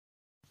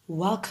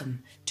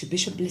Welcome to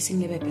Bishop Blessing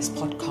Lebepe's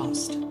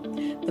podcast,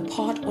 the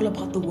part all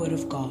about the Word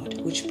of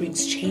God, which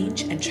brings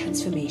change and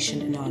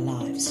transformation in our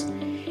lives.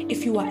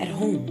 If you are at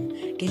home,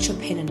 get your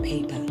pen and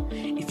paper.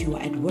 If you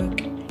are at work,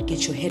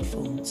 get your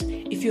headphones.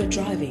 If you are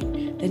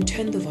driving, then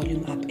turn the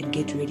volume up and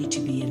get ready to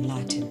be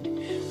enlightened.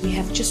 We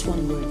have just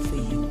one word for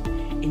you.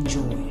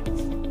 Enjoy.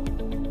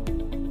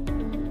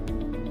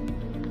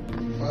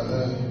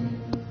 Father,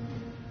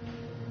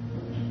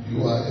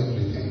 you are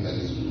everything that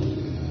is good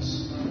in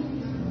us.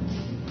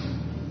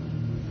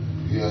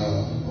 You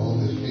are all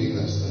the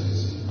failures that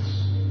is in us.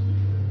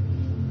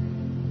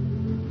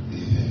 We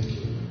thank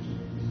you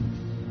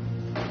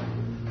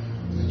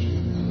that you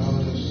have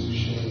allowed us to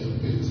share a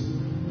bit of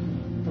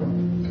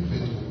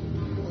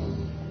who you are.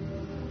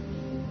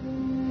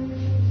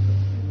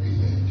 We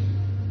thank you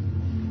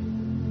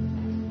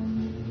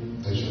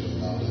that you have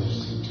allowed us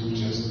to do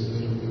just a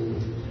bit of your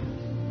work.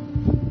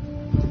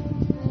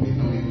 We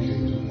know you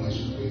can do much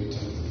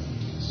greater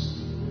than us.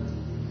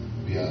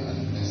 We are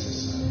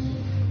unnecessary.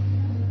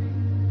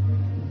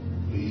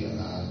 We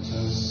are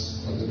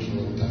just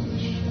collateral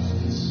damage to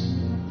others.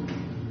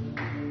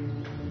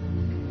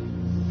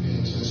 We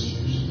are just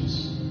useless.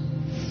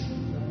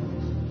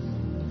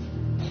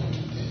 But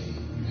today,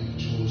 you have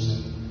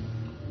chosen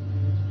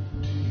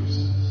to use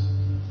us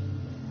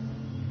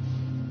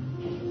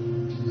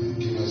and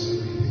give us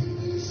everything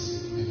that is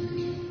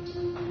significant.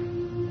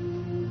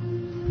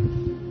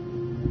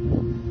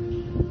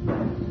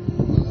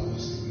 All our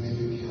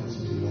significance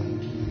belong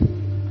to you.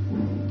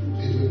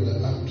 If it were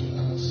up to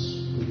us,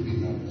 we would be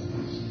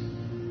nobodies.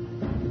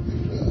 If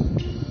it were up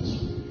to us,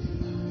 we would be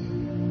nothing.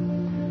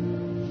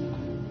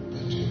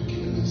 But you have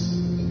given us a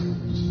little,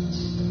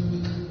 just a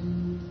little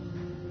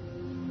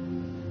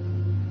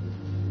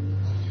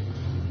of your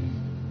glory.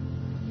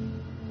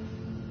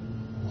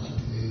 What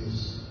is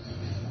a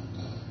man of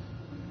God?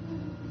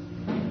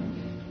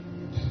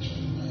 That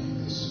your mind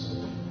is so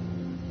full of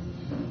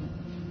you.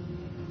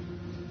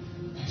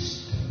 I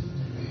stand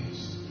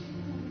amazed.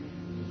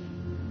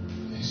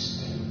 I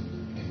stand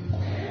in awe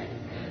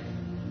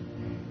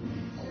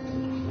of the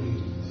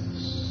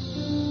greatness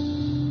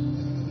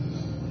and the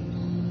love of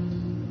God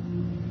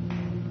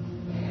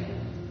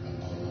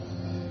about our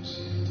lives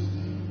here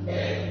today.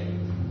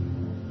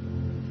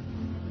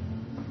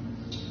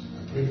 I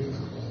pray for the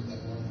God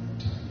that one more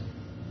time,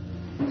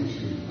 if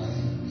you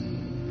find me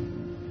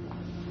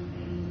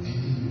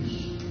any use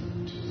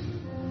today,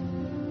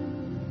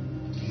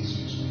 please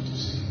use me to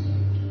say your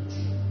word.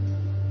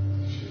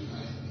 If you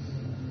find me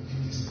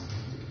any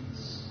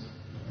significance,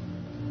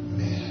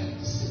 may I have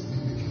the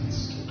significance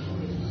to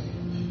glorify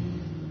your name.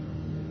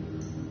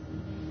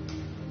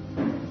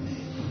 May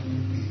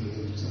you be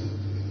lifted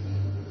in my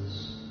words,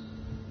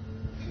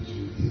 and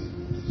you be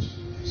acknowledged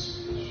in my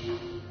speech.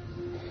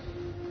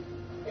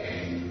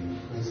 May your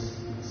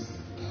presence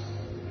and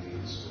power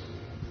reign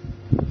supreme.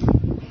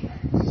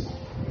 As I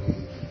pray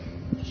in the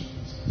name of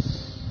Jesus.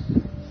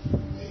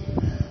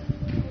 Amen.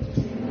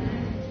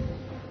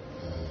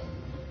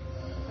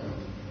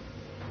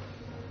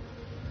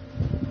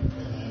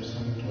 Can I have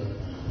some to wipe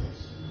my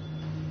eyes?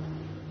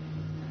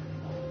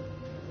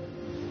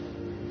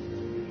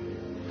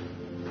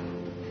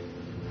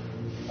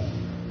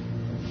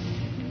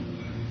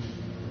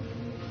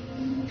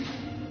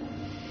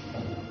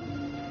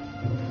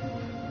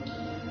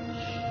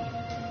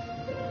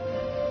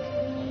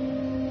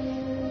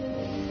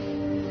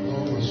 The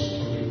Lord was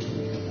talking to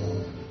me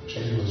about,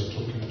 Jerry was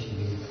talking to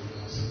me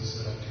about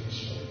sincerity.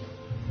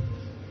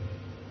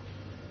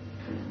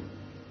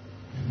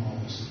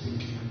 I was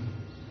thinking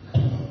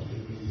about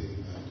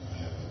everything that I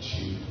have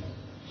achieved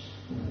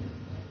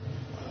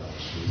while I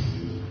was with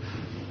you.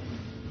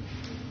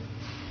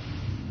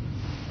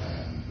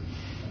 And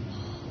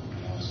when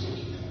I was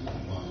looking at the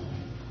mark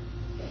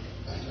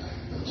that I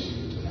have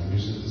achieved, and I'm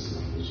using this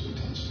language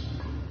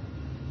intentionally,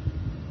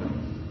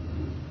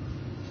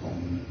 from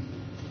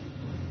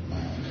my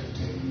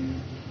academia,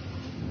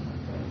 my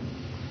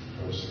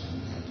personal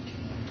life to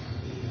my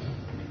career,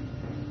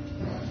 to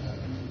my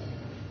family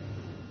life.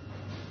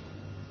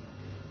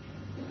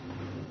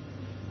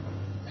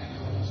 And I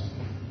was in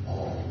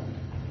awe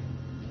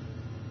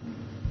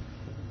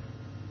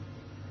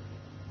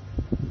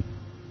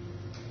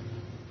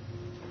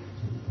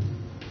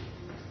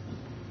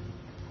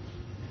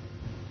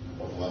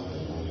of what the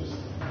Lord has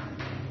done.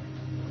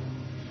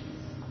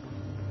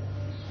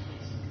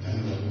 And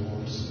the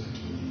Lord said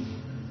to me,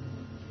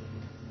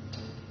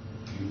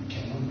 you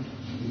cannot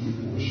really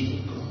worship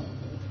God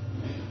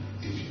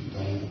if you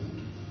don't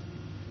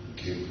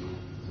give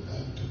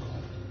that to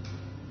God.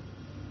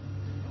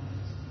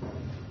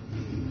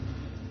 Meaning,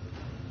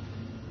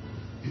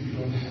 if you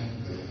don't have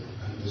the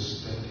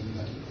understanding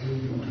that every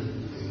good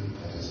thing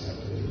that has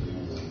happened in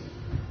your life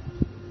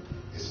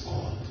is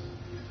God,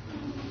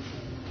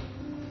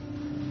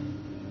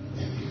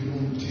 and if you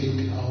don't take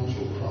out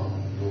your crown,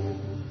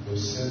 your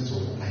sense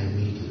of I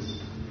need it,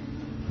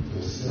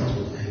 your sense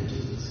of I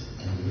did it,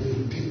 and then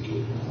take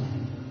your crown.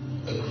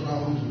 A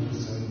crown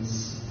represents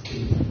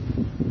kingdom.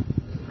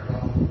 A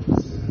crown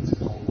represents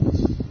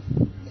conquest.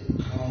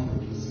 A crown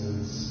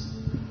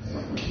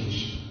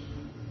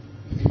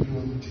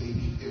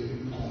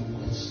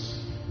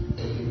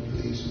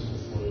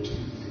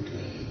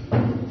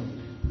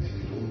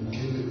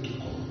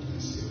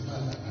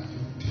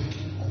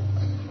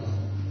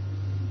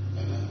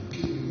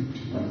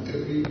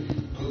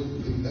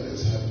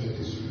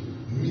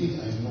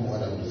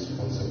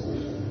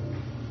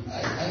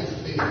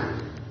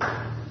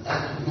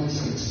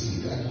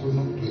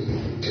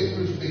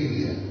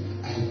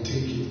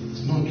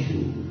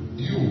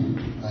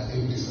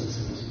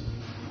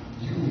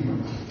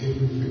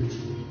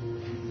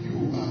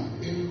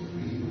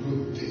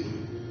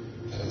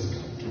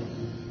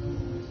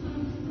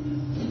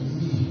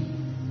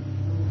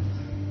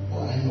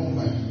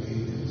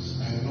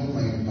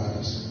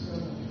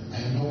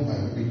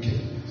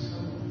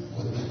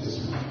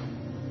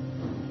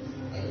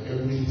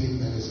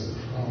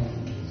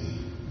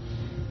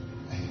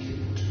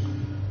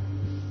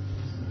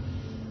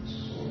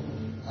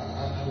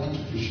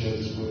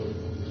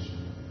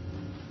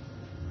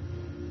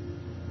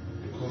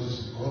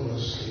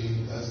was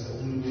saying that's the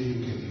only way you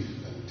can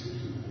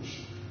effectively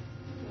worship.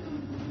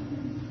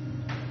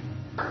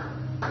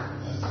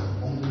 That's the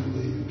only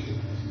way you can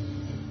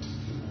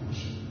effectively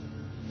worship.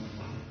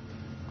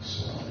 So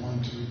I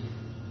want to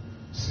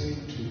say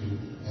to you,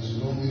 as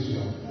long as you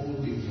are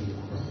holding your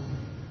crown,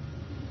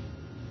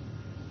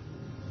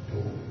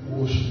 your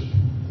worship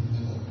will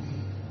never be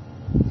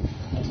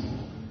effective.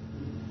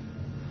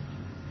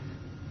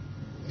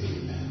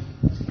 Amen.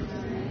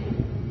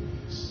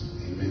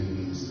 Amen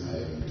means I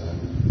am done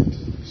with it.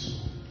 So,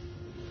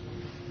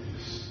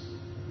 yes.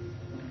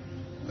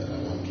 But I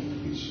want to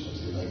preach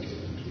until I get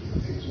into the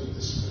things of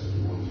the Spirit. We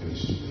won't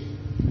finish today.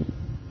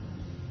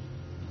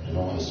 The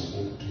Lord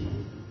spoke to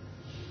them,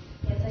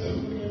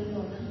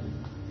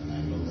 and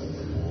I know that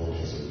the Lord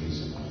has a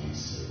reason why He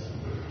said that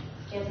word.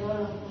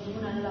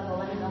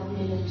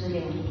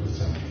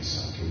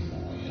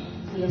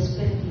 We are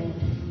spirit-led.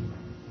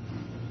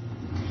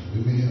 We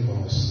may have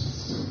our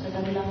sins.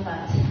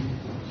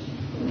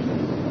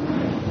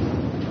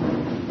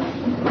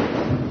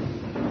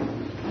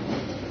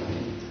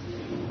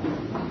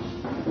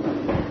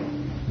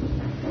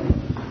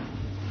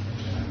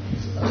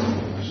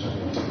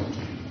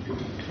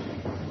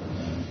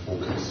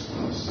 Focus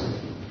first,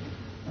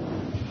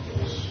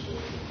 because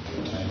the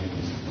timing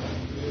is in that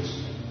place.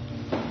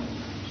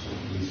 So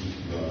please, if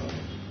you are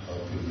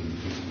helping me,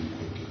 please be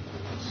quick and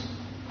focus.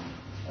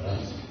 All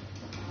right.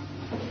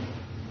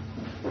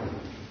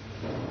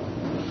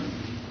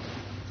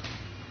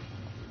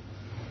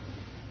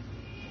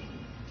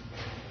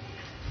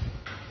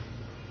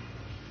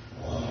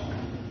 Wow.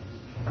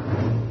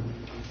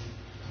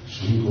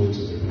 Should we go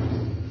to the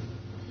reading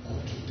of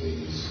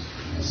today's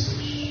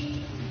message?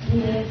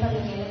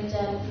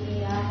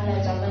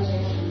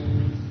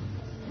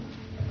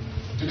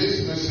 Today's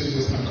message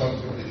is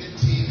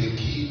accountability, the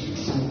key to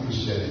true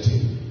Christianity.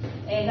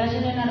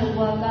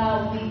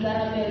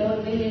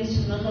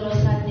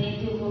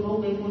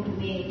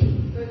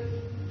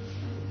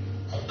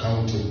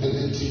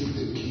 Accountability,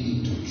 the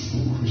key to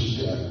true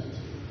Christianity.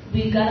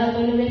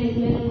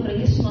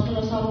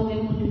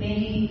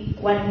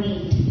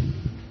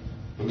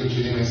 Look at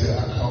your name and say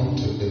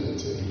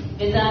accountability.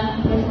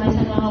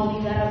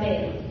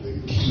 The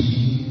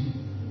key.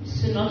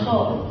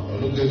 Now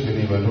look at your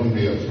neighbor, don't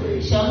be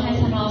afraid.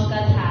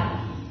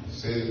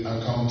 Say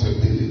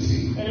accountability.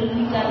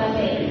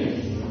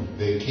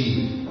 The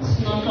key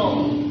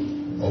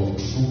of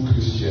true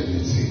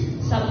Christianity.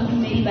 I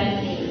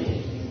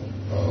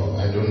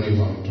don't know if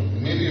I'm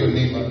talking. Maybe your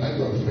neighbor, are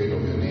you afraid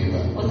of your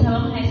neighbor?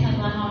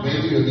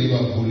 Maybe your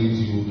neighbor bullied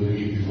you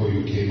before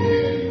you came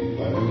here and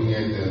you are looking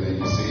at them and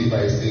you say, if I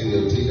stay,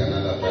 they'll take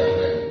another 5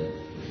 rand.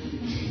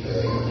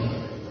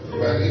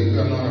 But if you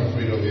are not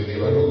afraid of your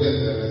neighbor, look at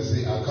them and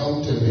say,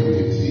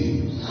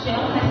 accountability.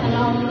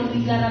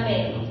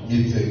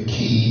 It's a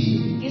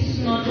key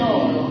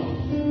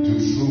to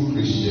true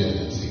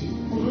Christianity.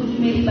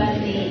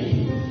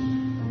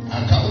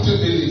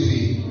 Accountability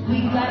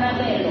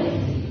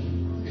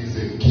is a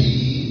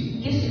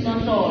key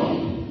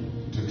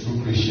to true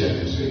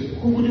Christianity.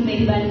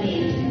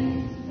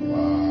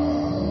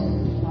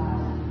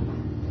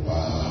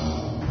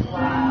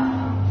 Wow.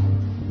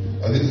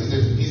 This is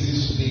an easy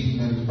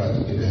statement, but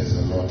it has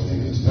a lot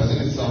in it.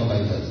 Doesn't it sound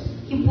like that?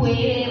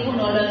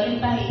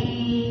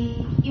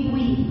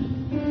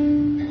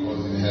 Because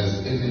it has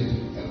in it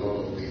a lot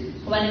of things.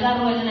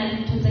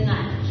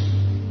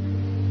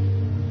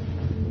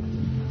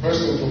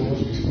 First and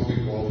foremost, before we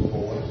go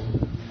forward,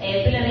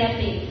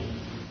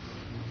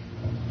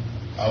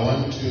 I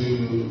want to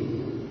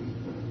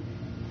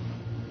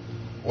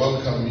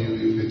welcome you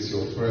if it's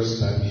your first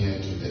time here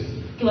today.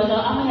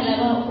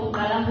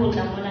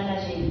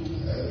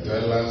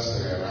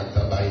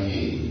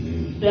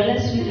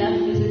 Dwellers, we love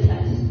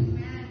visitors.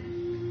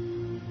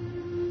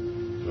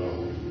 No.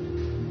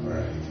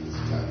 Alright, it's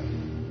time.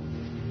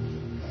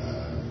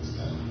 It's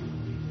time.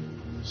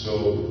 So,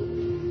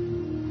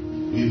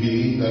 we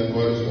believe that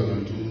God is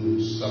going to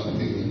do something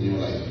in your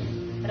life.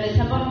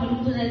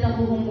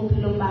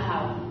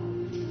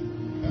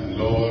 And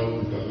Lord,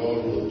 the Lord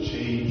will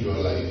change your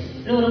life.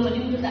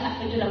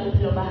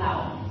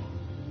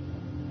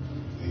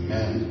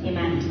 Amen.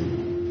 Amen.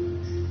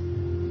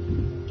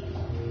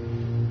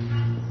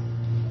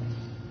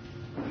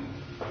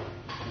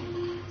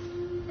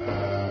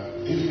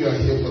 If you are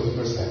here for the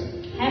first time,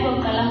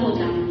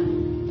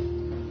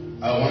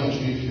 I want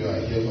you, if you are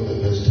here for the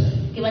first time,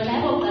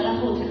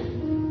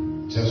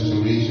 just to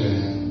raise your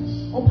hands.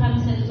 And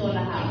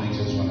we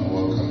just want to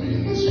welcome you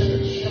in this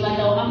church.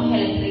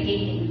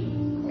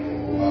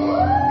 Oh,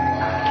 wow.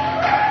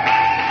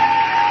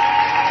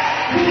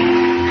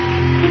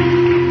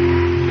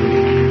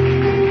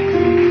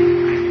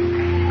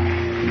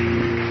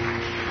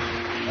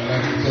 I'd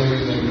like to tell you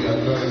that we are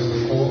brothers of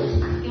God.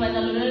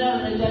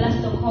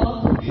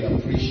 We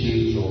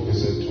appreciate your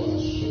visit to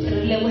us today.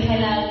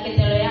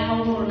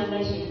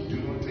 Do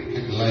not take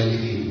it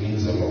lightly, it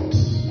means a lot.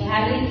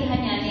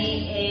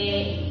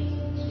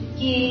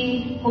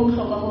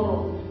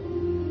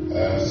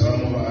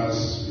 Some of us,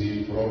 we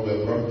brought or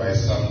were brought by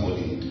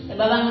somebody,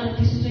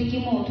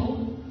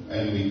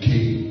 and we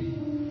came.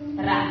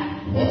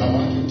 Well, I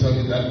want to tell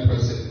you that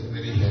person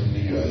really happy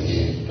you are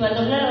here.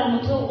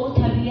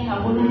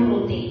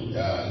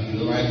 Yeah, he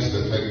likes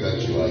the fact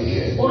that you are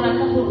here.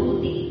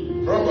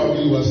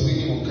 Probably was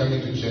thinking of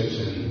coming to church,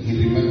 and he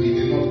did not think,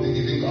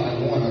 oh, I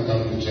don't want to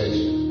come to church.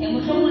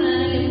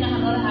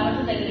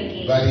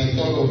 But he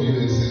thought of you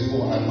and said,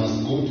 oh, I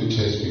must go to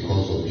church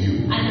because of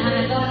you.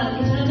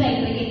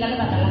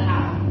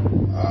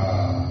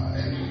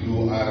 And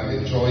you are a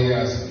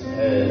joyous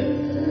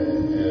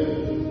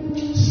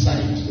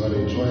sight. You are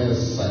a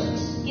joyous sight.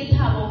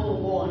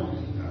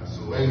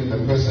 So when the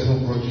person who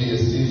brought you here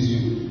sees you,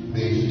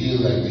 they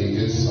feel like they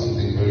did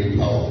something very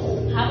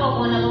powerful.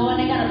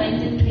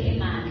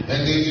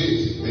 And they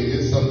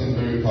did something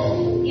very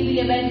powerful.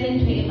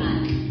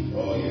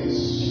 Oh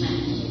yes.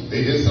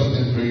 They did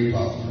something very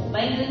powerful.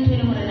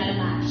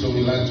 So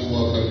we like to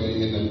welcome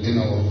you in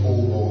our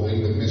fold or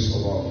in the midst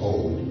of our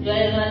fold.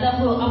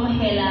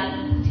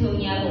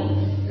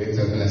 It's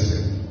a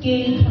blessing.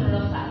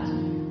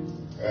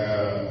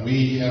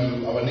 We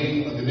have our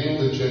name. The name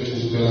of the church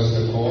is Dwellers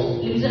the Call.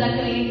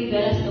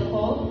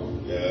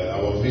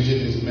 Our vision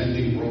is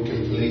mending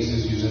broken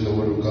places using the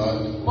Word of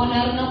God.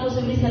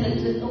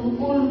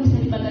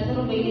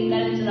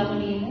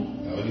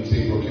 When you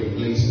say broken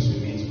places,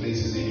 it means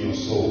places in your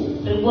soul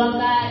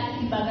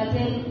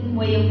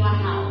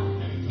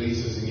and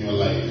places in your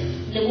life.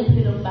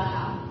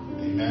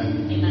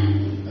 Amen.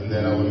 And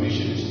then our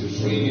mission is to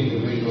train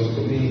individuals,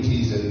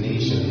 communities, and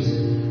nations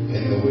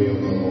in the way of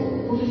the Lord.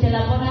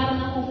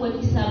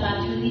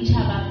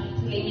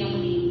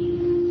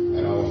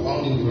 And our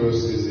founding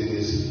verse is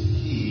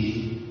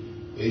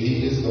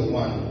He is the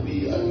one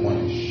we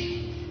admonish.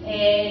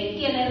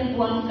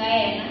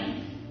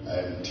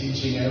 And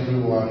teaching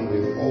everyone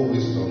with all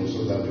wisdom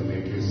so that we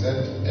may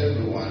present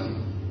everyone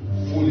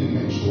fully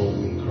mature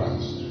in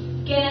Christ.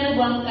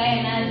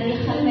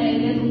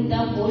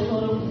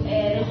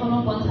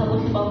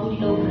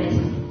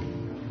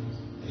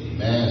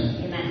 Amen.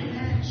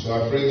 So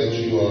I pray that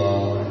you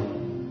are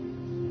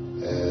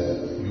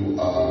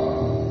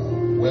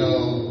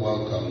well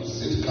welcome.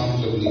 Sit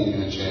comfortably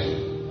in your chair.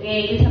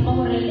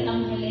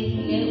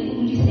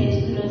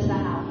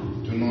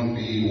 Do not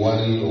be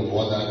worried or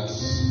bothered.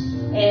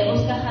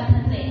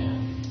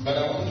 But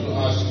I want to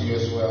ask you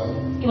as well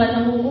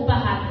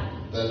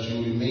that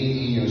you remain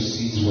in your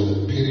seats for the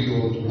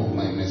period of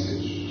my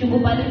message.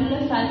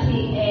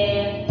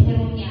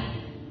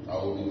 I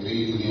will be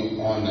greatly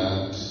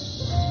honored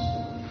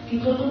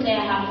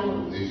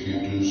if you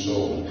do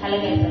so.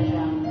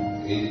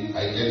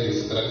 I get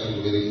distracted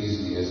very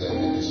easily as I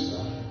minister.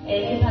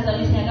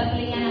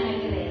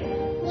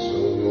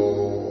 So your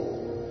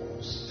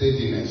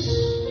steadiness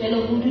it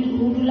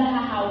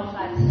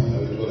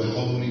will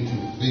help me to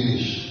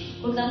finish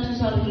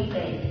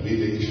with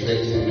the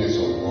effectiveness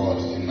of God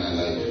in my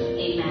life.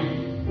 Amen.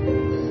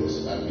 Yes,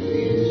 I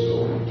believe so.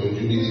 Don't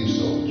you believe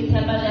so?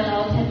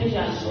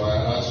 So I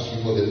ask you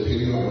for the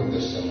period of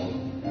the sermon.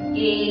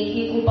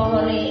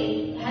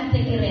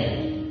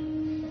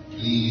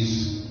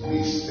 Please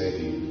be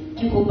steady.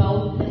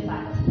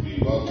 We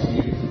welcome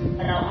you.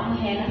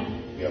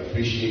 We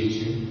appreciate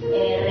you.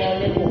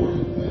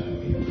 And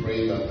we pray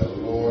that the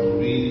Lord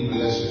really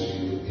blesses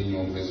you in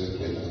your visit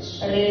with us.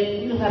 And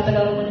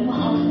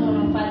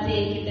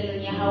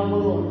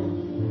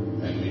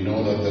we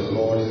know that the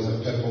Lord has a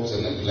purpose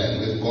and a plan.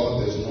 With God,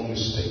 there's no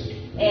mistake.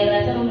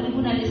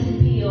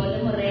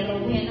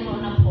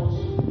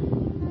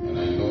 And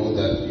I know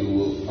that you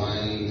will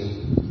find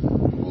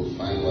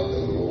what the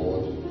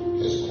Lord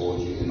has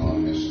called you in our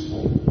midst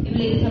for.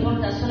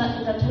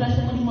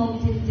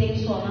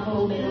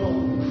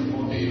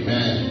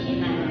 Amen.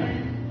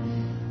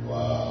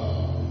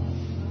 Wow.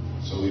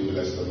 So we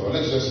bless the Lord.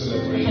 Let's just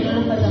celebrate.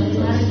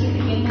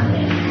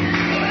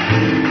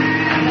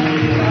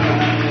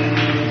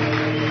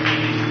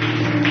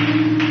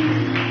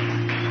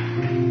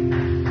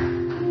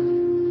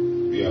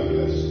 We are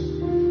blessed.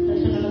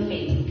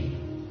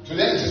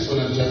 Today I just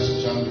want to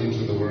jump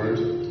into the Word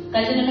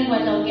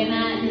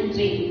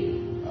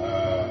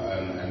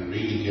and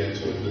really get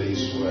to a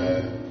place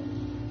where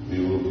we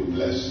will be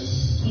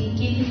blessed.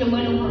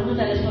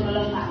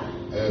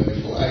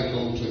 Before I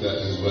go to that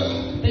as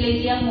well,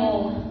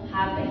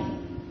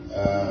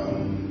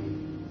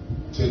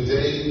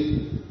 today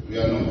we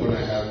are not going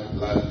to have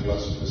live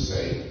class per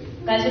se.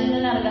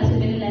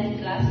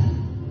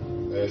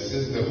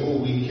 Since the whole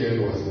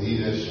weekend was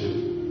leadership,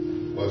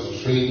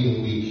 was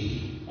training week.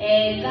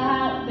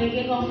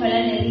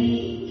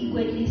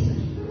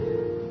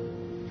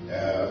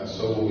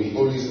 So we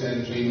always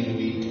end training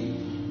week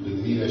with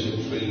leadership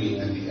training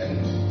at the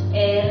end.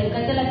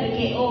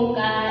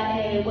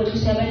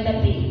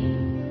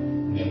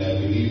 And I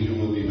believe you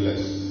will be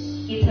blessed.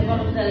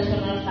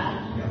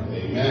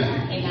 Amen.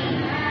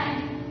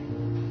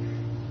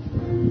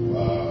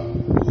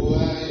 Who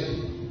I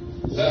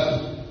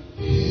love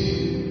Him.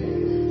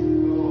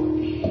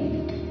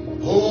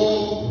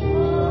 Oh,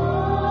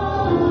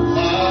 I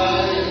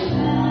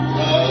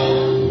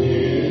love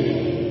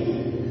Him.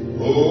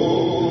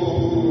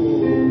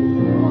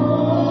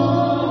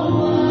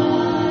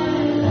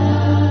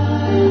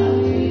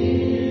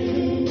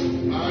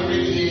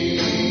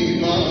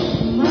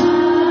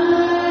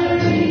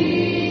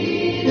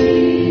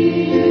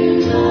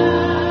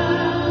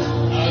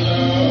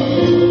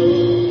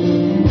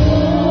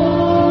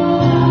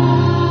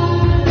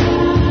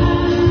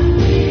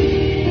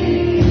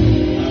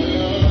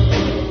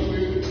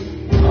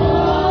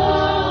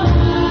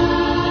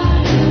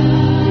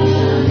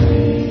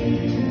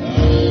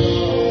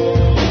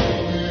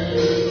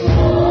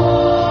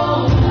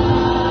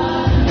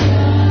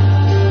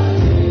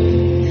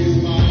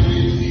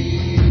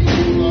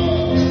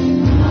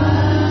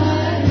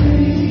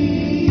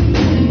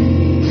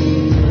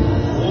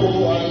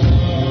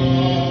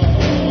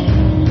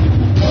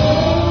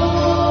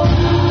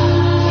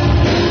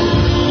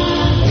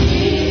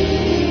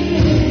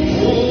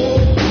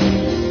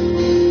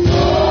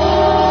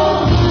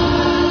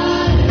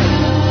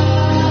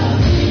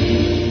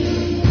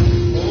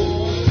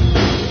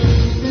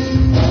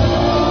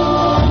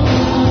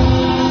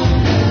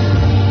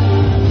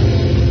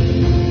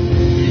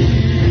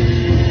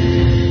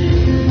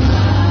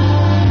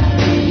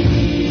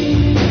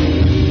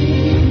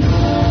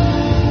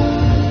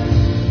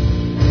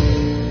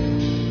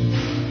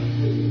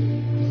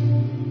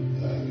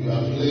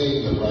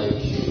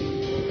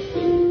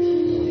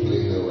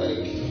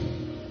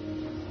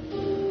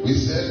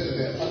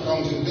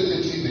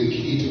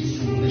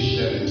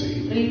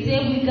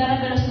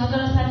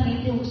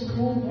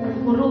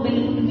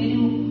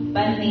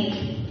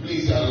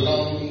 Please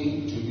allow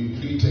me to be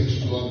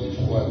pretextual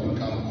before I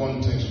become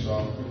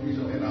contextual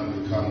and I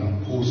become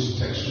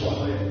post-textual.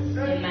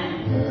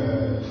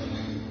 Amen.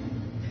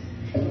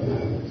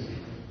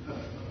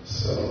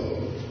 So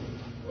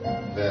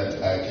that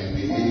I can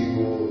be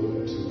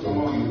able to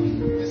conclude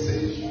the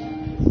message in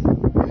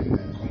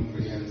a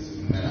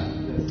comprehensive manner.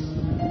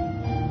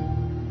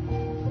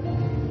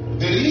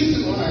 The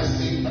reason why I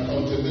say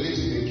accountability is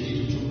the key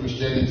to true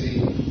Christianity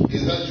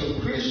is that your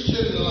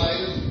Christian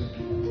life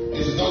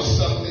is not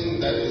something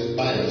that is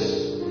biased.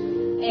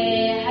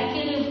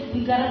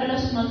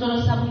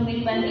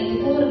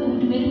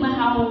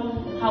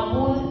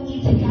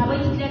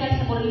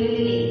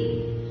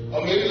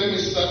 Or maybe let me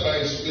start by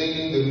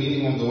explaining the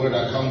meaning of the word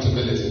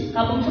accountability.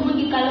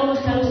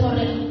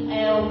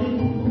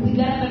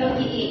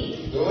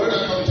 The word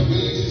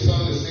accountability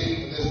sounds the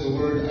same as the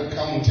word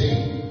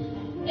accounting.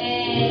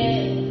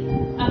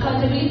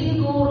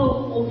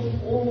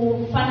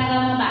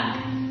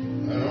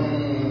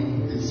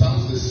 It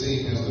sounds the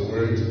same as the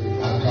word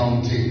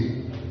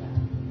accounting.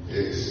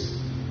 Yes.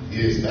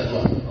 Yes, that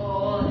one.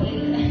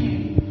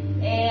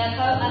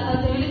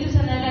 Accountability is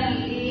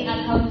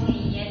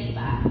accounting.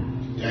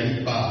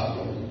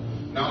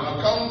 Now,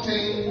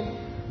 accounting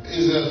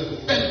is a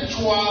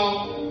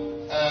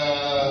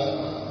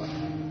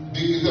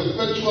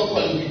factual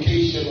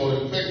qualification or a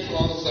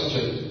factual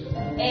subject.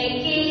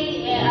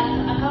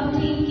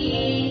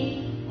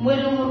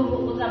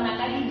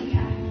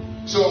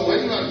 So when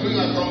you are doing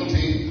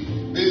accounting,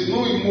 there is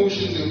no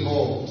emotions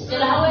involved.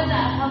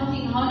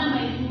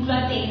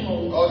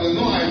 Or there's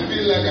no I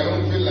feel like, I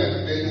don't feel like.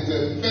 There is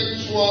a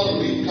factual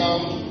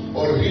recount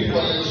or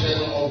recollection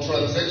of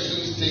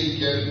transactions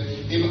taken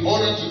in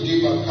order to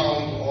give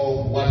account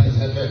of what has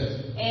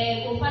happened.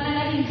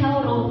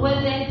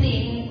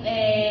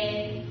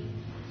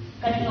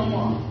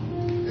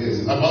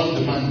 Yes, about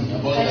the money,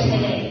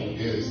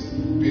 Yes,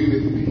 be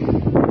with me.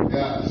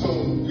 Yeah, so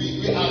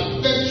we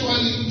are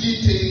virtually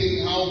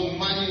detailing how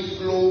money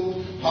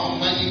flowed, how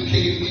money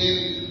came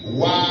in,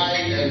 why,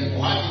 and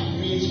what it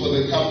means for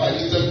the company.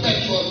 It's a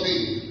virtual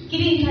thing.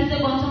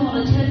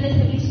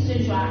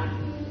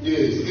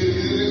 Yes, it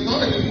is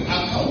not an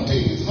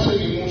accounting, it's not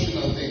an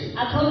emotional thing.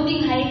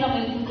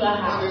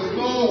 There's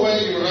no way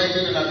you write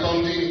in an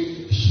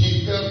accounting,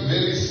 she felt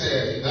very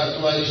sad, that's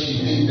why she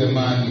hid the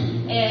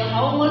money.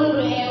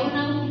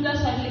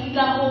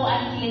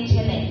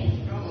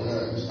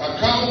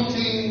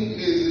 Accounting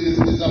is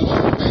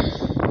about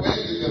facts. Where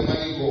did the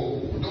money go?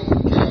 Don't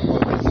care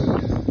about this.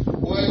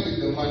 Where did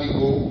the money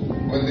go?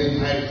 When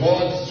I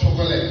bought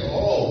chocolate,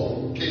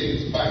 oh, okay,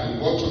 it's fine.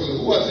 Bought chocolate.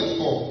 Who was it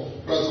for?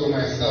 It was for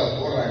myself.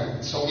 All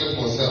right, chocolate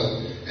for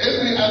self.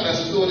 Every other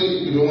story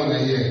you don't want to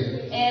hear.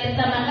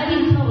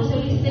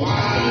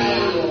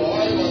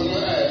 Why was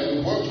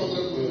you bought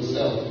chocolate for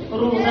yourself?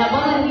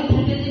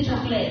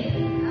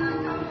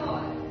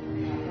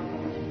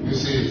 You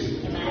see?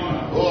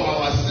 Oh,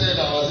 I was sad,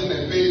 I was in a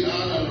pain. No.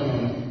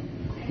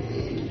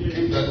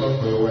 Keep that one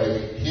for your wife.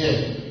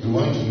 Here, we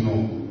want to know.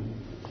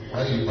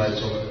 Why do you buy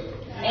chocolate?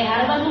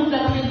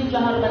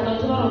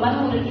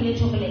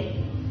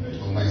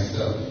 For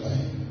myself.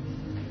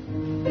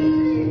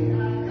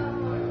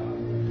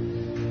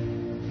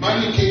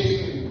 Money came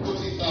in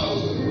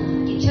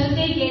 40,000.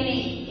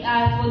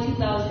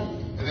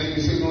 And then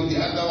you say, no, the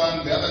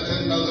other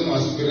 10,000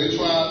 was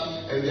spiritual,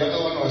 and the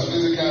other one was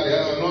physical, the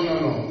other one,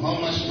 no. How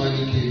much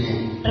money came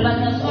in?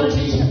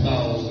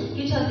 40,000.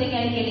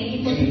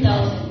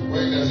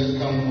 Where does it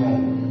come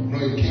from? No,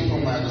 it came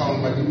from my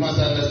account, but you must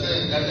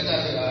understand,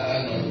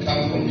 it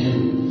comes from you.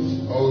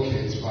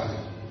 Okay, it's fine.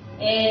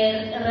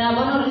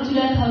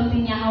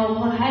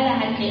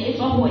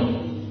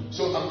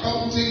 So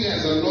accounting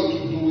has a lot to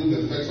do with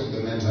the facts of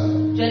the matter.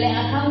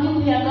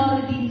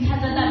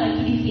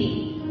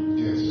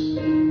 Yes.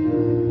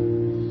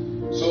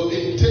 So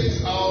it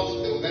takes out,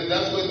 and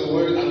that's where the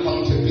word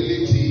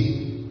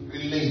accountability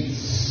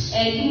relates.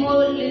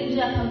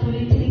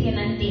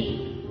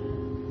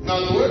 Now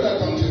the word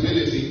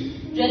accountability,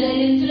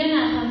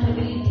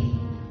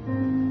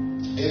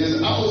 it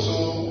is also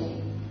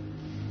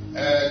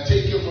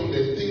taken from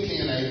the thinking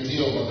and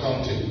idea of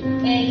accounting.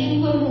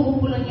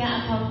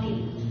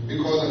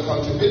 Because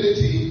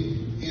accountability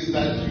is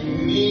that you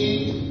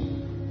need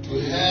to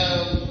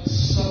have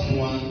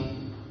someone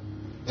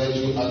that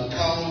you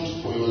account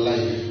for your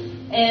life.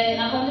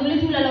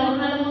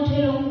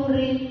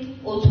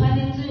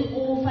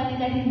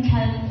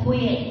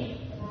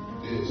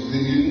 Yes,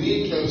 you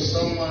need to have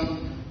someone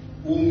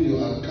whom you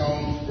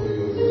account for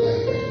your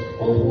life.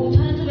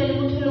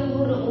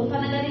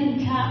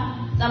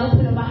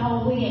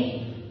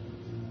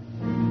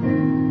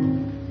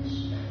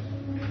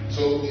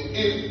 So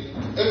if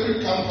every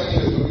company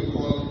has what we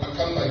call a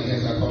company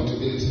has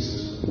accountability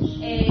systems.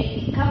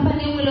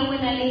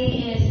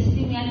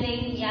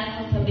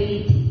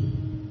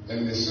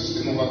 And the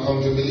system of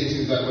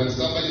accountability is that when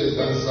somebody has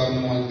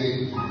done one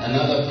thing,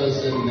 another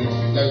person next,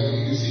 like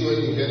you see when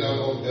you get out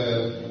of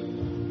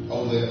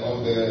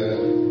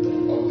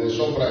the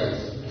ShopRite,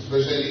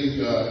 especially if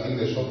you are in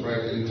the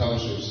ShopRite in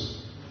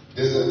townships,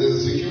 There's a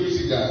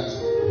security guard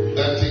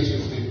that takes you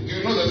sleep.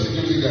 You know that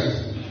security guard?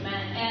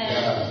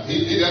 Yeah.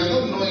 He does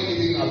not know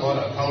anything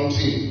about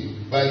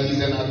accounting, but he's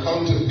an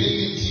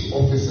accountability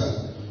officer.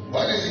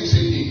 What is he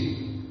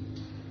checking?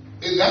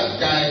 If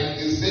that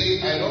guy is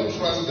saying, I don't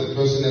trust the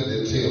person at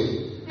the tail,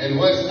 and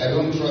worse, I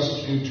don't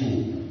trust you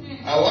too.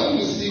 I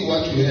want to see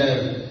what you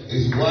have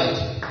is what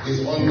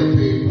is on the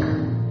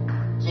paper.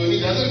 So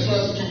he doesn't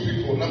trust two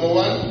people. Number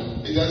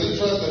one, he doesn't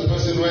trust the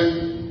person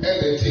when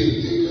at the tail.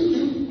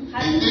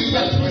 He thinks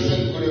that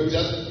person could have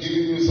just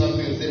given you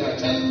something and said, I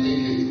just take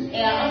it.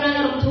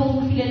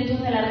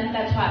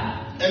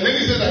 And then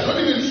he says, I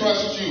don't even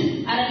trust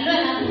you.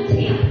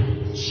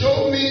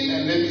 Show me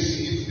and let me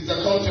see. It's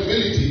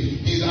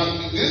accountability.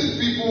 These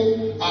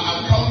people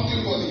are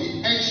accounting for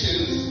the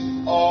actions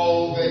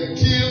of the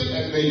till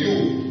and the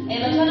you.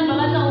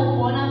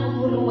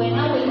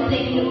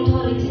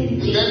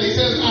 Then he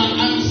says,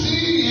 I'm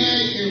seeing here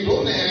you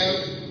don't have,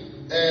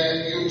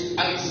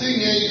 I'm seeing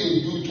here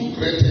you took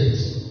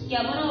retex.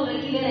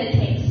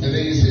 And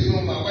then you say,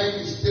 no, my wife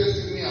is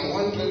telling me I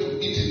want her to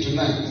eat it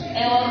tonight.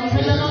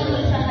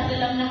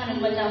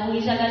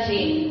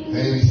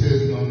 Then he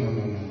says, no.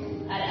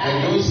 I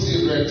don't see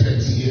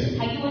retex here.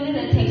 I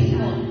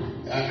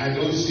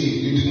don't see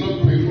it. You did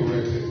not pray for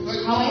retex.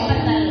 Like, no,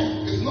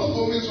 it's not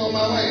for me, it's for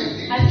my wife.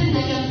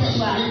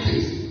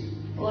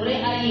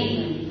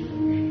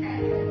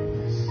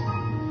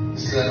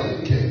 He said, I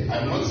don't care.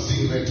 I'm not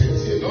seeing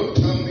retex here. Don't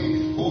tell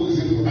me who is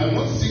it. I'm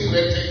not seeing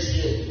retex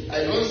here.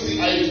 I don't see.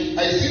 I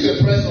see the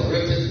price of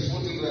retex is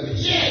 14 rand.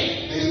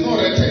 Yeah, there is no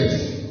retex.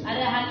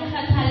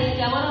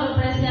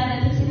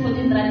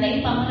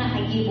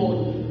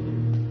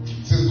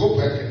 He says, go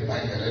back and buy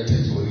the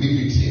retex or leave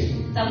it here.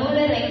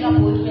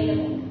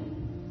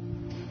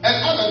 And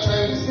other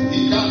times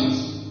he comes.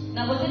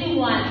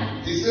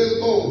 He says,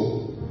 oh,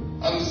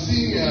 I'm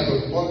seeing you have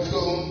a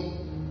bottle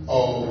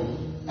of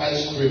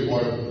ice cream.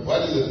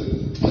 What is it?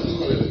 What do you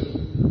call it?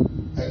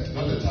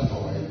 Not a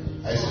Tupperware.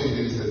 I saw you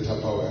did say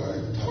Tupperware.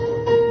 Right?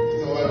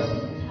 So what?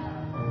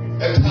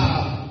 A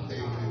tub.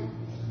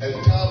 A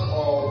tub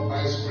of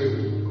ice cream.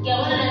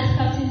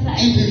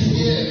 It is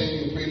here and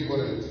you pay for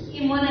it.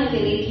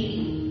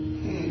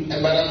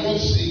 But I'm not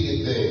seeing it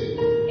there.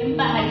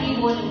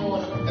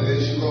 And then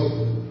she goes,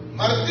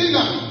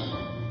 Martina,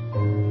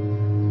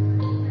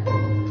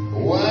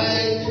 why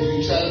do you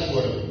charge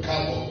for a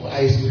cup of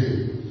ice cream?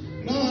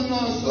 No,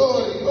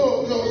 sorry. No,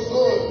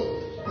 sorry.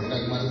 And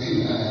like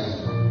Martina,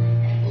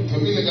 to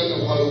me, like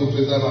I'm going to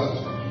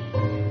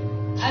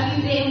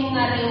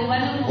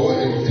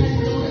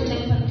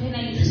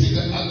you see,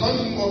 the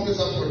accounting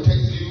officer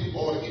protects you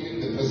or even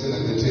the person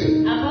at the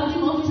table.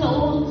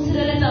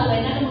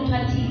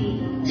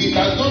 He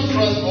does not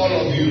trust all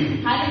of you.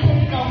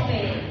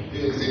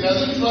 Yes, he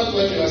doesn't trust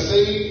what you are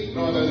saying,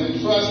 nor does he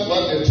trust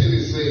what the till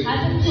is saying.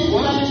 He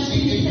wants to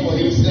see it for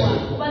himself.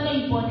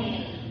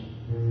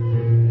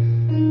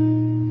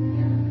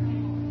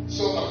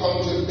 So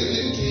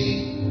accountability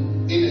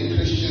in a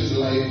Christian's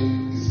life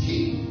is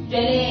key.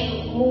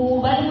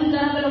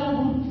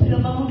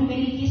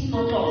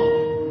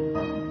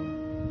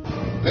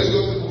 Let's go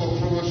to the book of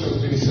Proverbs chapter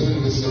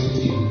 27 verse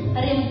 17.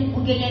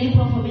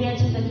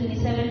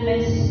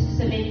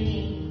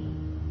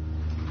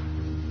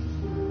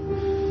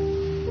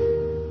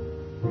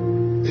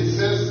 It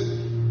says,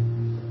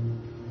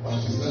 what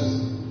is that?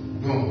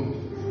 No.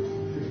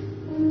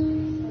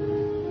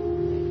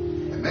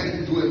 And then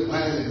do a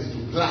violence to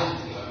black.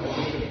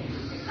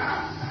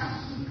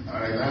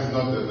 Alright, that's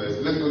not the verse.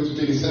 Let's go to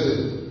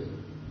 27.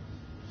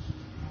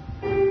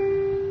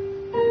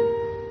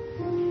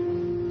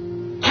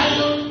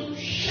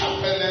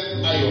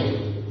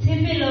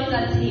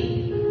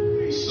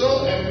 So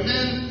a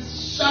man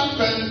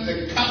sharpened the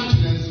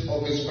countenance of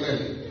his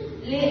friend.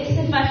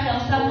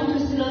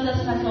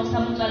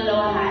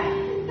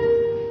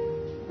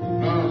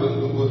 No,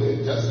 don't go there.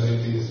 Just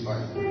everything is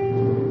fine.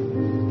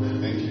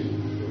 Thank you.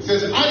 It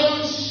says,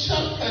 iron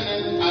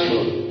sharpened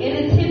iron.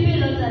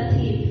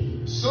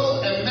 So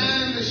a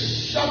man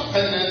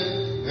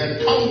sharpened the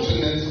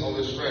countenance of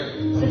his friend.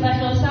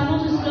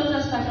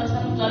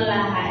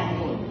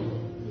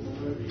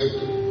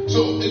 So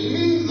it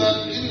means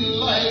that in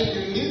life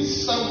you need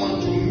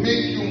someone to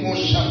make you more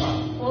sharper.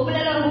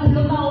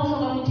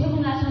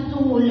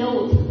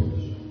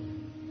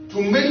 To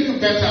make you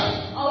better.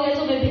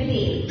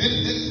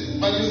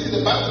 But you see,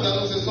 the Bible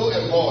doesn't say so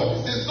a board.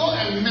 It says so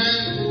a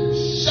man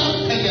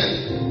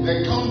sharpened the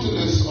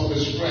countenance of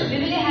his friend. So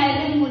it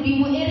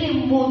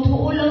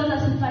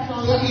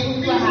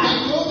means that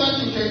so that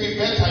you can be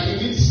better, you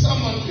need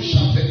someone to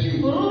sharpen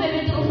you.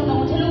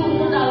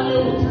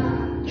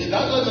 And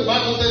that's what the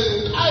Bible says,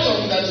 it's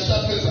iron that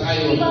sharpens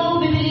iron.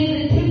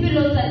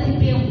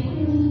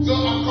 So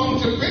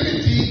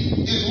accountability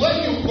is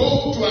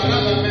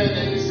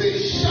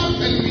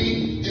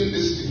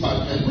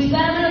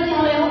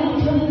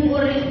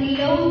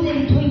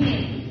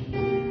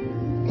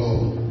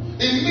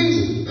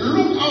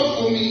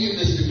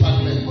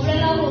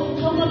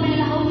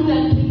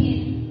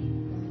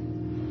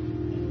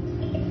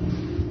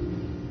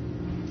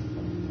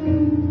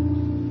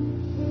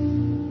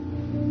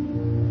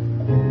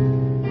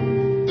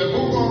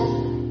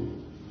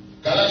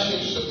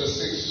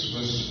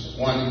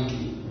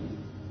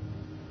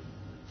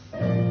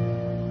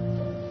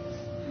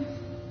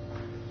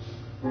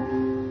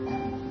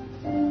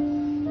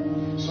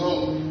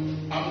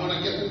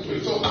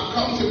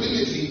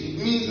accountability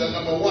means that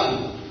number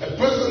one, a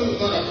person who is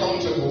not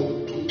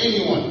accountable to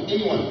anyone.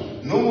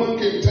 No one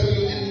can tell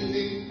you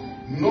anything.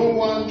 No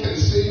one can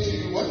say to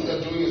you what you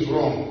are doing is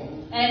wrong.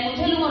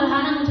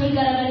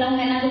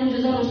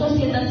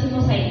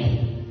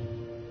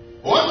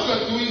 What you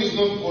are doing is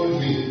not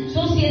godly.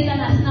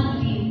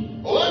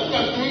 What you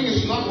are doing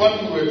is not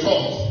what you were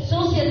taught. The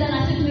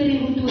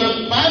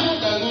Bible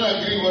does not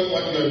agree with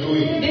what you are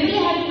doing.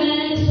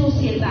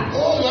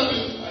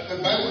 The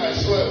Bible, I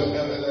saw a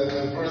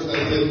person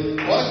that said,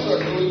 what you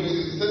are doing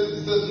is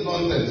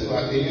nonsense, so I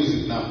can use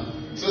it now.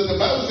 So the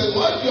Bible says,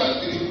 what you are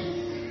doing.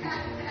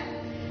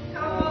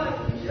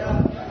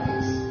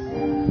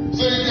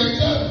 So you can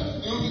tell,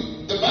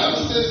 the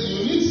Bible says you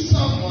need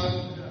someone.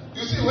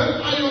 You see, when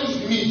ions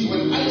meet,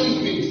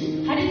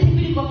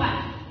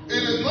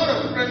 it is not a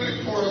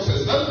friendly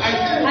process. I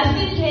think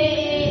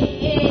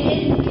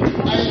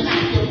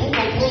the book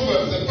of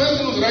Proverbs, the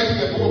person who's writing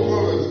the book of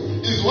Proverbs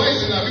is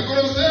wise enough. He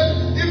could have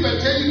said, if a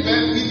teddy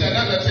bear meets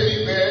another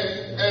teddy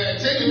bear, a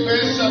teddy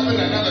bear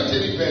sharpen another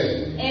teddy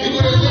bear. He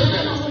could have said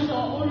that.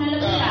 Or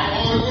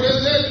he could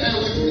have said,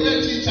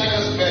 with each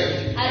other's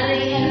back.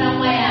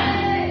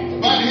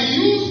 But he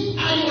used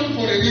iron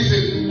for a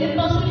reason.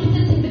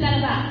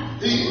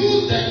 He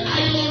used the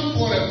iron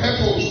for a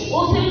purpose.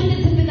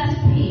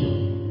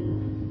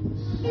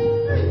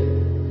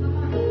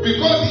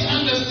 Because he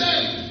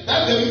understands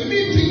that the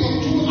meeting of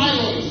two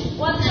ions is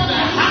a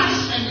harsh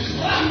and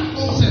hard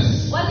process.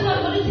 It's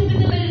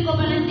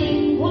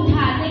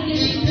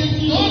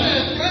not a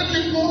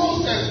friendly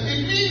process. It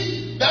means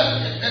that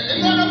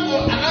in order for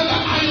another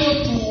ion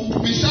to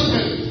be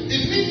sharpened,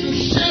 it needs to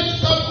shed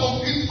some of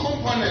its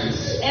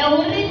components.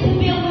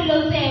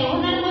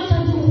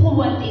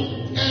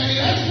 And it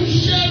has to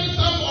shed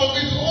some of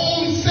its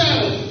own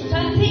cells.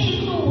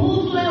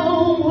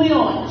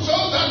 So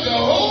that the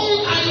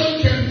whole ion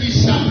can be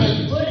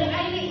sharpened.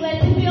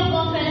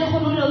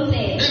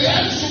 It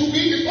has to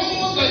be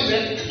almost like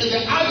the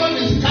iron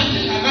is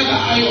cutting another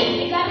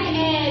iron.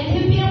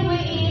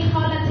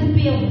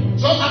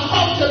 So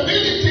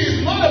accountability is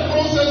not a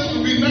process to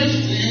be nice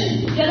to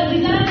you.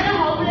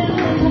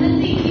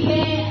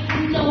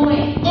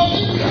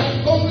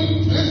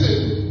 Listen,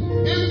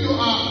 if you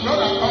are not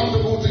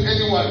accountable to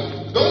anyone,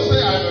 don't say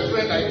I'm a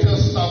friend I tell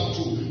stuff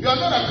to. You are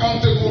not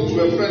accountable to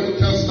a friend who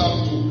tells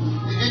stuff to.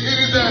 It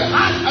is a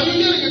harsh, are you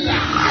hearing? It's a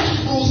harsh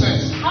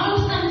process. I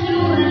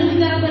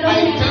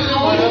tell you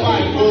whatever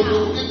I told you.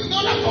 It's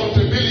not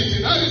accountability.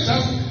 That is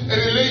just a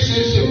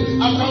relationship.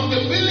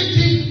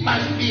 Accountability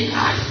must be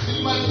harsh.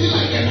 It must be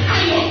like an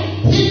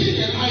iron,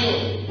 hitting an iron.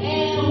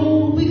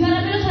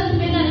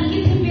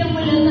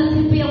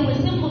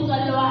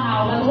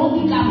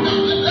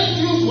 Let's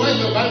use what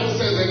the Bible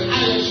says, an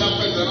iron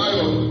sharpens an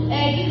iron.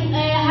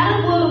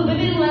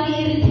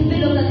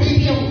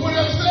 It would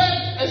have said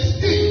a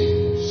stick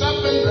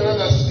sharpens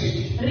another stick.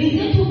 It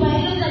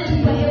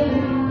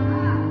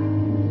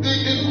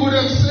could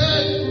have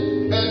said,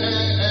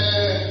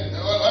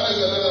 what is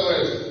another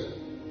word?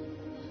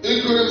 It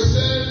could have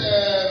said,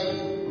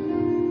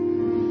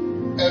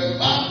 a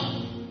pump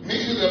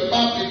mixed with a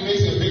pump, it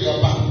makes a bigger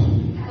pump.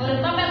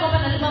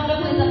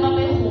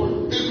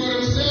 It could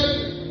have said,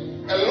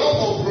 a loaf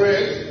of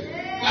bread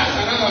plus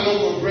another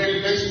loaf of bread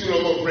makes 2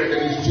 loaves of bread,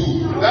 and it's 2.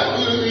 That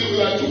will mean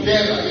you are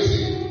together, you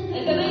see.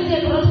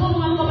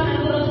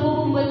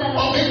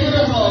 Or it could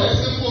have a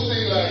simple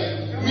thing like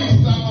meet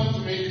someone to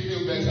make you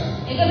feel better.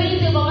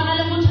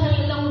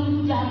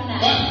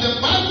 But the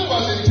Bible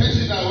was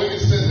intentional when it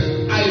says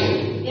an iron.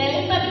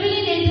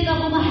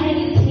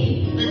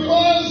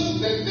 Because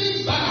the things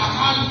that are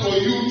hard for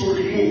you to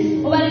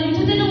remove.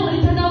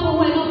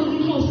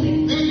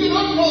 Do you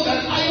not know that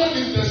iron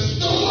is the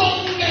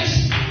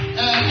strongest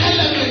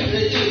element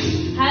there is?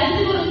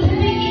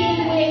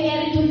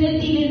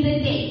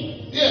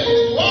 Yes,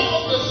 it's one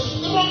of the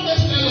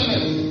strongest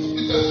elements.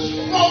 It's a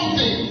strong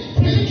thing.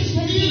 It's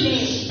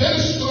very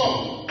strong.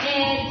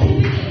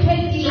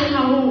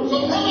 So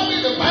probably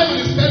the Bible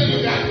is telling you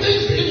there are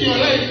things in your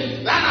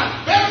life that are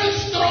very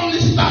strongly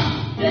stuck.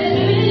 And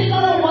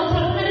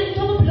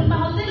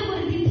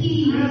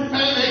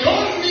they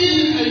don't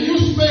need a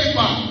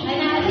newspaper.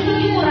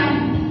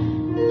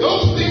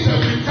 Those things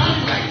have become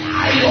like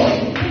iron.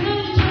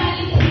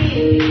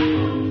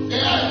 They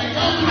have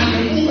become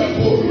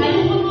unmovable.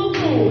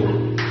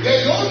 They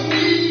don't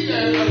need a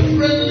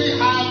friendly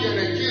hug and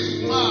a kiss.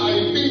 No, I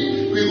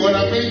think we're going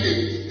to make it.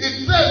 It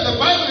says, the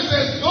Bible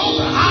says, those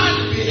hard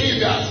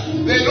behaviors,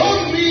 they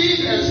don't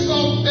need a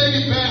soft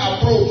teddy bear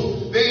approach.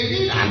 They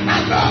need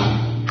another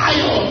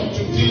iron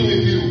to deal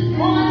with you.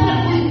 Am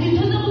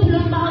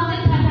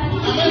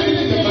I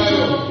reading the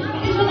Bible?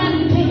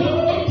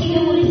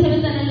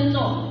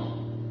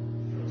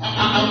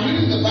 I'm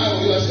reading the Bible.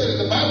 You are saying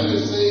the Bible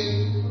is saying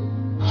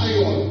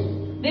iron.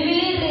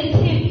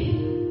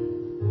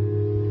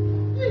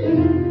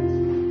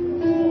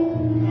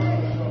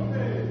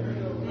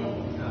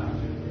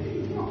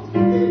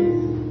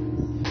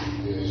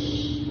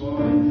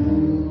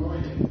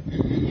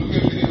 Look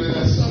at me, there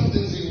are some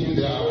things in you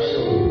that are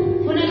iron.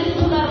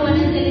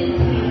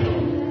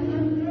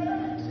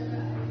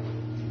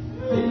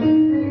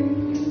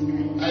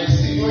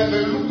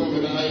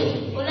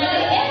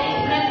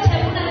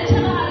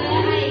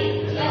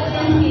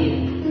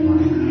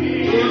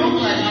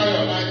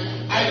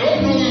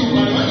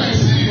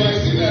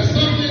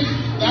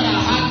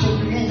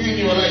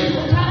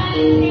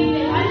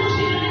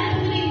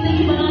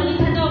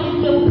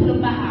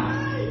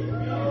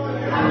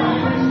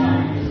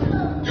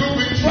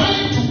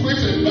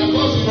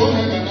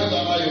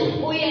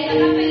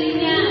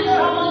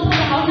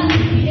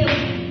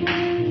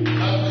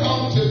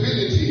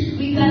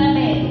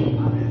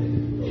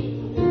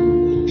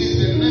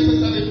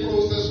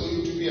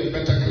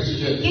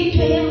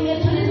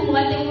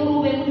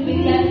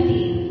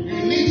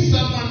 You need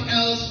someone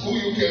else who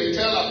you can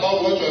tell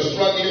about what you're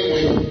struggling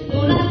with.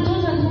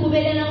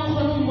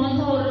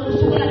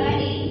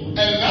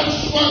 And that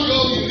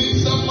struggle, you need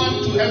someone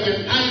to have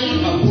an iron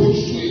approach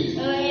to it.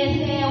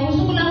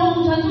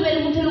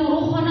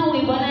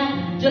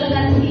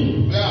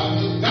 Yeah,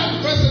 that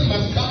person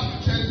must come to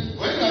church.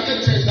 When you are at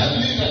church, that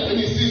leader, when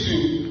he sees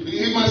you,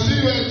 he must see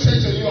you at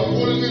church and you are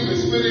holding him with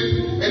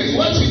spirit and he's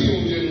watching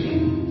you.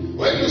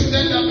 When you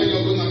stand up and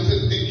you're going to say,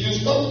 did you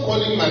stop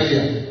calling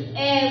Maria?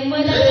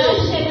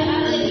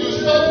 Did you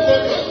stop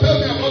calling? Tell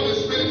me about the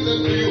spirit said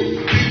to you.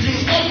 Did you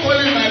stop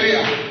calling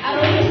Maria?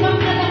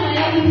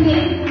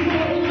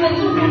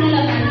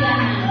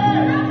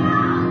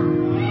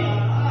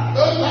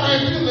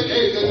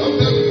 Don't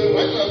tell me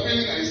what you are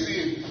feeling, I see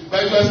it.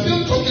 But you are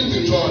still talking to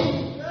John.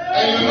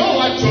 And you know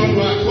what John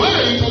wants. Why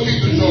are you talking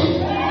to John?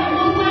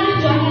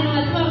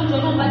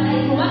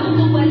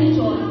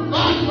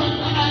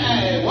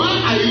 Why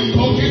are you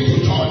talking to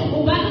John?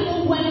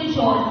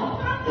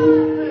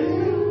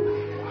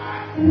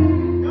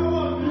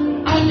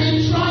 I've been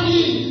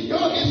trying.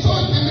 It's so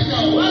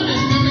difficult. What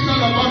is difficult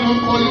about not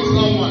calling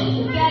someone?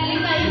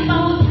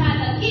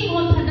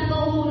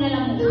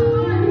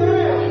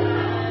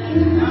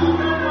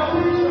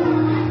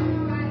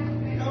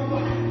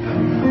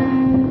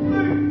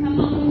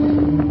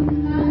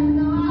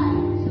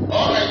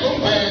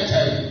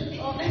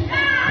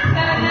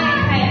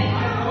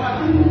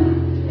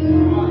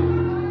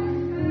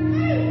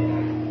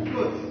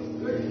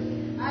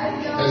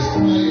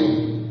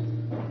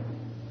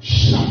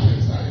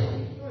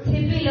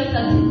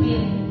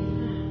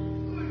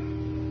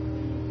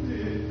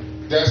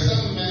 There are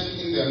some men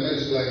in their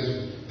marriage life,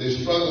 they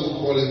struggle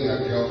calling their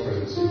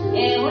girlfriends.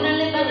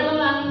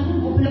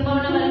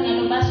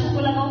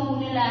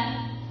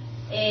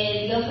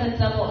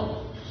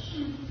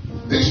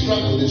 They're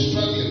struggling.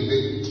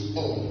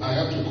 I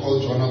have to call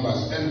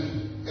Barnabas. And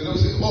they'll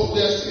say, we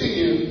are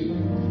singing.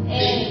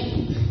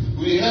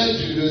 We heard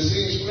you. They're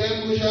saying,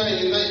 we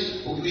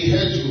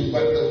heard you.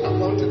 But the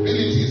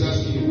accountability is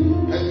asking you,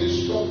 have you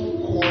stopped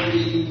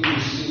calling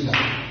Lucinda?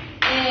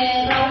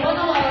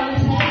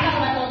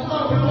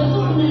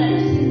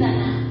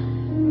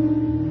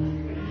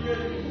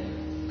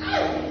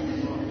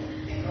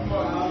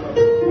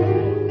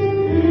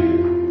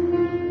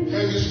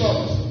 Have you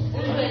stopped?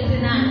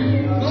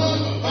 No,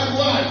 but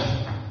what?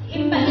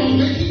 You're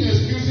making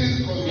excuses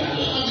because we are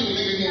loving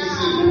living in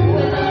sin.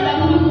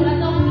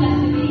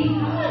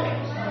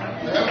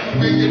 You have to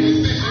make a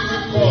decision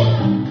with God.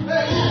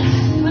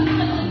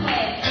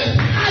 As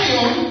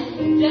iron.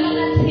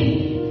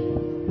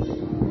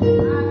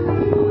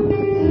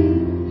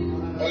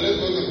 Let's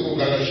go to the book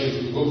Galatians.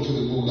 Go to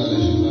the book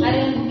Galatians.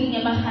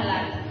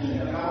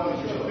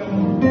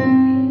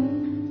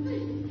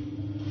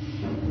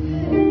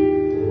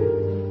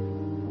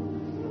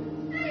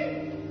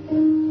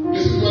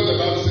 This is what the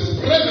Bible says.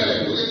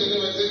 Brethren, look at the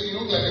name and say, you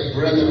look like a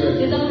brethren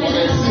or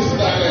a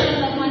sister.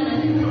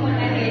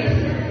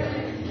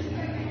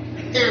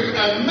 If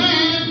a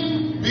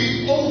man be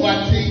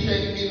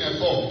overtaken in a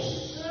fault,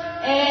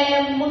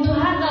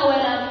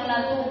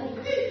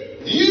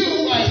 you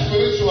are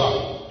spiritual.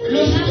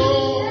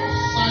 Restore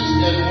such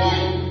a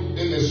one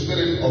in the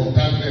spirit of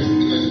darkness,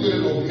 in the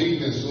spirit of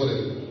meekness. Sorry.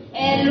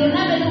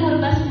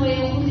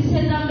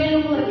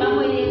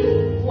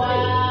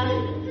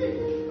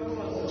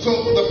 So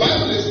the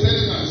Bible is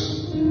telling us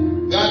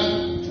that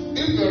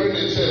if you're in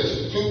a church,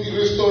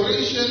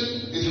 restoration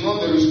is not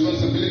the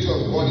responsibility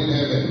of God in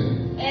heaven.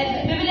 I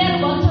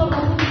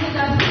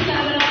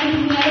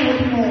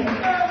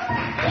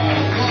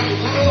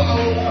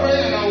will pray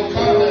and I will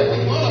come back.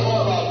 It's not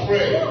about our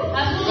prayer.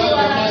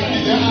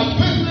 There are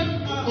people,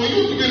 for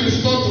you to be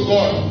restored to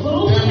God,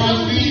 there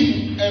must be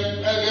a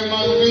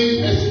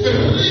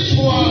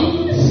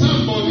spiritual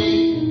somebody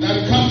that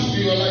comes to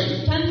your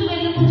life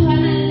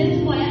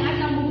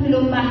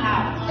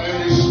and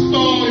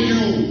restore you.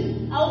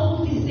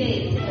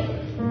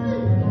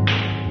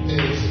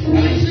 Yes. I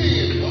see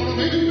it.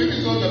 Maybe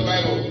it's not the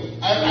Bible.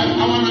 I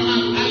want to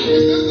ask,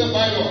 is this the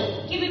Bible?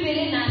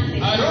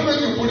 I don't know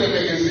if you put a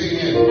magazine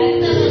here.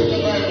 This is the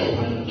Bible.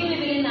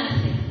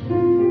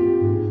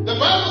 The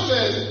Bible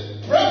says,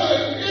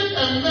 brethren, if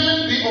a man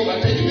be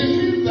overtaken, it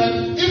means that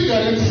if you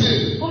are in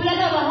sin, the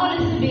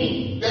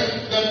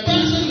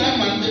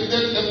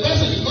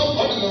person is not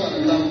falling on the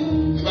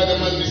ground, but there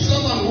must be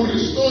someone who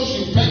restores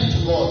you back to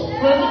God.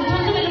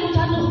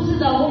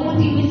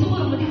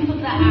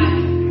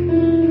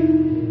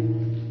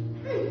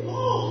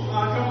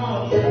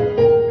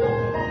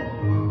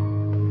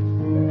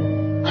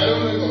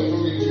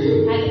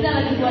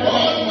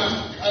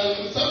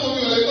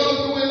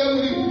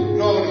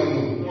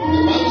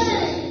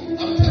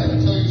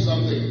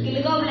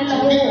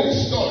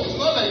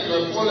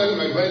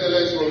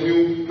 Evangelize from you.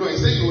 No, he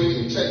said you were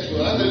in church. You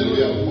were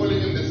hallelujah,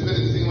 holding in the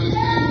spirit, singing Holy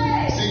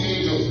Spirit, singing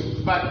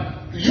angels. But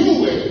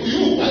you,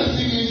 as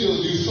singing angels,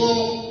 you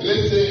saw,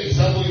 let's say,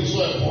 example, you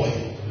saw a boy.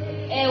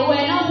 And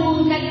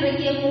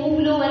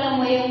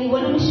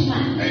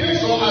you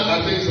saw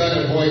other things that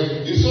a boy.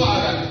 You saw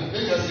other.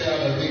 Let's just say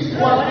other things. They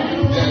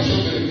are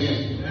children here.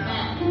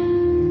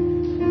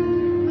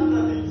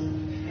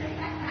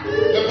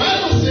 The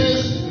Bible says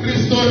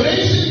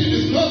restoration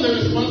is not the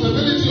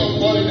responsibility of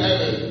God in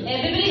heaven.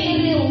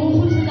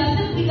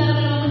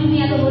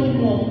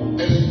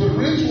 A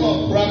spiritual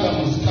brother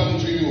must come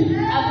to you.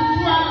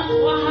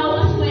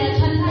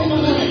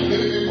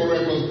 Maybe for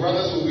records,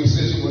 brothers will be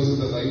saying, "What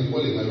sisters are you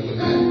calling?"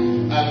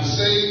 I'm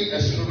saying a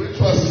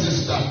spiritual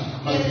sister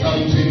must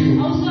come to you.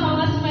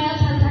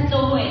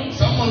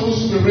 Someone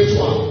who's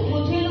spiritual.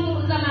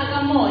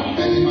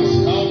 And he must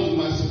come,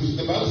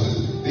 the Bible says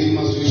they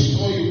must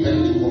restore you back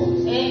to God.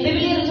 They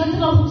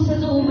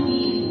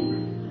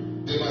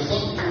must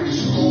help to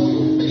restore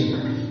your faith,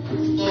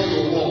 restore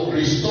your walk,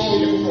 restore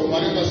you from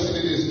whatever sin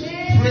it is.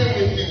 Pray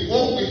with you,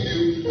 walk with you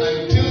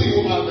until you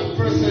are the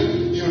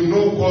person you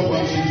know God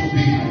wants you to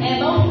be.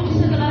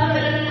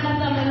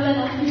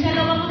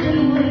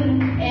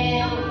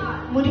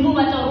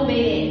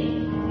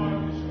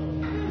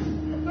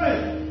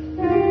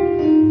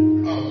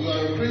 You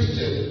are a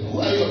Christian. Who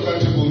are you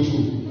accountable to?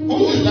 Who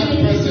is that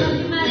person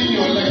in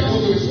your life who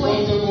is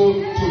responsible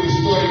to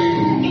restore you?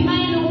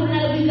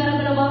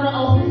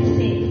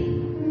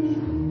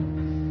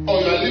 Or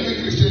you are living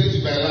Christianity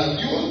by life.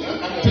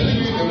 I'm telling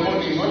you in the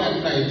morning, not at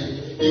night.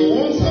 You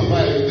won't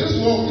survive. This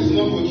walk is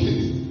not for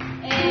kids.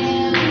 They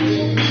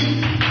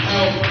need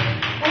help.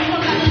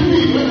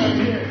 When I'm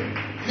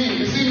here,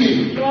 you see me?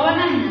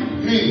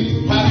 Me,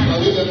 pastor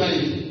with the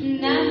night.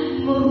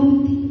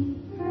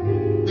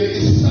 There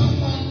is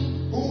someone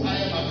who I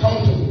am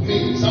accountable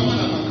to. Someone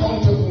I'm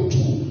accountable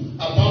to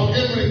about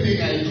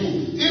everything I do.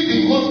 If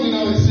he calls me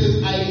now and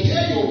says, "I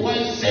hear your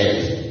wife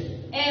says,"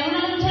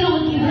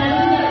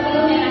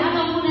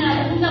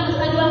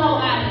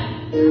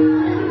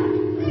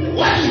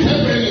 what is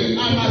happening? I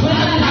must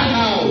ask her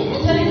now.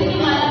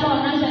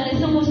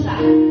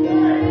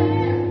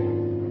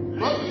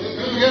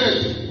 You get it?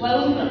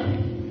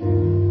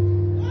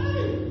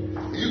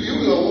 You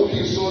are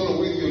walking solo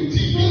with your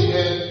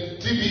TBN.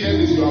 TBN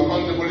is your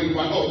accountability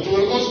part. Oh,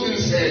 Joel Osteen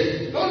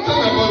said, don't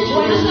talk about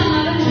Joel Osteen.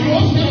 Joel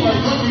Osteen was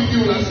not with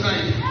you last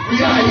night. We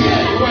are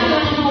here.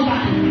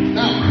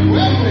 Now,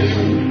 where were you?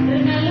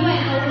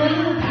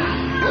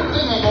 Don't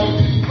talk about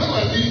this. What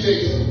was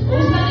DJs?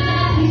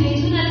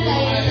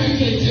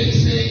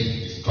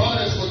 God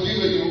has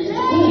forgiven you.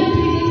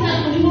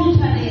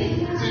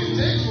 See,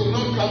 things will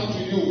not come to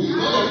you. It's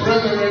not a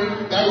brethren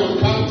that will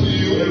come to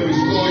you and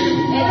restore you.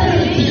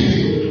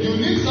 You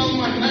need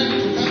someone nice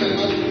to come and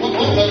ask what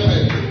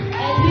happened.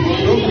 You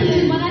don't believe. You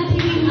need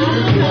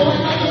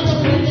another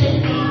scripture.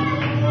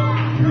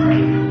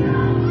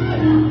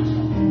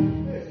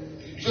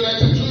 Should I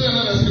tell you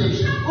another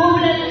scripture?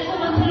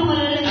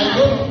 I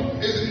don't.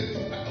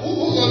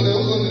 Who's on this?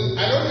 I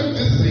don't know if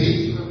this is it.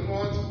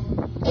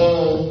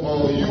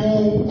 Or you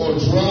or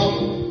Drum,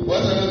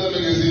 what's another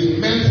magazine?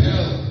 Men's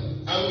Health.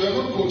 And we're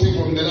not quoting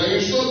from that. Are you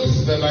sure this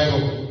is the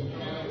Bible?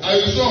 Are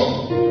you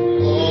sure?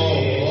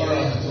 Oh,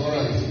 alright.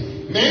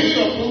 Maybe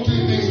you're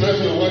quoting things when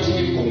you're watching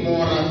it for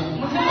Mora.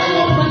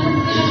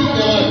 Is it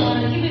the one?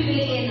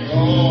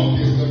 Oh,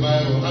 it's the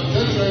Bible. I'm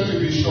just trying to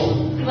be sure.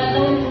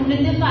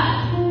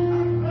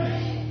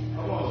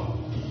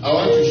 I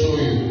want to show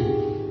you.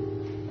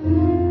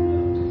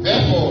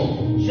 Therefore,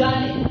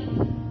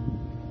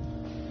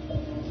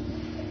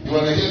 you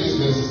want to hear this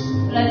verse?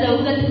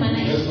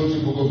 Let's go to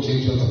the book of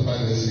James chapter 5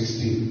 verse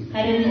 16.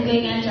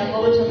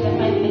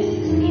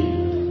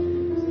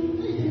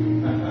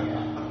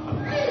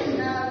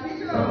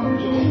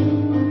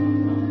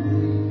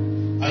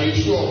 Are you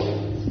sure?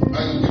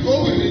 And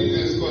before we read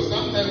this, because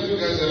sometimes you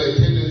guys have a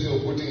tendency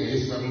of putting a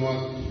someone,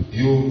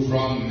 you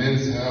from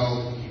men's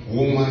health,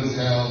 woman's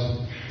health.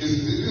 This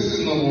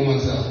is not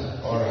woman's health.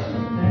 Alright.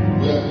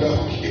 We're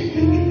okay.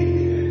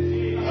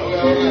 We're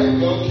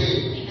alright. Okay.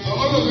 So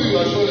all of you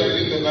are sure that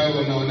in the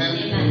Bible now. Then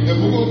the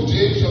book of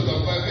James chapter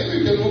 5, maybe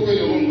you can open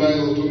your own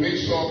Bible to make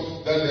sure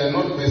that they are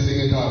not messing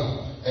it up.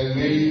 And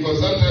maybe, because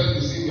sometimes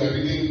you see we are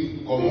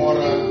reading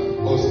Gomorrah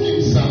or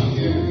skip some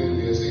here, and then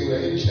we are saying we are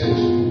in church,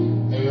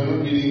 and we are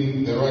not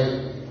reading the right.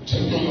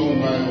 Check your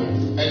own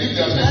Bible. And if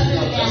they are messing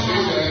up, just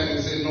raise your hand and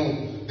say, no,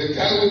 the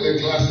guy with the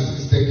glasses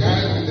is the guy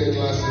with the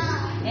glasses.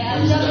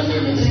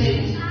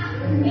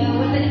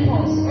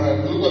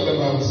 Alright, look what the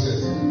Bible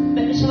says.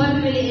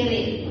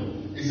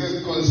 It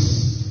says,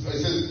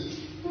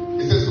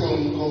 that's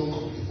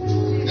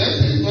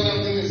what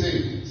I'm going to say.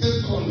 It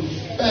says,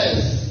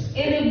 confess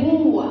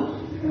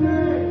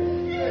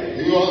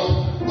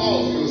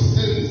your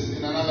sins.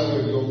 In another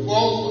word, your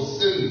faults or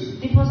sins.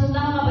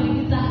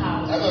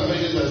 Other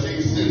versions are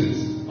saying sins.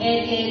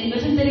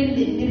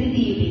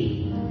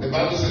 The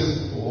Bible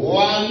says,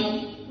 one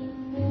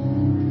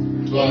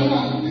to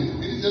another.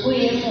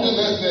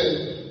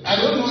 I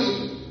don't know.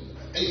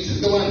 It is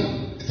the one.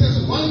 It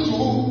says one to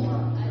who?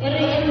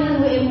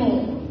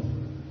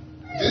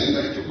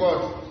 Deliver to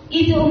God. I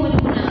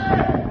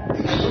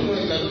don't know.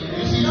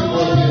 You see to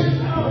God here.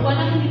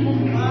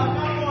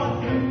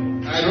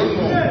 I don't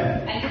know.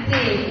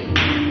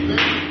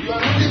 You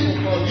are looking for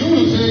God. You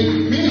will say,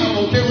 me, I'm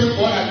okay with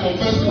God. I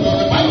confess to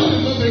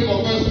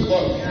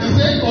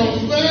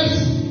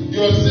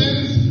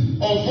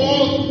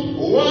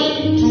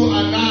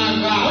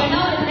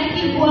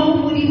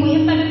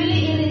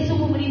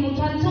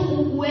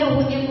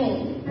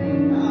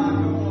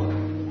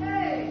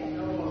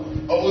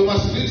Or we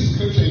must read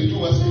scripture and do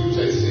what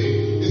scripture is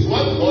saying. It's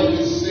what God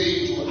is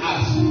saying to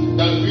us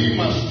that we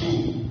must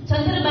do.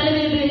 And it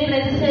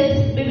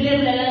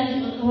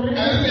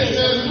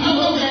says,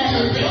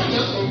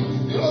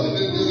 there's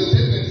a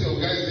tendency of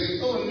guys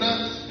saying, oh,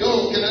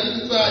 can I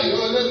try?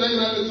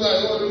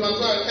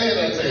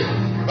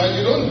 But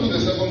you don't do the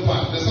second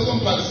part. The second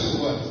part says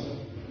what?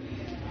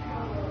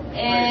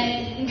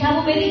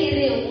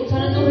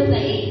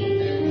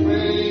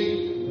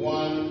 Pray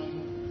one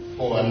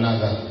for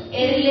another.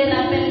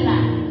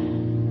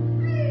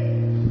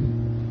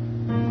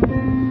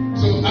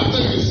 So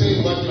after you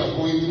say what you are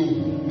going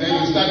through, then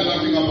you start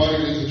laughing about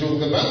it as a joke.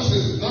 The Bible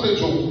says it's not a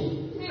joke.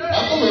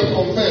 After we have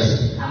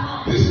confessed,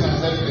 this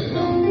has happened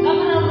now.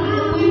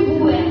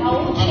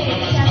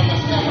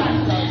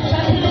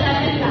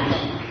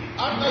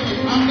 After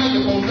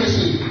the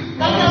confession,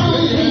 I must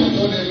lay hands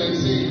on him and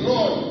say,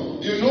 Lord,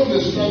 you know the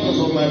struggles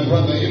of my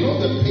brother. You know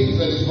the pains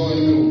that he's going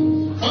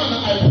through. Father, I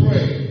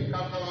pray. I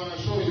want to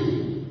show you.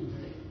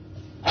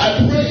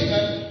 I pray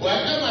that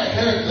whatever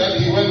hurt that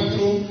he went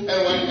through and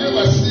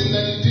whatever sin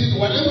that he did,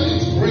 whatever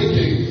is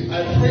breaking, I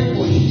pray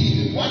for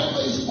healing.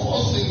 Whatever is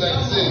causing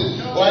that sin,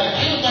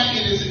 whatever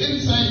it is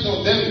inside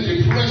of them,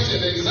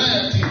 depression,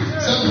 anxiety,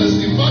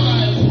 self-esteem, Father,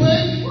 I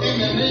pray in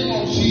the name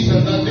of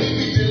Jesus that they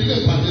be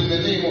delivered in the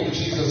name of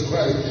Jesus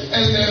Christ.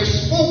 And they have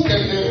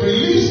spoken, they have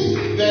released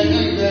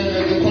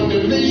the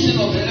condemnation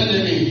of the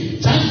enemy.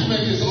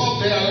 Judgment is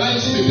off their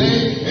lives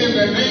today in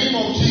the name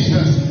of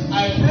Jesus.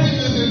 I pray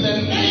this in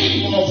the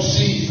name of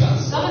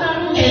Jesus.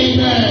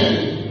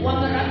 Amen.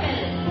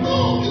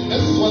 No,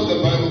 this is what the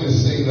Bible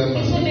is saying. That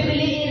must be.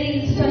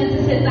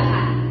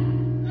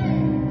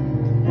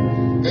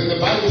 Then the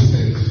Bible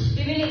says,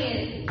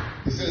 it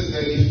says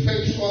the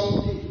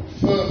effectual,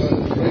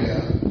 fervent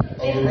prayer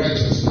of the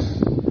righteous man.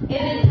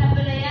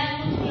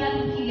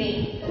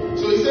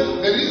 So he said,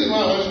 the reason why I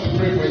want you to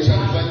pray for a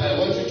child is that I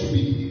want you to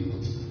be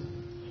healed.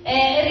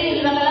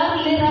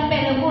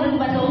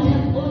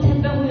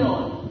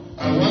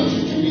 I want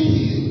you to be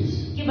healed.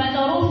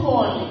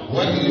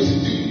 What do you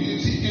see?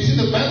 You see,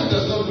 the Bible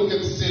does not look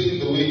at sin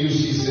the way you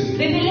see sin.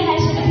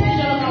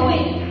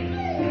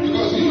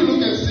 Because you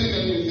look at sin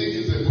and you think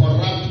it's a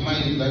corrupt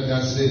mind that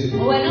does sin.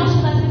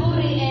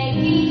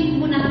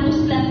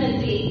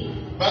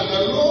 But the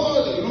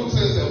Lord looks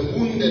at the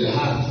wounded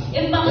heart.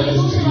 It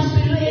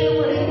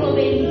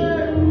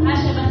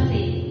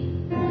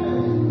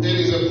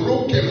is a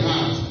broken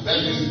heart that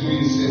is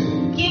doing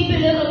sin.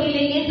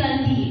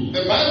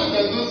 The Bible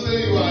does not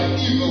say you are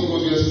evil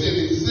because you are sin.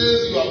 It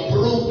says you are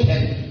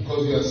broken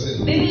because you are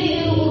sin.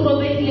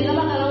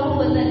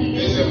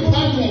 There's a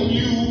part of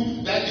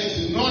you that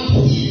is not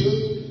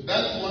healed.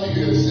 That's why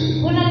you are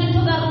sin.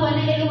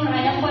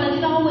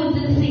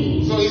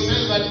 So he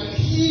says that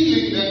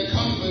healing that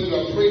comes when you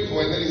are prayed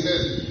for, and then he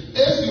says,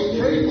 as you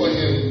pray for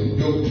him,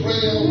 your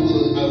prayer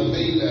will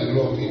avail a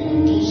lot. It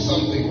will do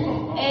something.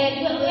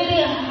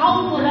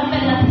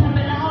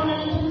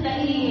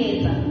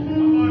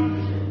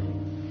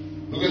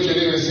 Look at your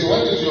neighbor and say,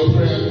 what is your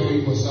prayer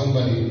doing for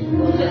somebody?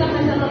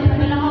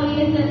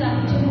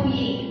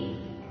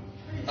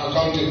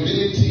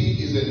 Accountability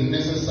is a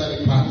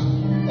necessary part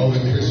of a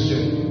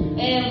Christian.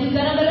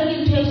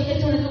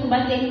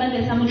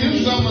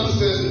 If someone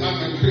says,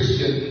 I'm a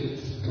Christian,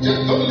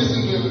 just don't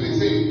listen to everything.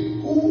 Say,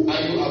 who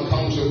are you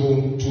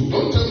accountable to?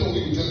 Don't tell me who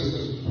you tell us.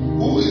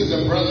 Who is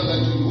the brother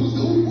that you,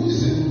 who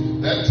is it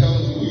that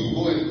tells you who you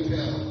go and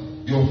tell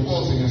your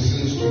faults and your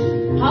sins to?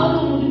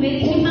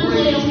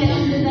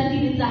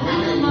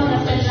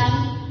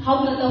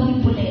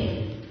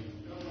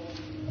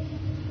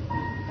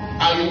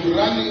 Are you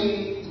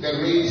running the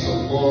race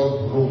of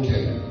God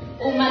broken?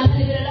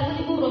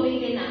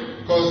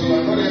 Because you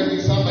are not having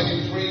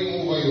somebody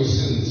praying over your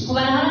sins. Let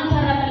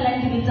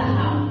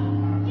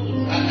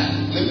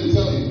me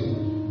tell you,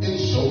 in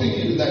showing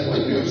you that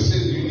when you have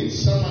sinned, you need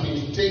somebody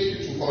to take you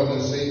to God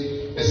and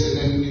say,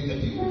 listen,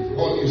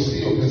 God, you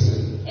see your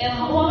person.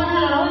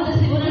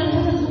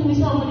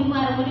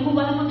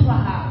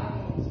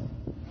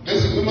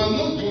 Listen, we must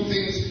not do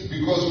things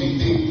because we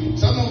think.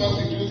 Some of us,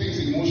 we do things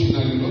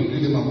emotionally, don't do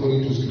them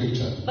according to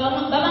scripture. We're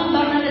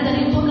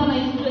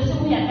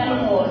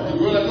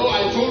like, oh,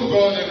 I told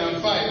God and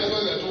I'm fine. That's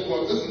why I told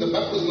God. Listen, the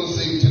Bible is not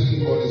saying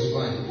telling God is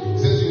fine. It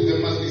says there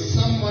must be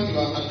someone you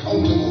are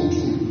accountable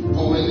to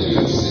for when you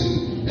have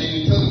sinned. And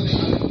you tell me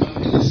I'm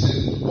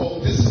innocent.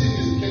 Or this sin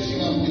is catching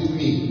up with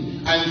me.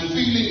 I'm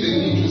feeling the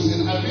need to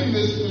sin. I'm in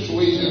this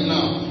situation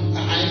now.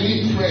 I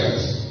need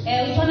prayers.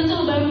 Then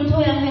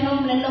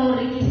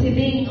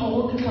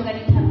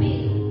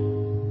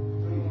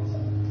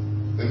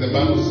the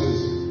Bible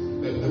says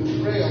that the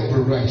prayer of a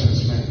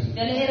righteous man.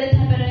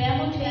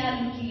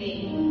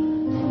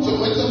 So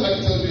when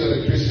somebody tells you you're a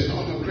Christian,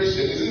 I'm a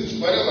Christian,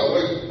 isn't whatever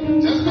word,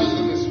 just ask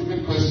them a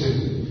stupid question.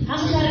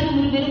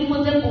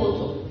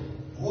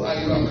 Who are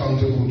you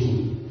accountable to?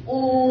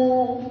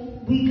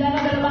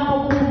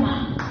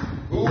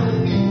 Who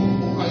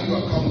are you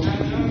accountable to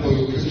for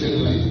your Christian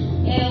life?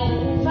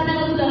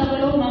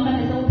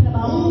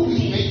 Who is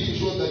making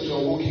sure that you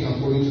are walking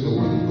according to the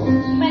word of God?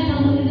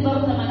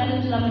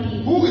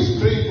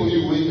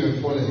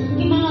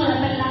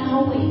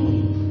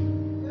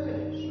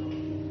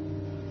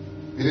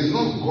 It is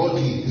not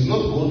godly. It's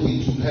not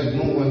godly to have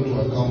no one to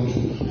account to.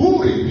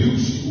 Who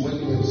rebukes you when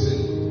you have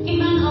sinned?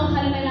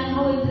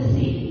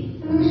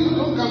 You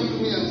don't come to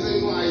me and say,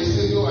 no, I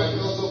said, no, I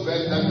felt so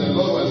bad that the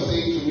Lord was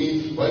saying to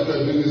me, what you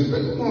are doing is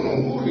bad. No, no.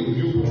 Who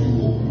rebuked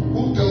you?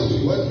 Who tells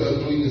you what you are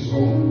doing is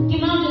wrong? You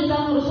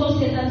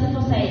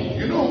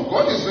know,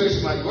 God is very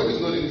smart. God is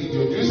not an idiot. Do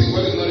you think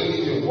God is not an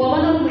idiot?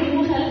 Because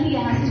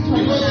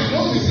He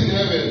knows He's in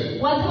heaven.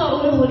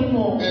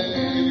 And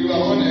you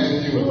are on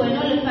earth. You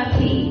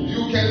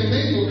can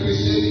make your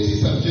Christianity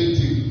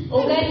subjective. I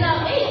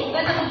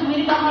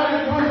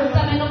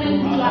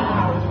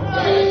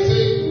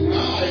say,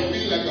 now I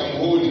feel like I'm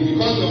holy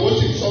because the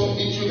worship song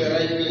hits you the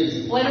right place.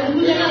 What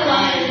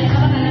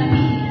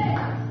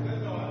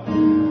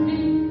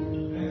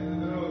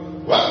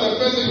the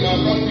person you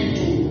are coming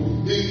to,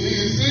 he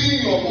is seeing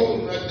your phone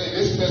right there,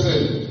 this person.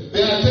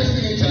 They are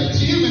texting each other.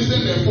 She even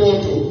sent a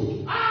photo.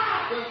 The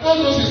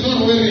photo she's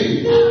not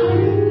wearing.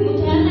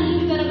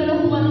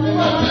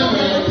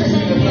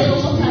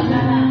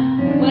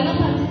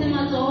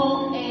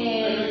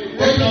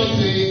 They don't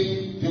say,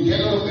 you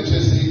get out of the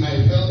church saying, I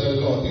felt the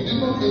Lord. You did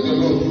not feel the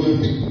Lord, you were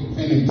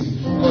finished.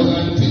 Because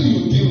until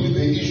you deal with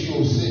the issue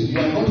of sin, you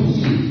are not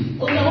healed.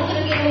 And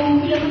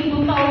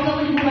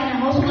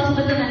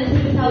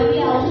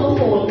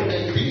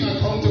being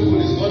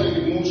accountable is not an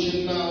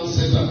emotional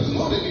setup. It's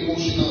not an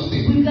emotional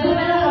thing.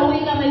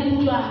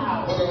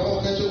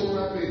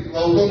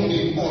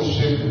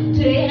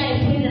 Today I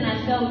prayed and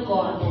I felt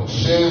God.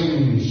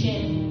 Shame.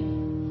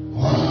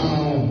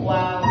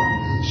 Wow.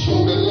 So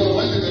the Lord,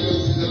 what did the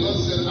Lord say? The Lord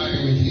said, I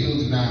am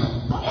healed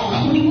now.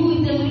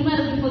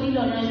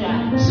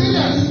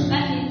 Serious.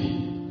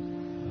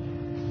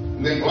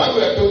 Then while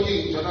we are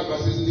talking, Jonathan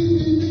says,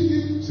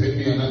 send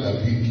me another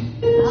pig.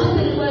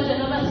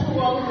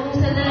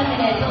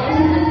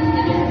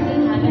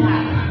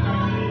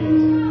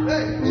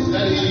 Is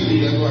that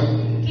easy? That one?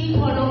 Keep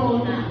on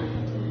now.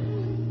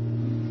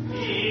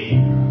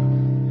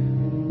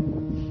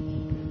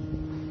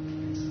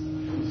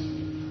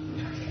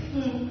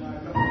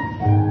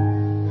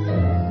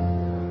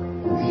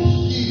 The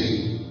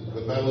healing,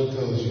 the Bible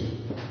tells you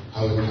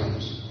how it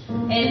comes.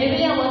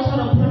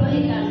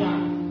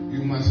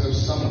 You must have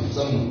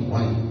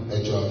someone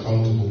that you are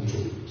accountable to.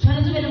 Who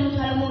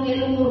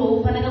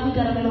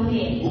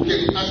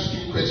can ask you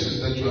questions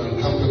that you are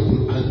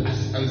accountable and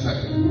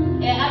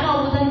answering.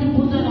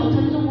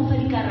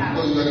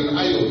 Because you are an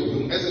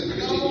idol. As a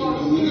Christian, you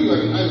are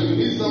an idol. You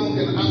need someone who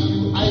can ask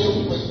you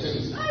idol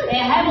questions. Where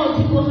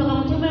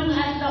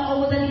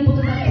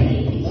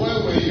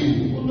were you?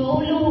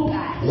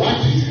 What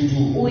did you do?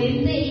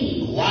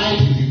 Why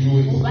did you do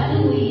it? What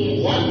were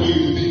you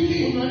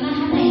thinking?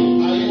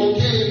 Are you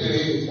okay in the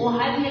head?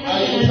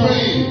 Are you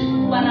praying?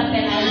 Are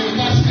you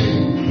fasting?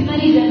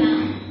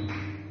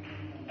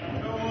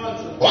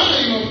 Why are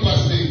you not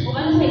fasting?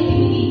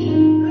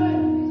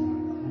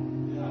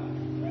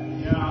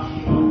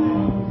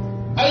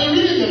 Are you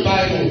reading the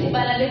Bible?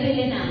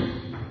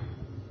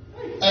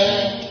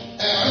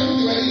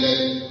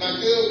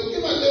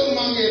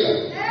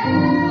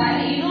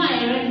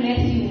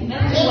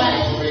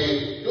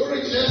 Don't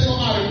reject so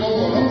hard.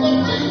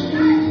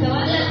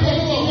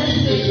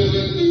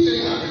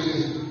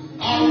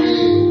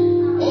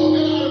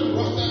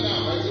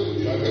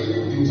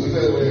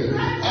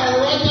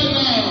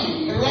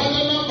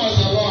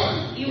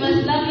 You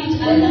must love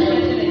each other.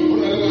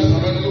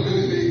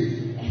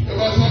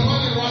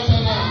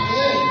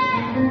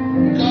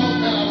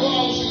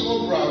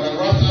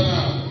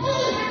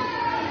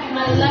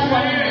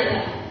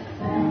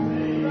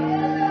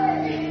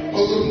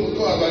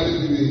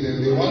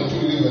 They want to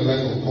live a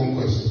life of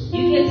conquest.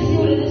 You can see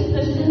whether this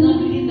person is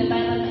not reading the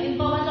Bible.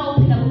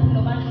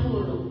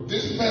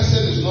 This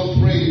person is not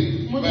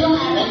praying, but they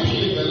want to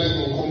live a life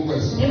of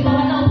conquest.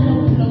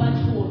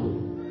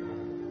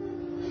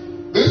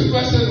 This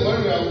person,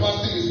 when we are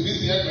fasting, is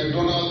busy at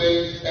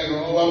McDonald's and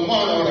one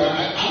more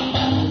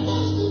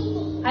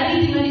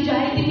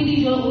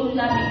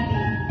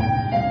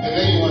and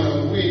then you want to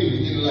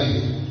win in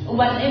life.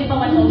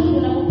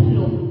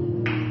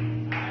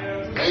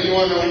 And you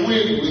want to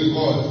win with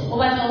God.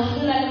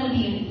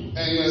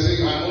 And you are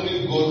saying, I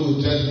only God will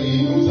judge me. He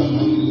knows I'm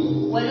hungry. You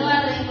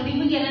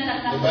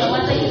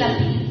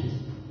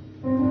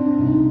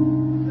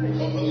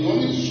want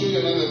me to show you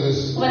another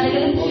verse? Oh,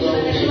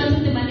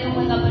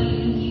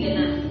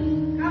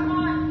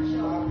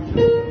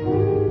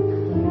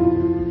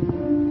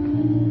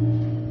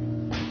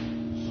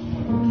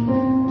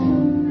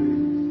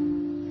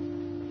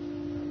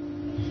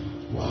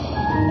 wow.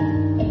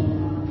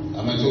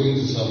 Am I talking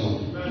to someone?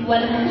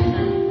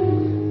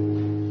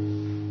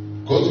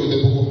 Go to the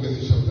book of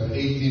Matthew chapter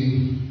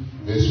 18,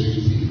 verse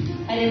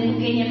 15.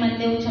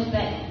 Matthew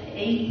chapter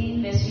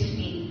 18, verse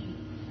 15.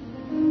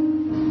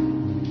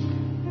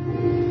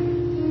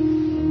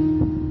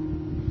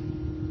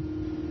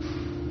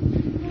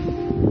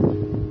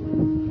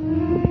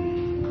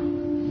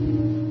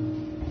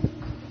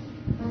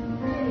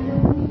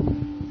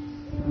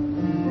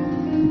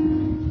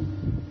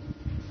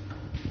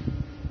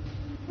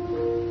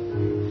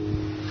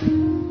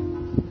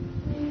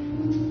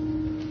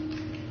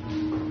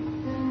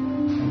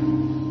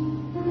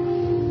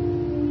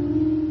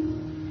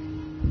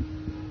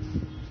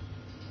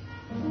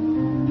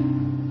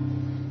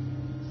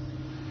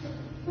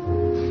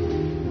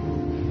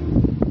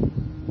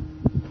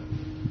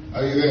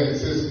 Are you there? It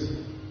says,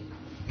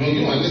 no,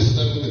 you are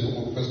listening to the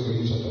book of 1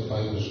 Corinthians chapter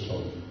 5 verse 12.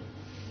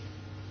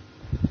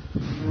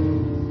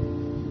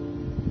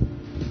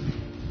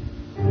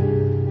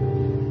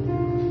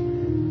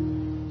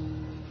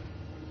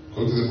 Go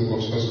to the book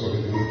of 1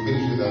 Corinthians. We'll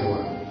finish with that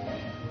one.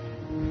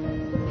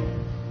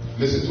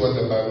 Listen to what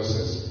the Bible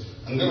says.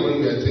 And then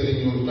when we are telling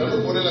you, you will have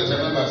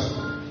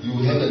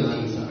an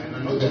answer. And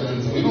I know the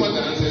answer. You know what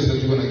the answer is that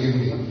you're going to give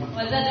me?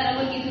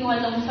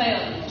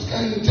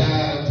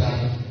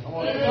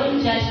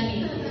 Don't judge me.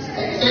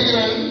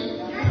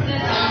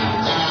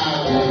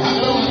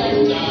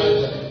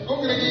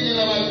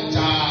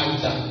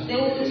 They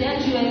will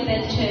judge you at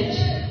that church.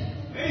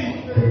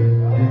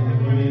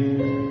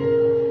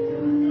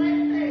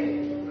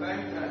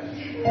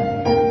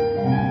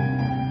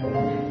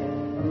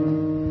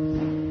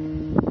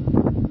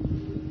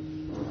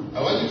 I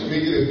want you to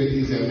make it a bit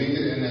easier. Make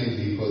it NIV,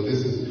 because this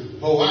is,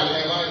 for what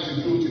am I to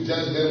do to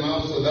judge them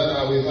out so that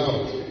are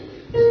without?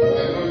 I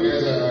know you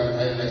guys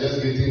are just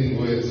getting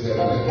words like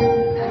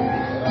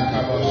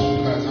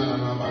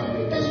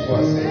this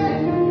was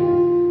saying.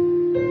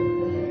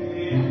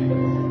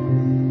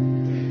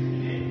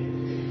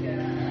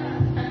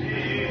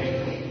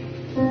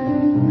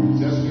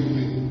 Just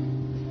quickly.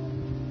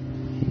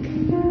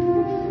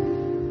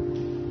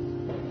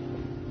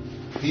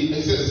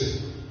 He says,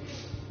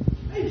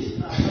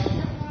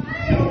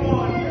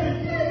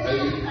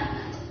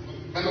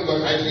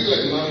 I feel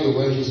like now you're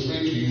going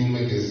straight to You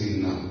Magazine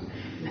now.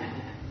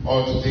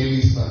 Or to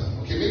Daily Star.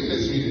 Okay, maybe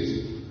let's read it.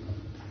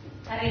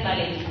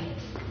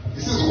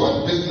 This is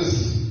what business,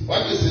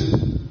 what is it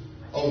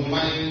of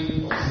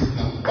mine? What is it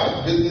now?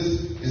 What business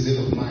is it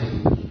of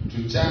mine to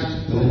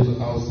judge those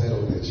outside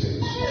of the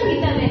church?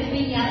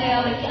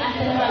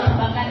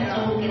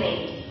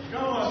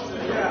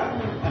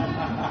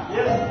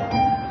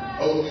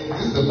 Oh,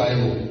 this is the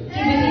Bible.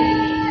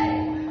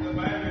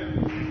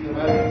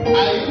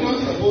 Are you not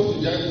supposed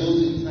to judge those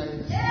inside?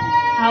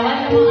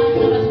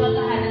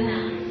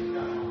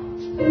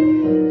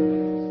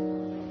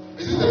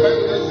 Is it the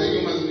Bible that says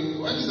you must be?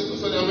 What is the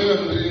person I'm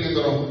reading it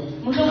wrong?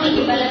 I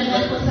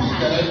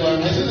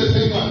said the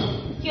same one.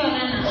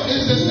 Oh,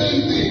 it's the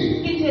same thing.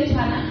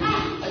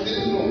 I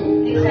didn't know.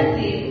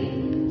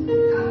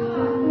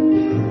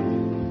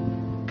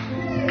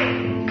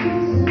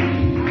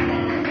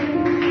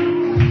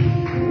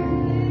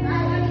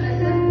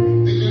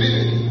 Did you read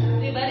it?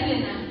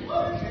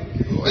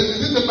 Is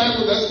it the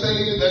Bible that's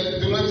telling you that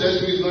do not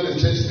judge me is not a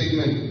church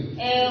statement?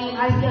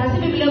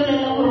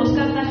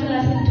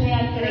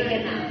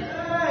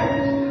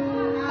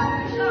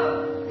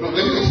 No,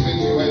 let me explain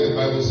to you why the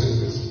Bible says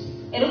this.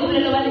 It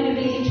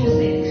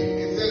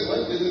says,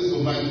 what business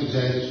of mine to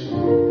judge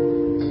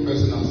the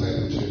person outside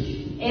the church?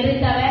 There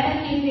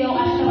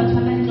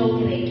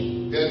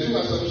are two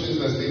assumptions in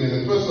the statement. The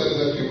first one is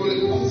that people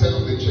outside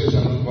of the church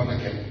are not born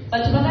again.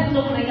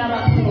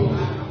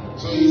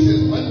 So he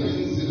says, what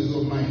business is it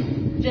of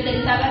mine to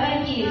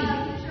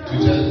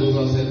judge those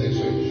outside the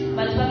church?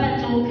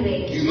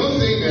 He's not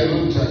saying they are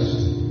not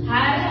judged.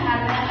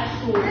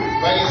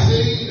 But he's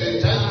saying the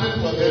judgment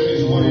for them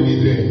is already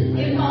there.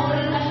 And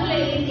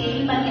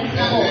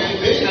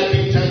they are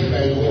being judged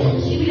by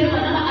God.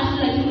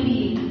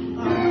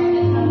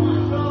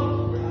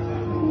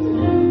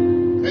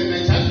 And the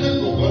judgment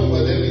for God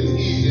for them is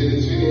easy and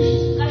it's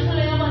finished.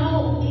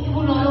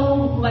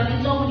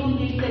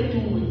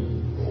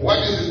 What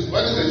is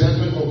the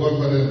judgment for God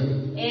for them?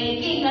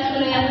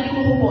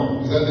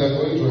 Is that they are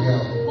going to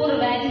hell.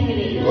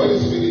 God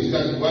is finished.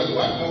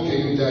 What more can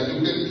you judge?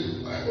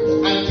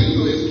 Until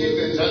you escape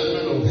the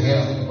judgment of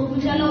hell,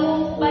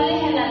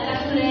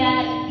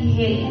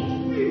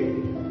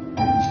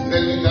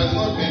 then it does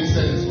not make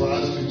sense for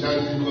us to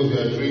judge because we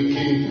are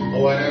drinking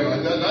or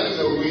whatever. That is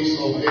a waste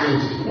of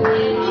energy. Why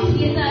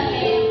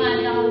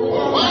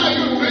are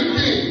you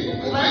drinking?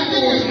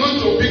 Drinking is not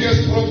your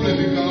biggest problem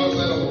if you're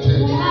outside of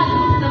church.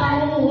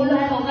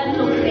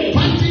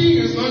 Partying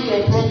is not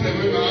your problem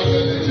if you're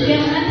outside the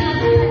church.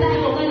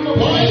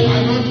 Boys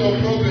are not your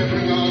problem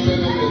when you're outside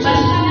of the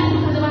church.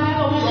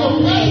 Your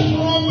first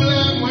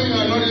problem when you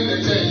are not in the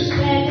church is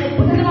that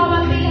you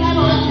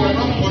are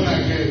not born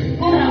again.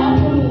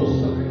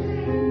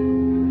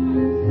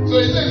 So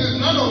he says it's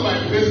none of my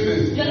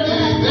business. It is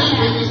their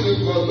business with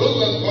God. Those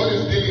that God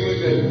is dealing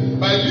with them.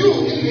 But you,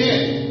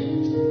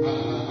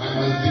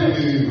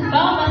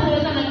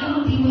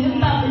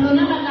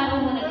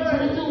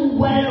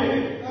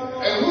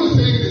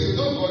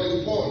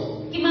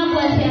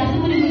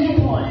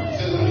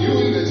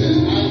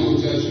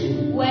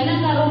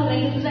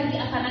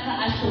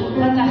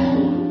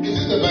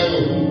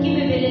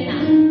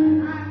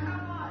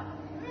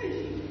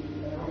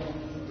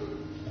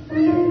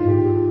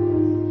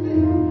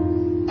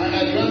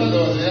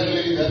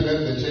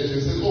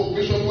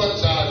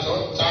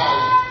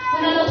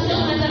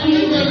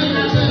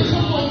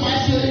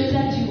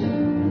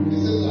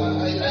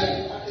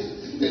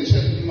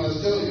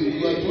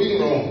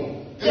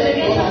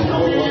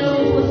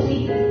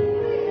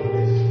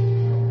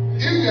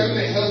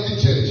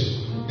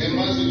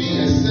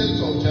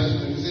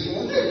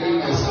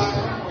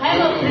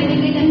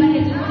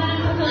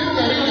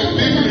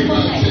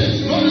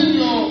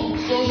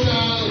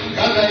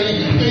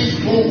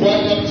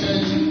 wind up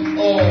church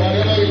or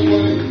whatever you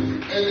call it.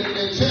 And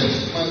the church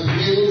must be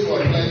able to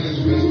apply this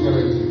verse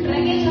correctly.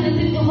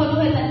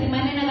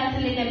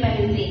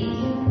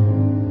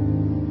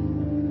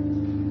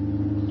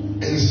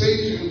 And say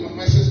to you,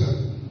 my sister,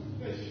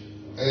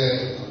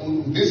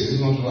 this is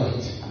not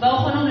right.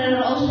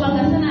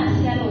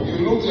 You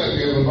look like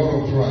you have a lot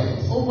of pride.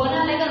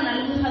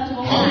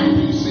 How do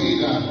you say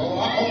that? Or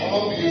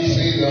how do you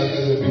say that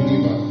as a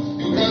believer?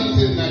 You can't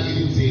say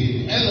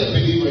naivety. As a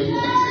believer, you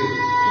can't say.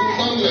 You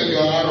sound like you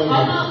are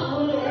arrogant.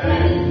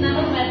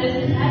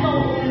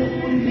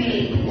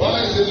 Why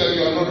is it that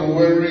you are not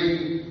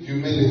wearing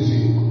humility?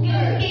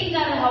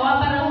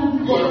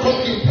 You are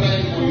talking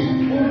pridefully.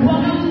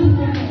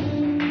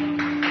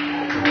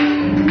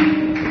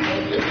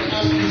 Let me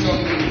ask you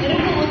something.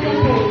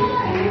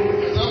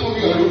 Some of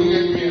you are looking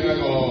at me and I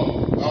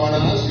want to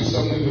ask you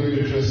something very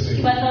interesting.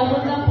 You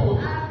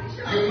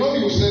know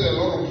you said a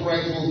lot of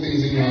prideful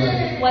things in your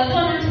life.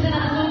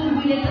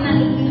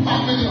 How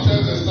many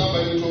times has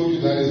somebody told you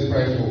that is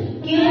prideful?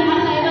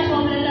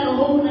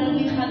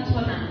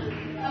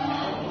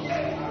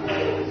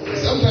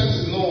 Sometimes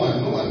it's no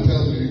one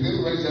tells you. You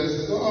get right there and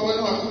says, oh, well,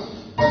 no.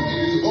 But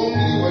it is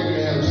only when you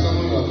have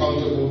someone you're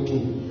accountable to,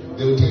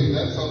 they will tell you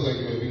that sounds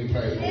like you're being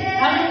prideful.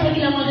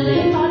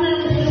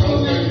 It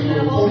sounds like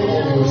you're full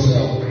of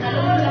yourself.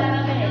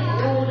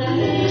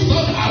 It's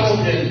not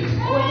arrogant.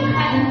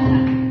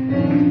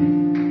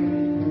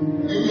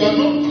 You are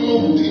not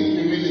clothed in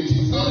humility.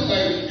 It's not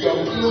like you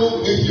are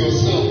clothed with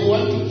yourself. You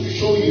want to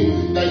show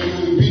him that you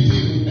will beat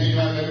him and you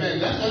are a man.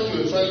 That's what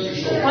you are trying to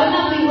show.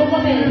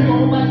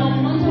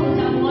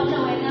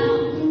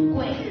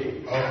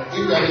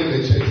 If you are in the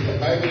church, the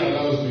Bible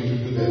allows you to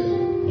do that.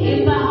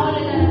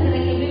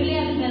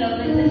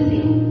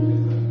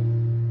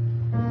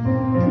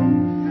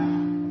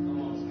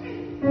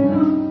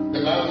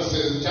 The Bible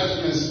says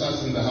judgment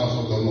starts in the house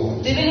of the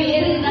Lord.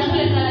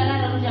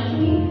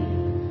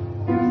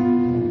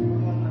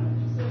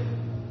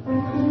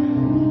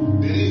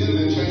 The reason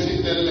the church is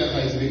telling them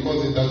is because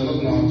it does not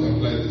know how to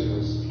apply this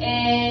verse.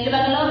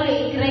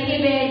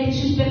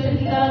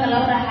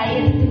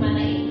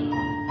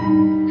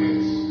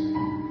 Yes.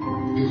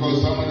 Because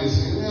somebody is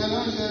saying, we are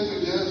not here to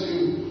judge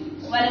you.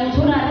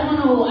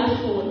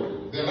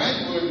 The right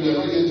word, we are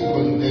not here to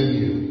condemn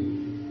you.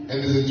 And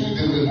there's a huge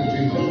difference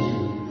between those two.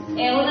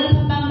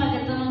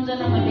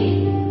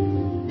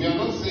 We are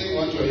not saying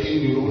what you are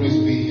in, you'll always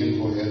be in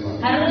forever.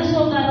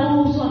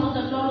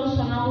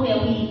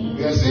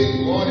 We are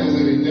saying God has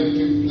a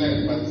redemptive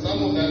plan, but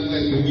some of that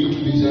plan you need to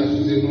be judged.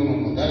 You say,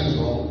 no, that is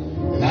wrong.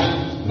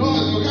 No,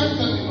 you can't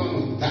tell me, no,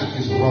 that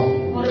is wrong.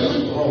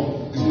 That's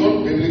wrong. It's not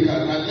biblical.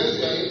 Unless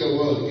you are in the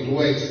world, it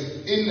works.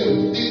 In the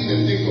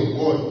things of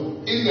God,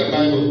 in the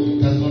Bible, it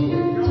does not work.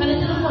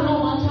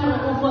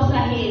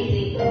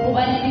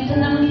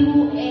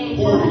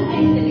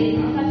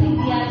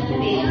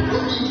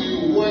 Looking to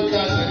you,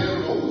 workers, and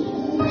who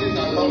is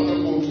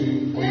accountable to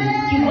you for you?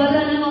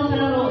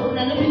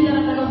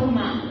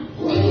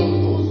 Who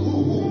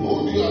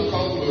do you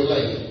account for your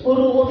life? Who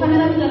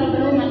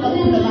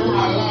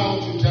allowed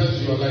to judge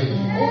your life?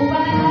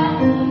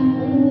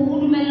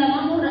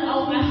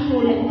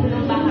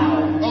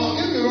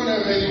 If you don't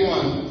have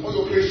anyone,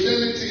 your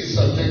Christianity is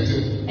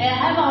subjective.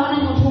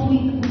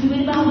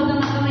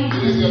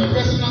 It is your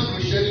personal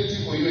Christianity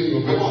for you in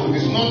your bedroom.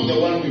 It's not the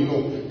one we know.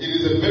 It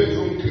is a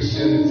bedroom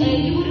Christianity.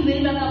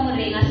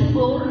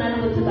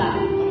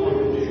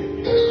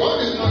 God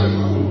is not a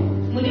fool.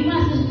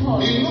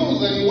 He knows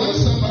that he wants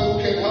somebody who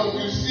can help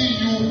you see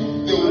you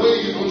the way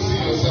you don't see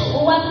yourself.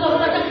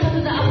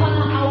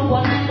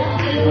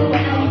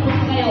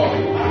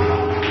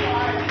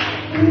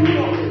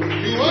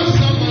 He wants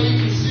somebody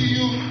to see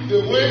you the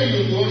way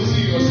you don't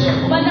see yourself.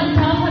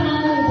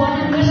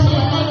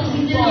 Someone to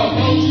feel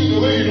about you the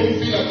way you don't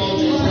feel about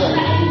yourself.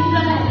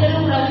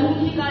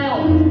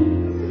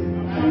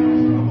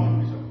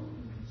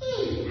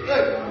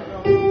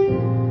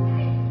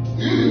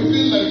 You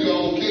feel like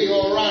you're okay, you're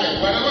alright.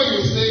 Whatever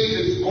you say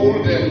is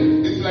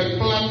golden. It's like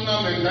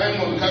platinum and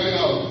diamond coming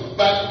out.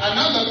 But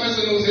another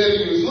person who's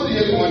hearing you is not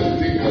hearing what you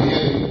think you're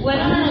hearing.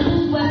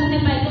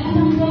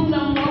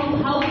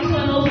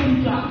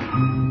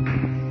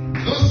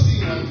 Don't see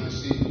what you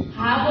see.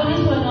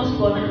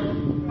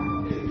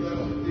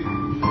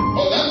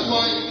 Oh, that's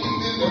why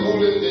in the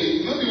olden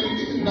days, not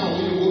even now,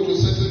 when you go to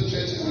certain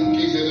churches in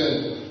KZN,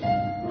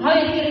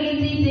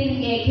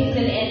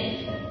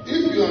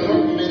 if you are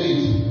not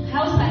married,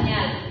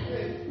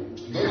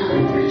 don't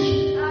even preach.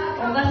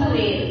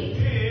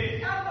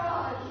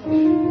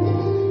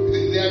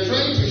 They are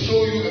trying to show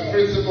you a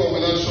principle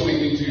without showing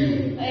it to you.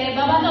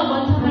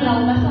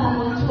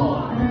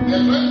 They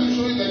are trying to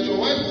show you that your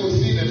wife will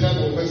see the type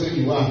of person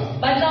you are.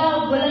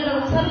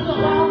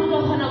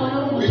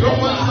 We don't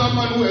want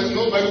someone who has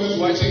nobody who's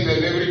watching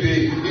them every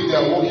day if they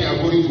are walking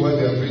according to what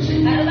they are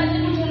preaching. You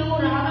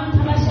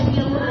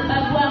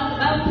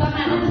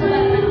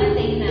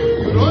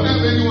don't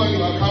have anyone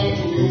you account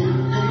to. You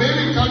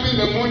maybe come in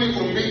the morning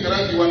from being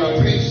drunk, you want to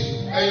preach.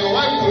 And your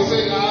wife will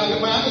say,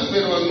 my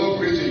husband was not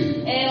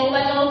preaching.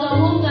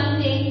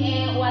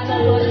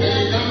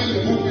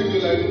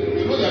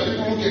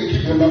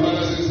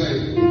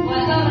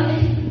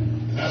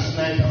 Last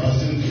night I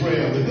was in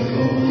prayer with the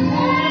Lord.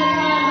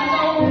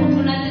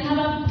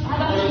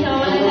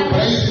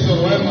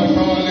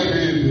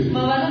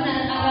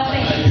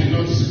 I did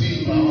not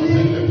sleep. I was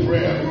in the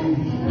prayer room.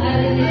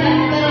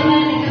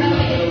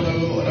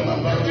 Lord, I'm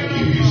about to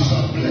give you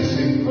some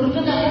blessing. The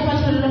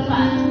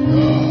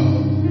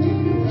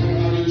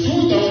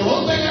truth, I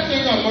don't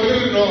think I'm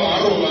really know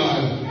how to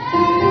lie.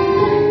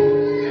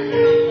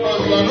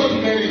 Because you are not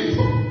married.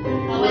 You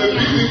are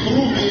busy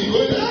grooming.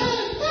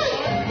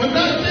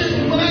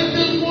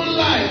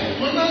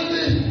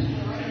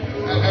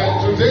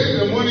 Today in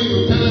the morning you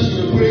tell us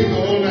you pray the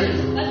whole night.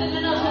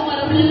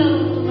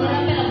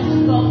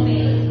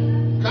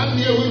 Come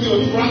here with your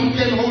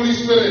drunken Holy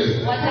Spirit.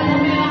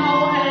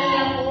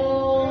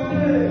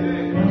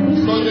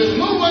 Because there's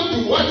no one to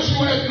watch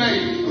you at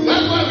night.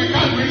 That's why we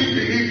can't really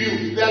believe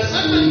you. There are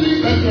certain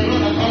things that you're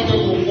not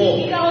accountable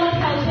for.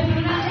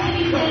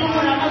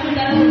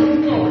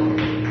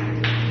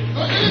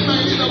 So any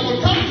man I will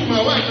come to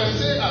my wife and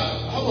say,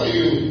 how are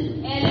you?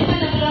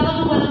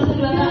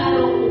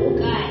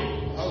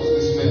 How's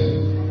this man?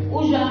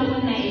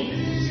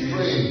 He's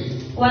praying.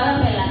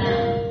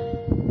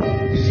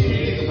 Is he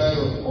reading the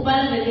Bible?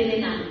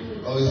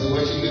 Or is he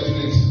watching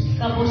Netflix?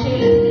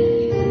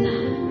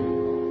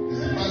 Is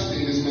he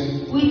fasting, this man?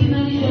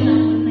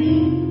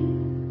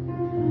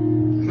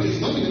 No, he's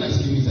not even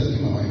asking me, he's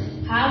asking my wife.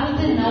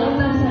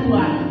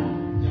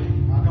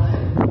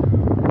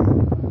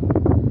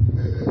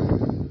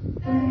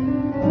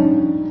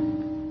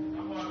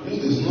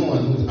 There's no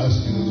one who's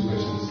asking those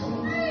questions.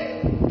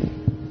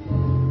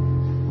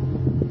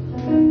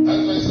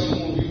 That's why some of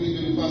you,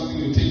 even fasting,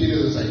 you take it as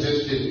a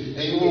suggestion,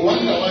 and you will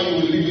wonder why you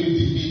will live in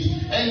defeat.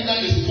 Anger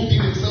is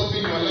putting itself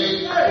in your life.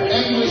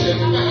 Anguish and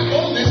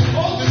all this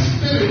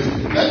spirit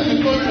that you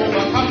thought you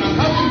overcome are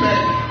coming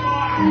back.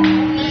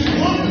 It's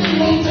only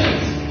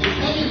nonsense. It's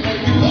coming back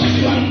because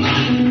you are not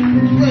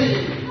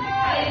praying.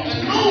 And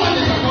no one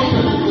is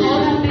accountable to you.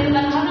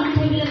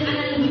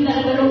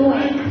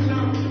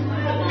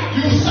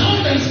 You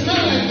sound and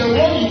smell like the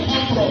world you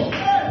come from.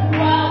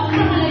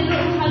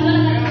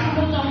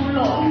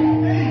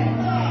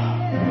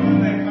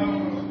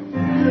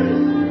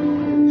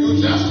 You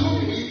just look,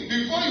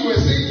 before you were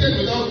sated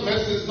without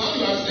verses, now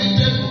you are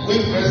sated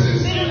with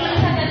verses.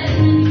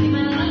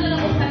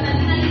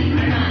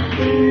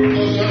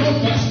 Because you are not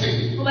fasting.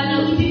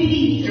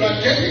 You are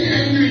getting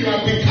angry, you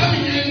are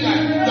becoming angry,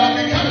 you are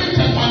becoming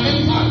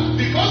temperamental.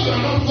 Because you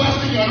are not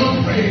fasting, you are not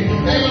praying.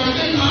 And you are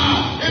saying,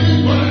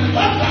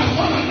 what does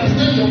one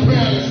understand your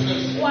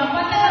prayerlessness? What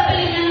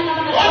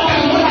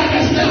does one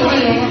understand why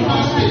you are not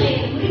fasting?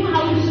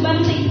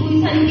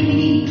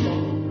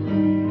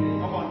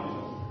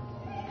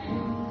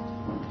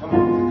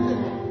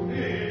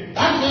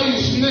 That's why you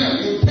smell,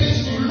 you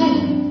taste, you look.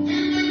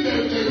 Even the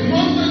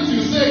nonsense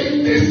you say,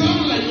 they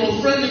sound like your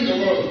friend in the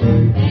world.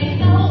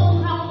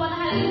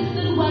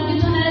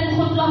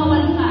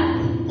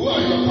 Who are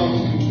you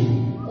accounting to?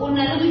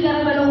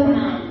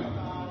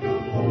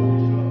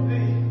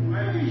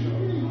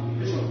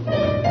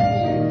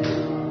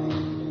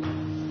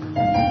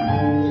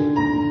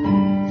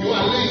 You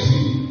are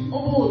lazy.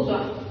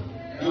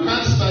 You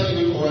can't study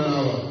with 1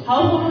 hour.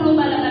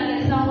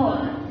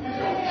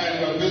 And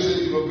you are busy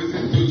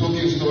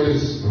talking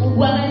stories. You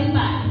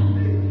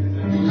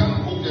can't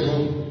cook at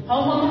home.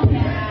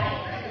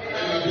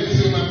 And you are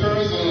busy. My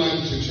parents don't like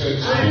to church.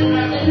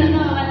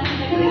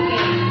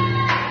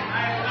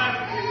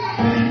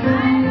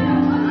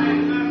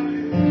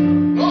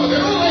 No, they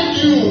don't like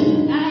you.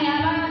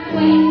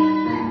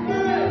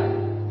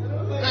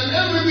 And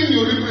everything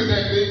you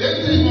represent, they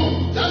say no,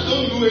 just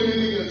don't do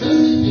anything. Just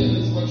sit here and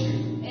let's watch you.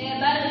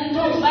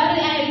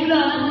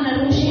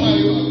 Who are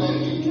you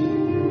accounting to?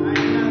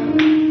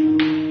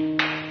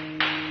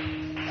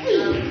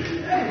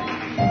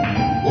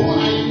 Who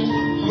are you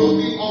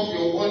clothing off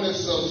your honest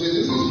self? Say,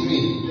 this is me.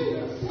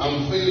 I'm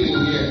failing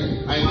here.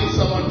 I need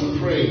someone to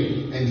pray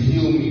and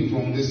heal me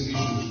from this issue.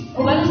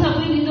 Some of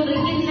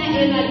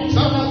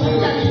you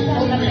are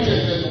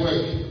incompetent at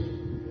work.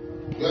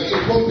 You are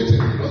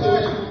incompetent. Not the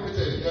way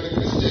incompetent. You are a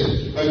Christian,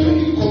 but you are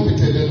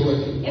incompetent at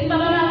work.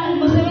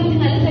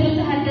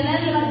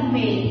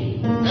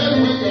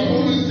 Everywhere you are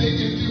always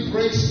taking deep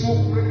breaks,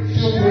 smoke break,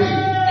 feel break.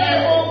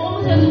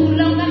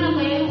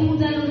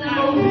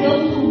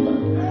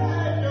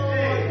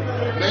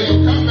 Then you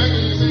come back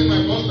and you say, my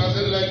boss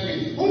doesn't like me.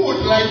 Who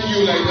would like you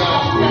like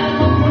that?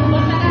 Who would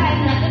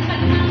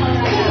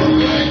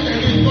like an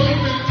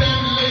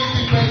incompetent,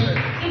 lazy person?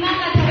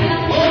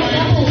 Oh, my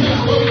teachers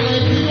don't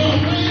like you. No,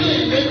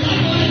 really, they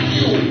can't like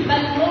you.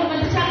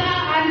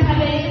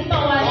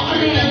 Oh,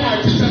 I think my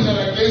teachers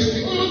are against me.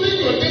 Oh, you think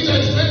your teacher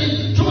is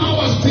spending 2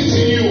 hours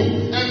teaching you,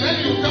 and then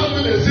you come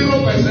with a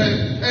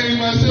 0%, and you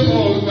must say,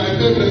 oh, my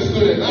favorite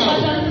student.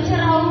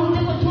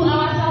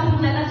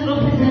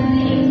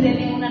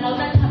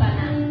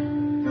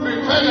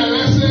 Prepare a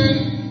lesson,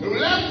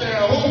 left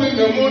their home in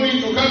the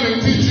morning to come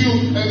and teach you,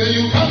 and then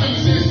you come and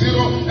say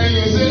 0, and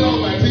you say, oh,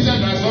 my teacher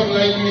does not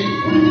like me.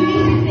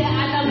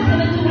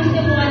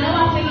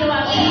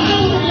 Oh,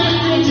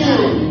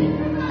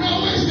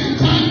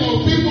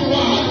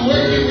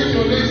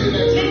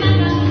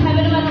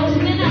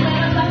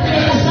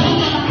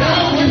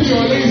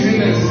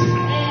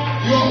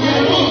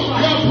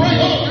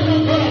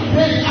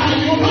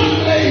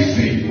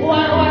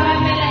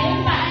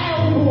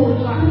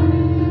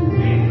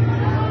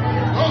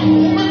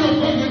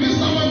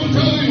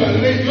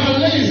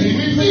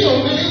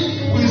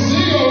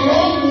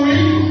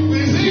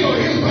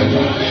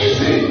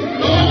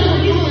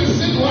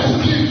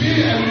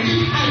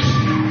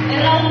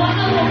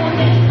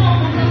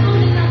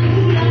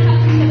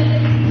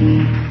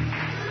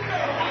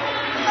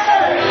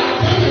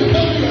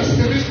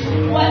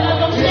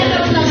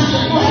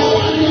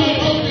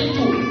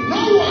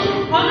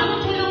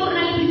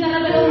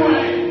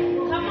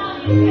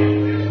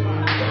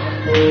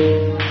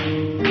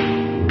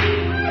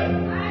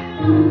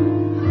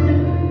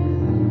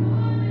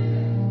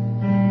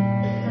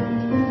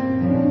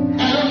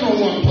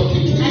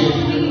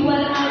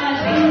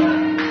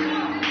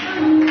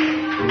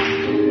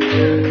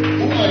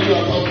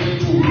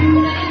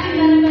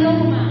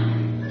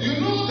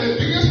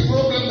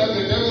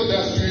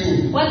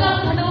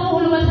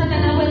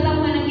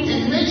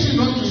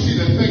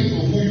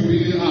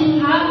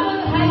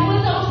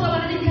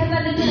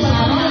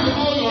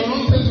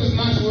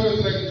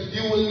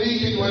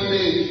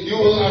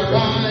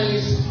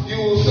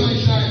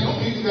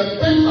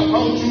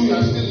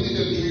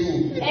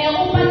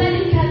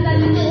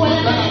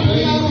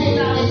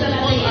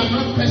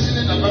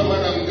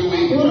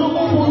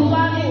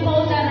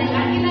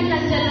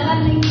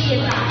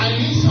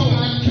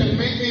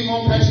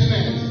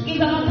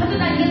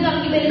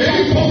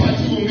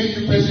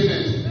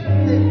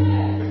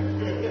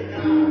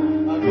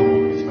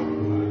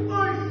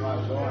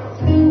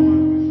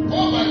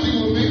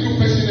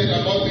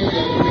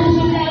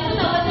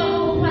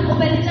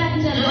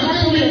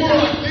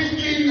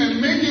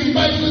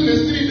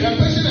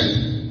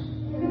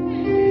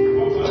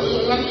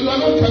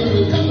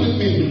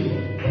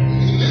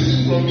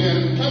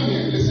 come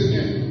here, listen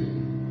here.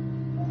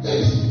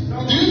 Yes.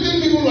 Do you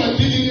think people who are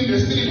digging in the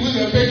street with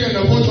their bag and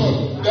the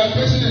bottle, they are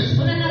presidents?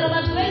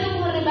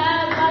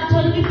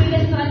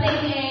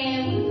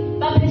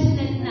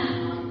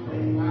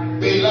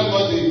 They love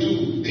what they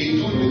do. They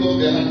do it with all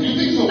their heart. Do you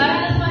think so? You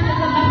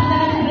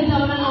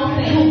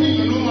in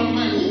your normal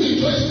mind, who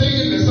enjoys staying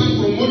in the sun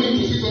from morning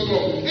to 6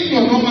 o'clock? In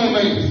your normal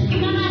mind.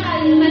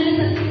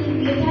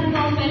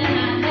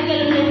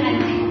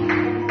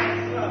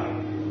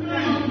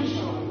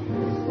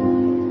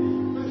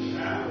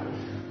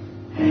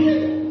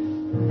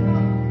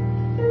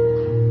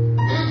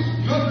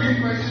 Not being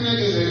president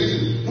is a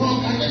reason. No, I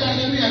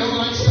don't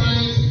like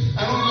science. I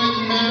don't like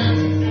math.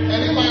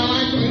 And if I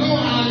like, I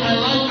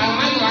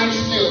like life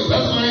skills.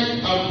 That's why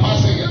I'm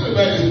passing.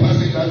 Everybody is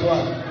passing that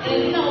one.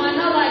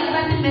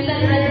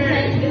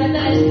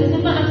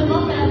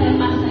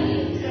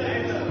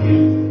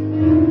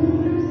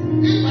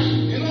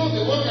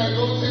 The work I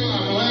go to,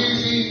 I'm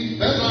lazy.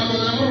 That's why I'm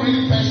not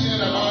really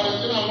passionate about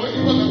it. I'm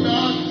waiting for the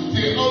God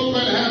to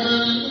open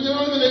heaven.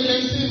 They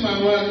can see my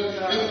work.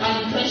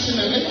 I'm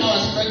passionate. That's how I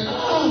spend.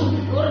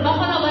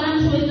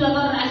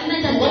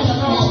 What's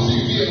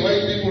TV and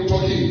white people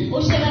talking?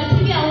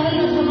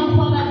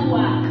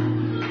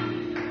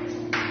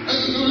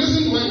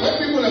 Listen, when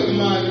people have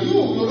money, you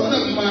don't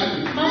have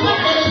money. Your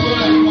parents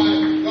don't have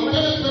money. Your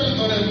parents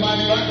don't have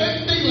money. But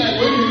that thing like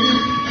when you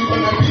leave, you're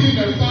going to be in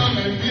a farm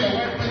and be a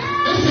white person.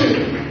 Listen,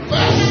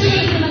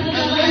 fasting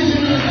and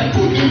laziness are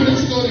two different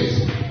stories.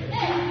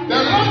 The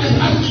Lord is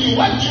asking you,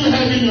 what do you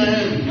have in your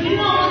hand?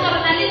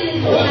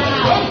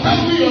 Don't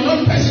tell me you're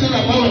not passionate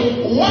about it.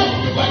 What?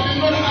 But you're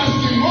not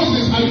asking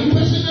Moses, are you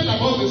passionate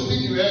about the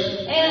thing you have? He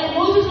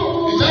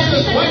just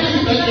says, why is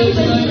it that you're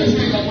trying to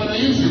think I'm going to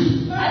use it?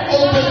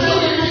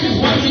 Opportunity is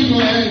working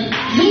your hand.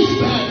 Use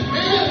that.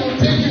 Maybe it will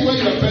take you where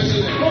you're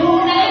passionate.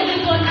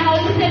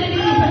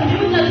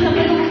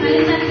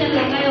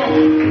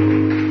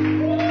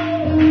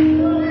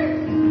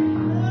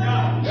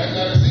 Like I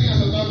was singing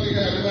South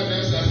Africa, I never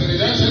danced. I said,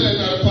 redemption let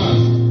our pass.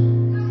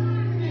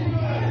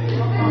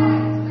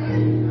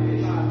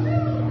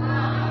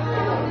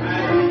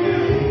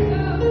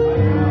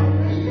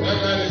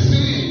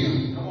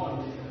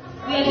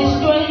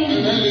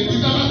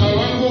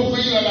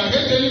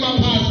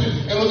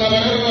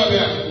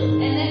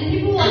 And then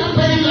people want to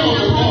put it on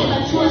the board.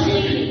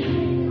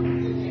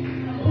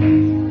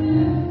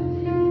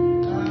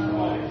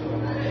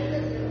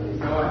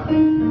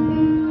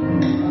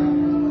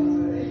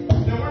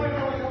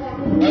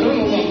 I don't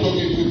know who I'm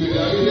talking to today.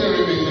 Are you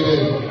hearing me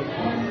today?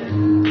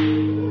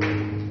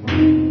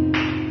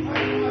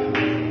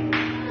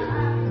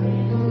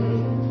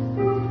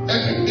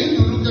 And if you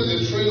look at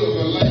the trail of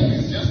your life,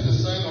 it's just a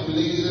sign of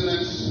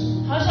laziness.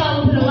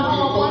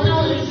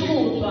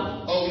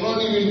 Of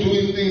not even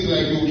doing things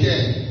like you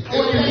can.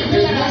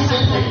 There's no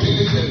sense of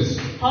diligence.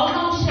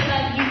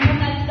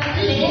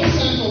 There's no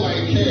sense of I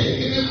care.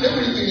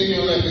 Everything in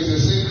your life is the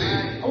same thing.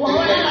 It's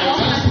like I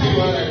just do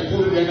what I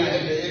put when I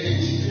have the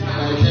energy and I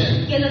can.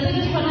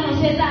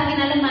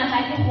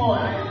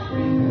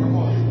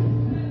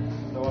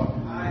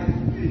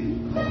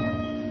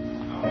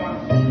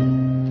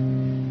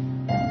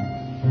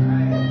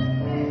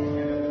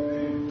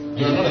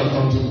 You are not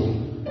accountable.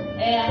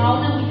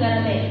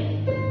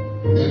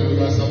 And you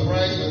are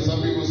surprised when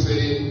some people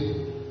say,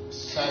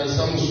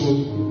 some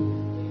soup.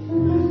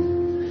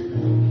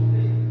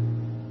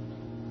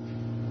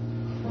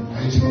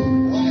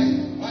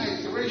 Why?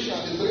 It's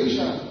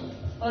racial.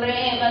 Oh,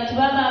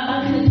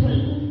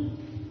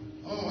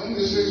 when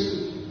they say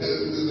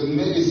the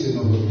medicine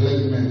of a black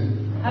man,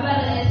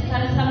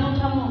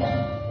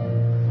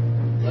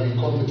 you are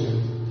incompetent.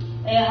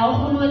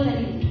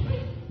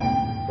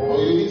 Or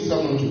you need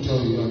someone to tell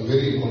you are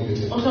very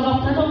incompetent.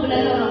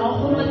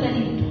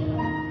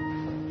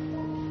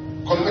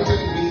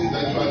 Competent means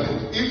that you are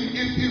if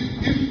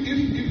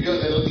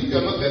you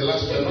are not the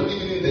last, you are not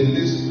even in the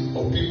list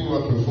of people who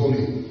are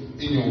performing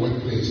in your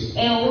workplace.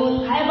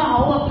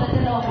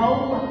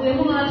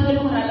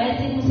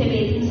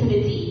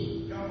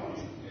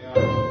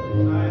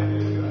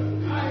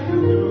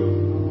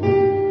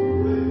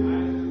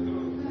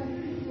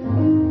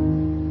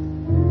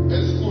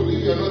 That's cool.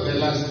 If you are not the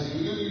last,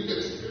 you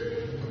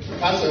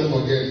pass and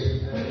forget.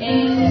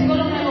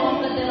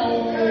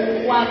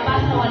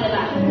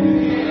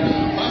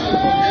 Pass and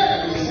forget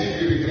and receive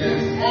the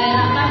regrets.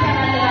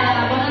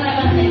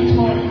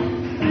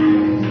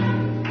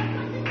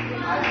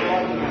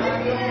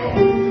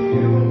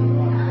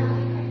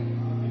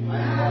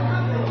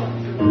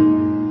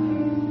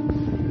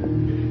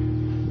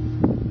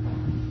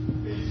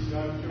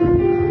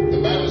 The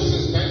Bible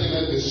says, "Binding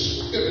at the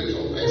spirit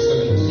of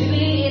excellence."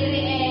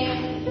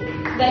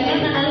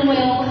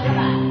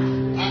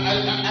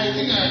 I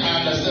think I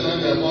understand when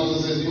the apostle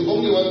says, you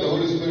only want the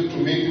Holy Spirit to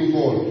make you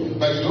fall,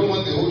 but you don't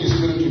want the Holy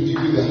Spirit to give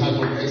you the heart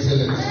of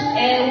excellence.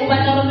 And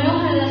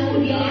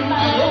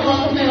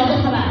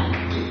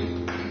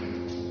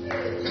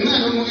I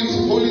don't know if the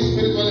Holy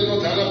Spirit was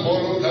not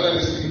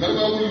listening. But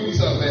will be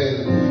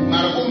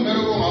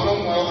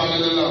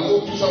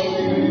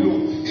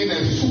in a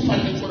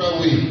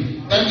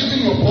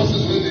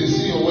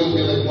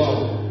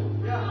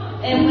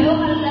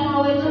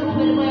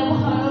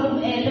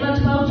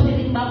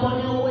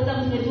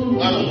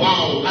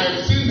wow,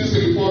 I've seen this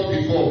report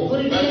before.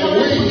 But the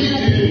way he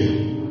did it,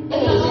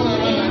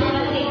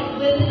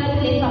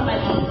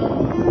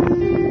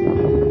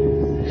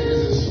 it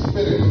is a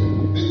spirit.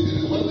 This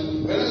is what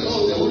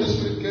the Holy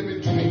Spirit came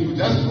into me.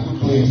 Just to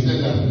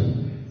instead of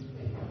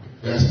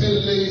they are still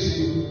lazy,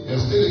 they are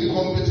still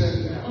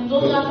incompetent.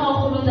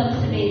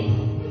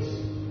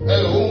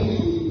 At home,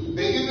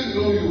 they even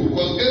know you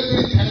because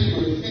every time you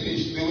are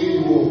finished the way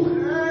you walk,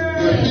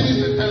 you are finished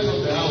the time of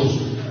the house.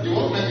 You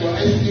walk like your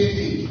SKD.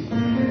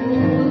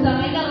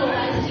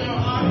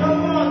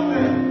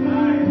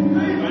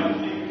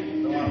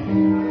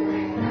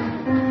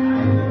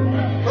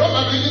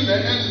 Probably in the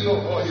end, you know,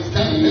 oh, he's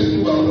coming, let's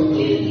move out of the way.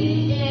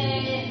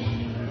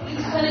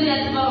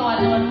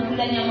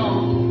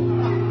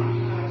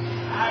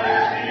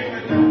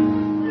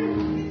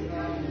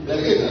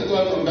 Like, hey, that's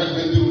why from that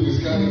bedroom is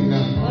coming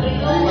now. You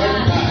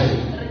might die.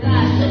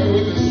 He's coming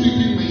with a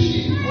sweeping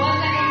machine.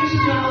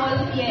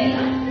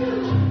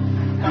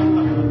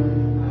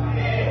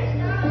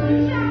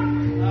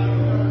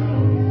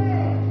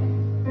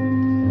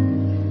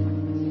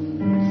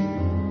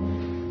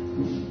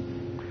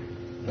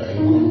 They are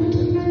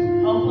incompetent.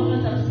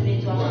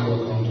 Who are you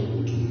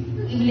accountable to?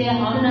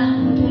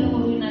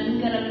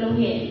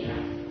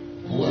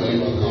 Who are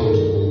you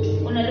accountable to?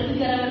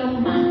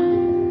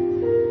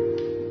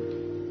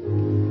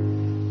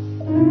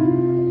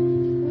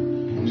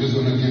 I'm just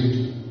going to give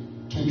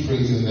 2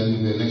 traits and then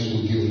the next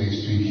we'll give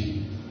next week.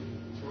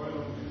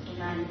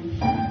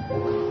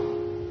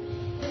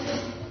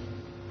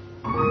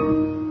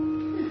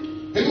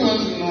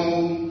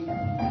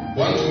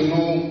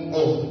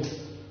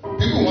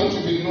 People want to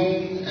be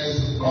known as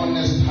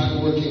honest,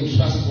 hardworking,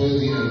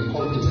 trustworthy, and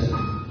competent.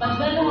 I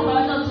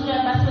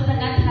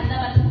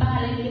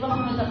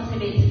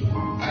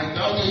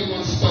doubt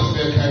anyone starts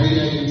their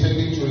career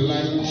intending to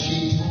lie,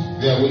 cheat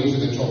their way to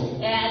the top.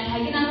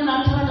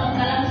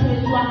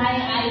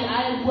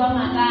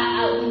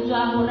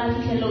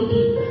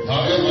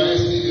 However,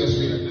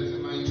 seriously, I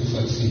determined to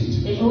succeed.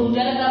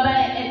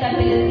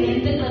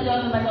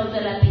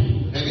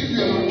 And if you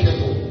are not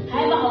careful,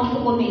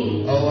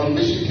 our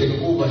ambition can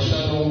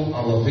overshadow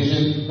our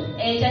vision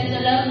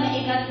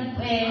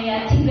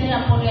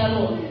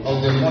of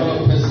the moral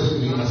person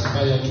we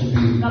aspire to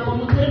be.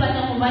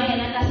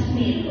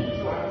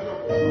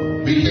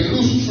 We can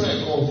lose track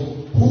of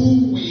who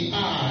we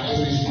are as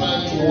we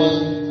strive towards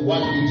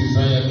what we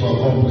desire to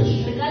accomplish.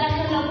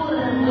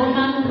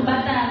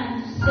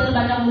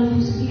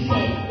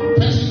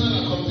 Personal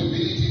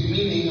accountability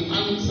meaning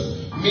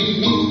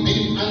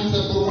being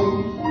answerable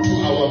to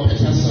our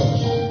better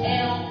selves.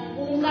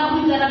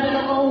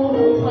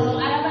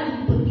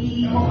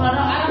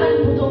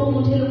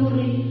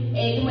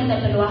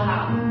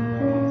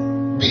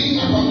 Being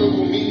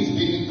accountable means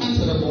being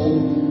answerable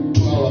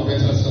to our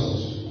better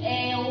selves.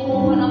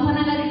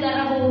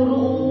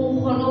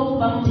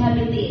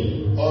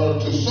 Or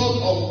to sort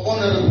of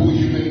honorable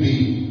human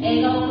being. We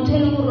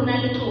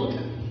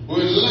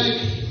would like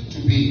to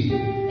be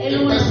the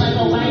person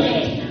who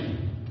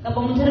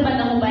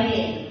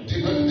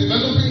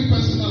developing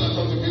personal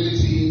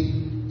accountability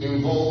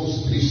involves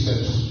 3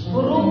 steps.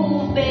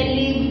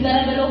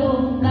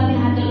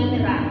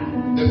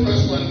 The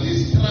first one is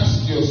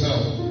trust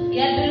yourself.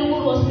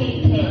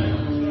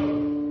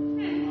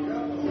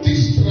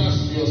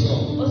 Distrust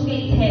yourself.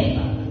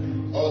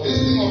 Or this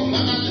thing of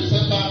Nana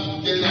December,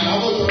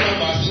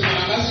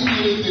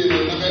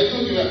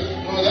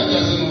 no, that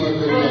doesn't work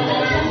very well.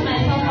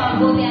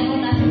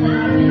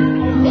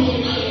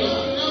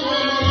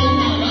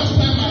 Last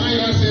time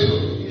I said,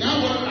 now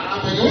what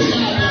happened?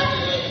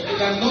 It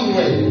does not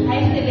work.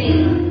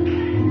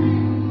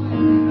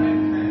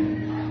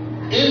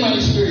 In my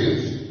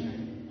experience,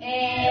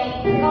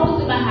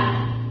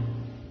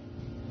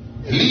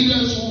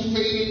 leaders who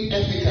fail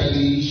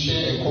ethically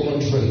share a common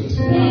trait.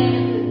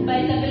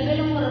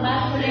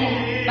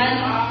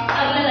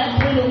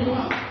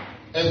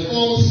 A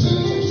false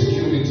sense of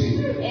security.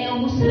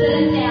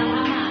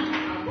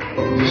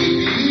 They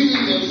believe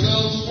in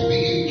themselves to be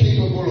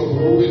incapable of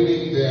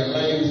ruining their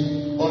lives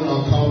on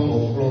account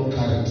of flawed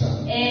character.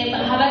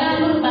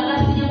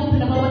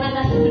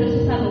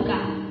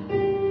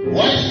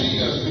 Wise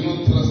leaders do not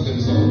trust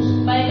themselves.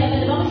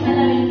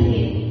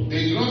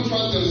 They do not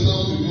trust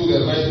themselves to do the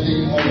right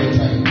thing all the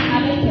time.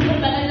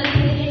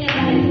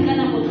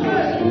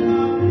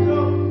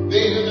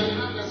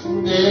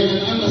 They have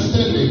an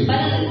understanding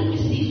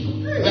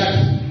that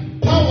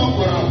power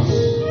corrupts.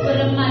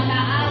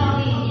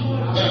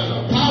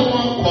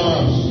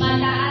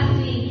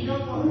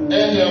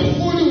 And they are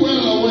fully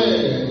well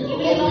aware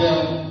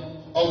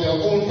of their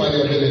own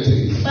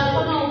fallibilities.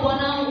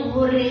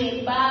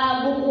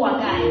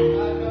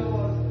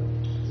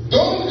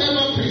 Don't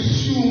ever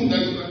presume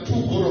that you are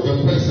too good of a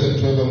person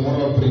to have a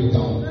moral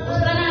breakdown.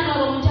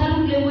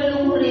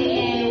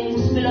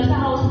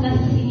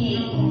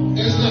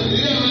 Instead,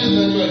 realize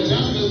that you are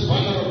just as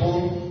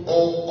vulnerable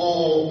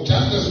or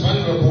just as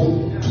vulnerable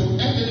to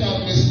ethical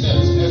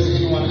missteps as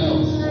anyone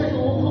else.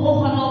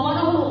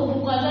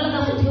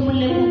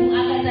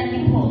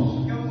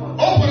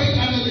 Operate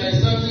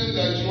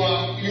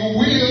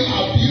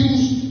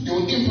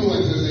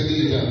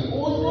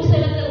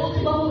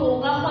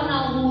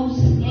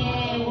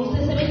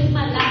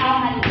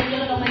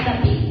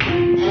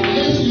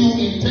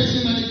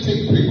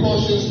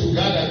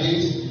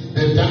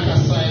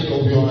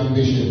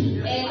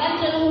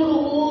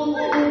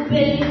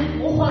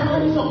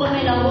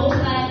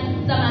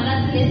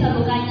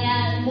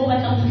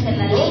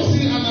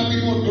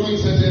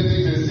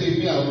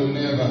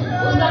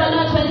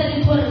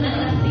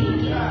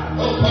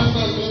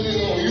pastors do this,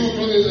 or you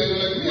do this, and you're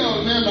like, me,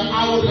 I'll never,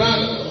 I would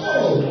rather.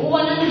 Oh,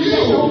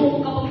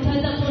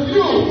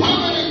 you, how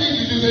many things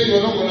did you say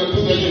you're not going to do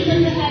that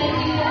again?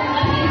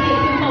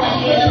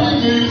 How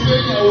many things do you say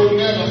I would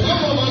never?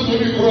 Some of us, when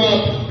we grow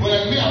up, we're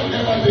like, me, I'll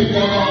never think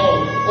that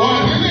out.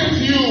 Or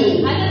didn't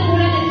you?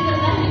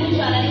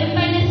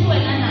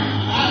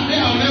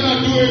 I'll never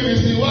do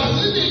ABC. Why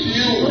is it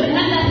you?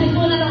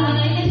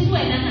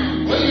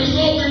 When you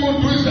saw people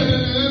doing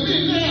certain things, me,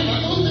 never.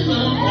 Those things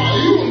are for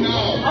you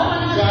now.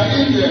 You are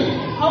in them.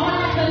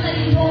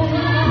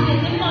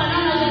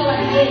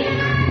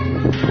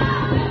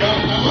 But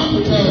I want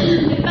to tell you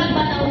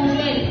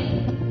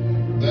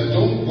that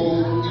don't go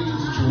into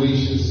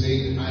situations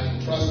saying, I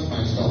trust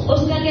myself.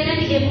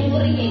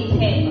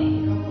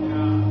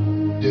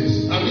 Yes,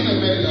 I'm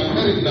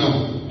married now.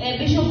 I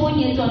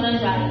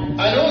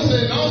don't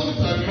say now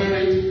since I'm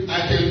married, I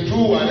can do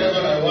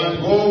whatever I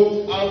want,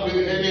 go out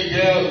with any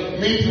girl,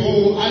 meet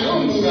who. I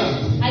don't do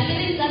that.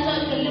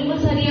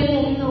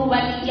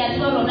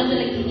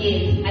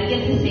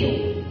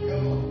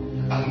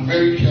 I'm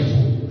very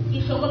careful.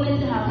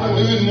 I'm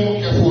even more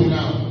careful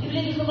now.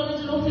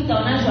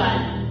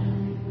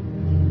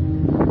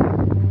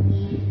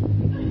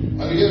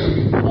 Are you hearing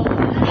me?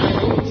 I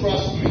don't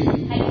trust me.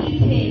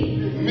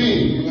 Me,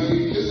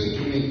 listen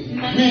to me.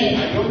 Me, I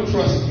don't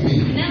trust me.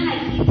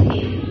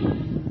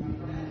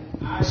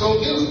 So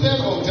instead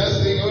of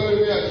just saying, oh,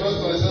 maybe I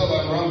trust myself,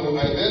 I'm wrong, I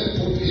then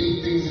put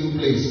in things in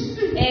place.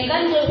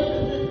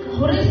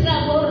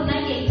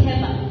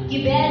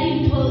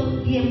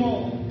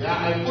 Yeah,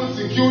 I put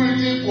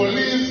security,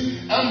 police,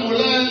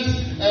 ambulance,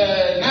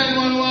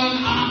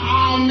 911,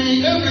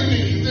 army,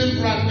 everything is in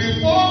front.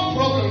 Before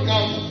problem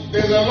comes,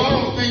 there's a lot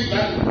of things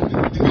that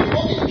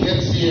before it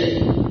gets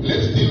here,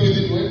 let's deal with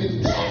it when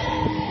it's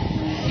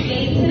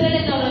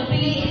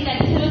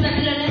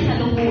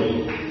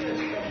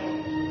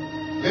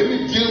Let me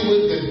deal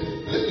with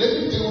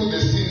the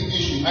sin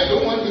issue. I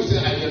don't want to say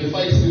I can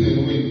fight sin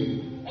and win.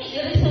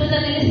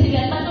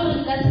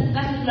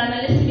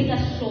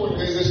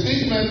 There's a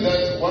statement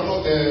that one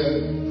of the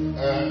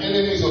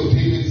enemies of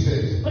David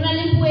says. You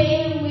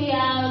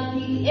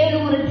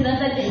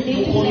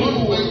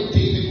cannot win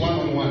David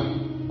one-on-one.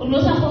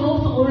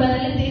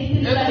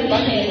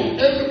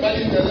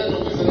 Everybody in the land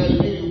of Israel,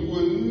 you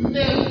will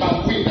never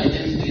win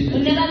against David.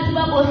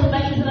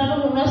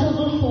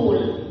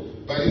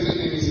 But isn't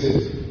it he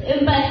says?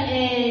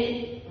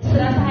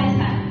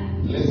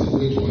 Let's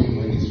wait for him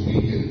when he's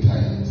weak and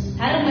tired.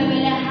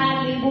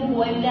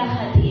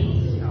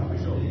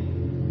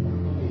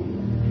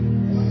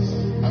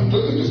 I'm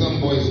talking to some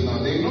boys now.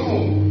 They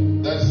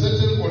know that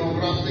certain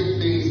pornographic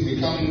things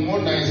become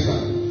more nicer.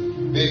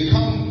 They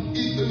come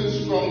even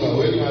stronger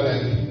when you are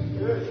like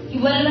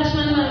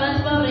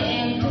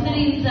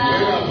when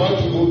you're about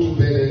to go to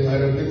bed and you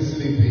are a bit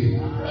sleepy.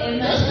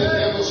 That's the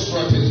devil's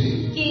strategy.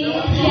 He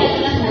wants you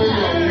when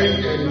you're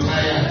weak and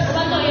tired.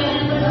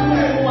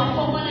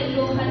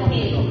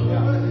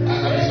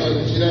 I'm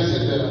sorry, should I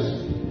say that?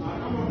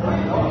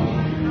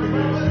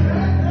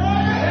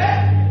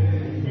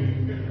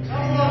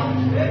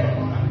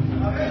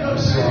 I'm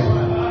sorry.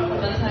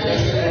 Did I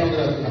say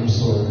that? I'm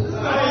sorry.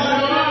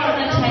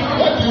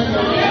 What do you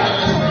know?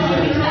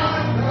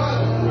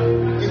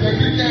 Is the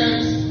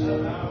Christians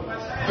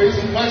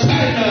facing much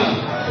China?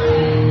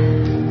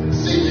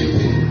 CGT.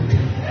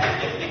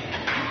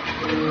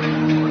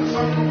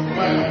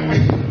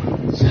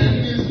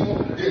 Chinese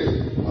yes.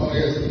 Oh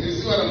yes. You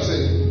see what I'm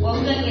saying?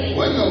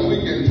 When you're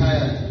weak and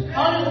tired,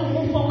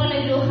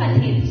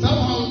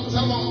 somehow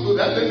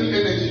that little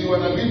energy you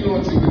wanna be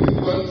naughty when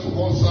you want to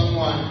call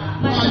someone.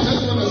 No, I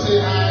just wanna say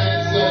hi.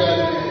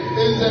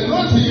 It's a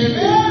naughty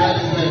energy that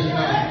is like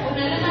now.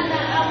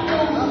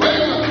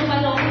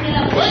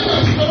 When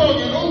you're strong,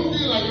 you don't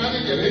feel like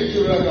running an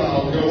angel like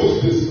okay, who's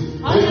this?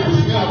 This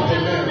is me after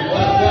man.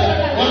 What?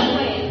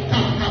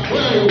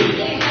 Where are you?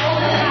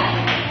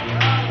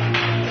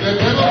 The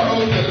devil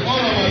knows that all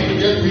of us will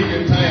get weak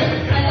and tired.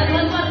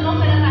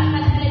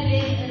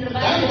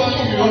 That's what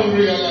you don't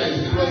realize.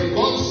 It was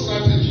God's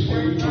strategy for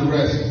you to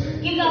rest.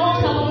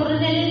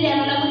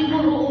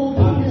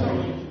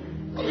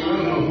 Oh, you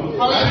don't know.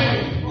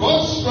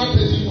 God's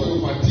strategy for your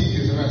fatigue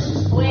is rest.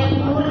 Because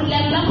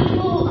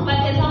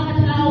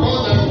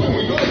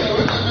we know that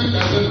when a man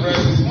doesn't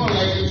rest, it's more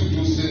likely to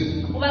do sin.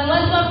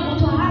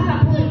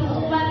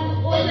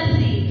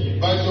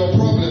 But your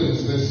problem is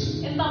this.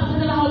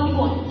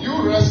 You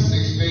rest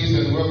 6 days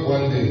and work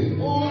 1 day.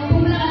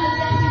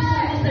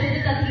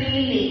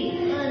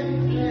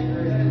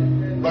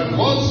 But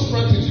God's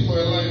strategy for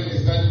your life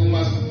is that you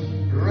must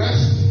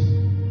rest,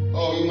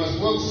 or you must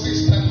work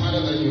 6 times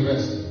harder than you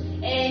rest.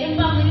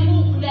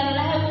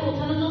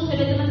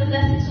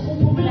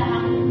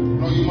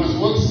 No, you must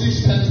work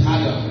 6 times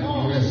harder than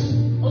you rest.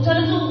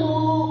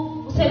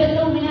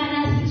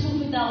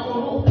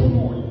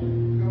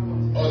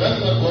 Oh, that's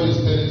what God is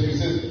telling you. He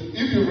says,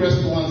 if you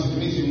rest once, it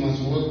means you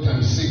must work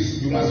times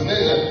 6. You must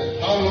measure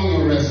how long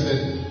you rested,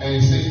 and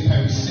it says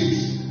times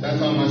 6. That's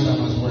how much I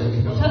must work.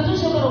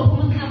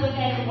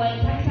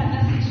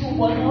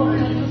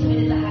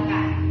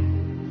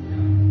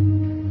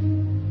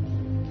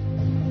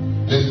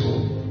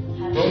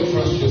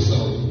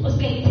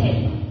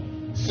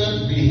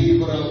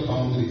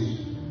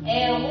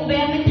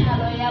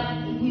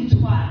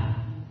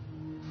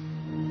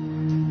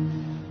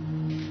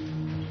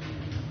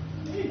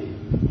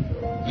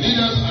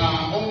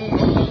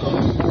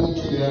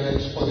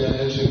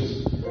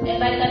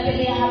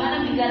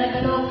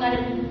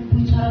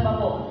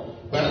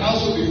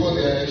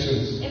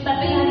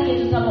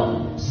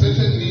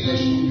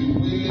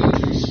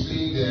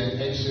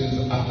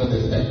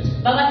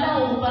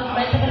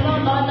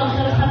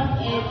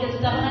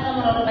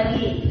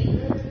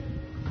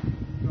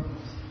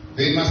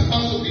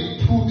 can't be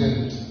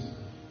prudent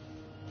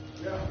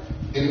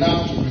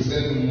enough to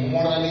present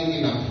morally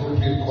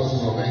inappropriate courses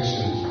of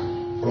actions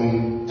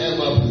from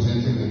ever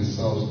presenting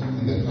themselves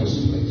in the first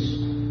place.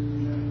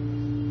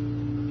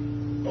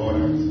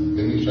 Alright,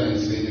 let me try and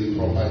say it in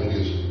proper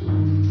English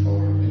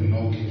or in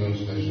no Gideon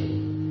special.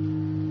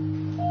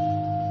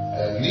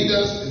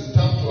 Leaders, it's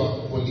tough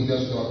for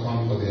leaders to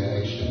account for their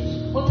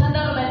actions.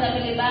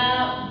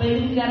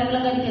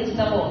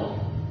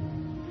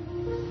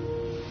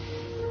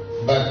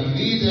 But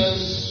leaders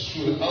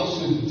should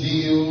also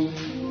deal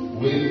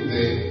with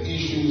the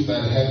issues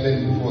that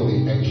happen before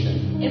the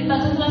action.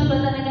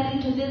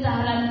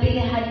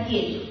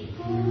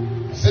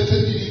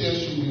 Certain leaders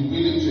should be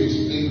willing to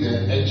explain their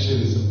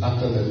actions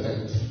after the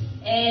fact.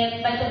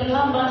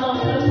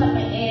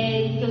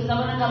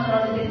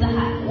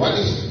 What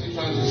is he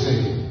trying to say?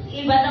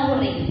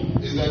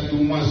 Is that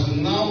you must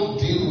now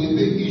deal with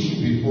the issue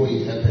before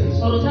it happens.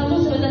 You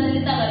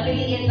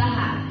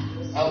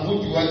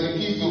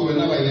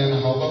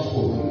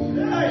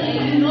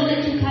know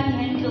that you can't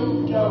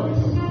handle your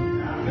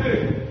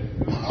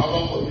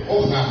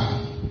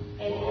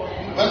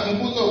but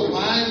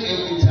why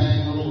every time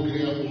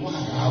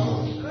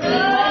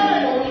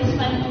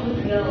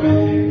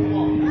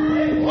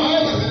why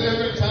was it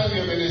every time you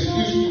have an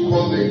excuse to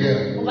call the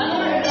girl?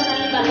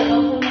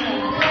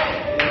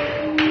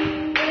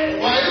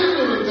 Why didn't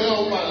you tell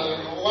what?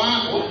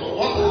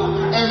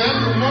 And then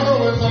tomorrow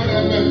when something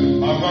happens,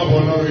 I'm not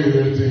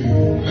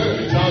let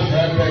the chance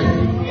happen.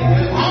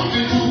 How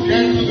did you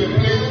get to the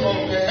place of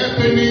the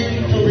happening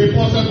to be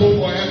possible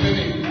for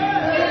happening?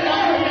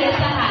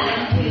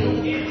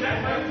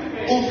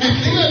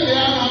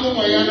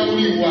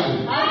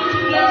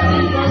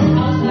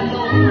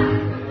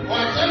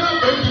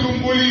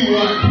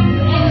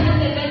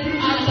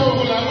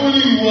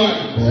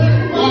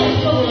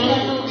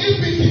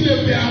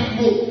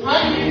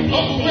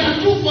 We are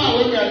too far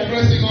when we are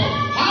dressing up.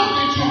 How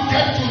did you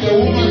get to the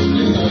woman's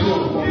place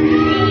alone?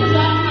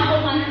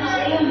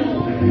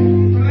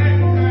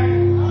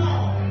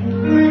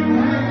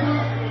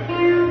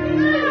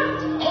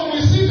 Oh, we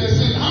see the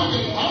sin. How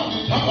did you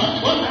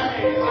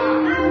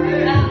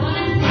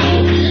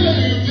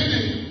did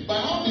it? But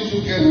how did you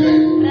get there?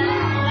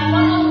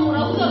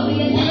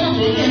 Why don't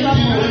you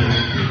deal with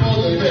it before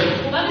the bed?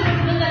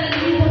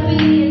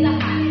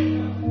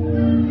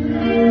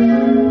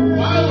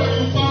 Why were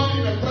you found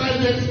in a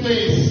private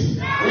space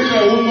with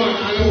a woman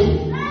alone?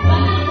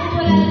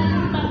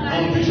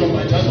 Bishop, I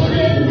just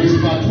wanted to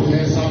whisper to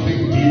her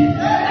something deep.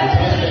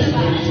 Just a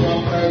spiritual,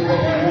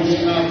 private,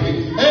 emotional thing.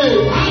 Hey,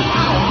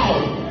 how?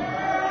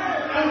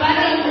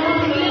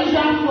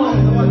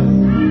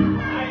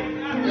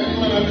 Then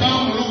when I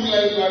come look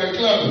like you are a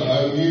club, I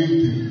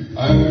missed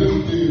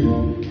you.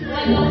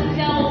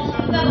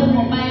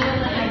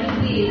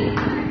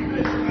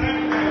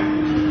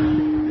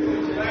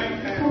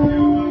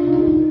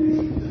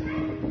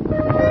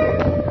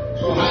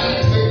 So I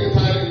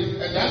secretary,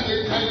 and that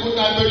secretary put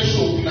that very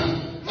show now.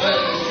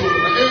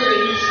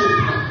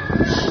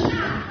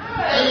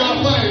 And you are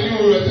fine, you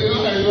will say, it's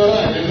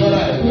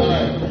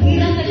alright.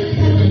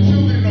 The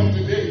children of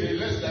today, they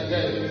less than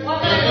that.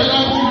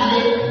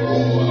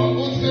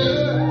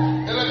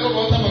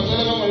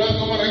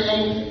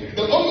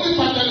 The only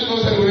pattern is not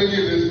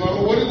celebrating this, but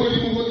what do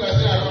you put that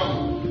say around?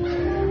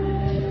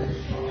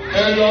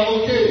 And you are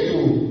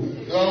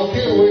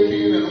okay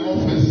working in an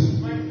office,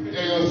 and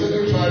your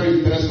secretary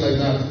is dressed like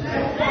that.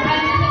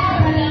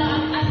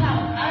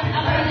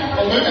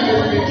 Or maybe they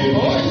will be thinking, oh,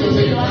 I should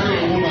say you marry a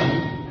woman.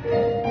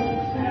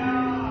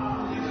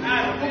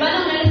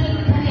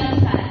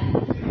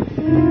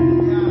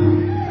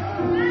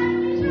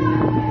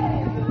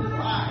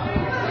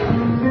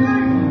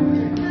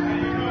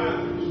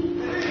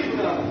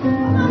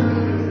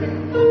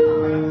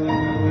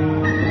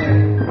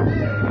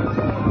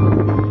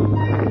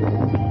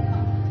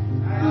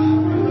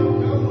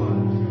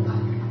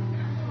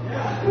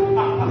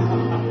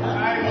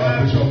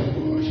 Bishop,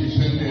 she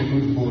sent me a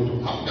good photo.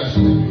 How does she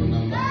get your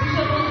number?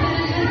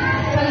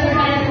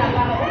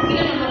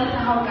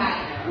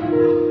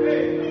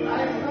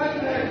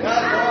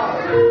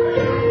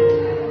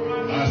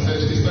 I said,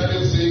 she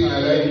started saying, I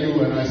like you,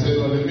 and I said,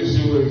 well, let me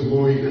see where it's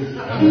going. And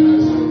then I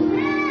said,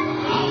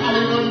 how are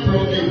you not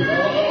broken?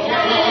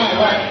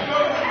 Why?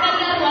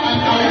 And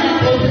now you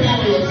told me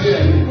you were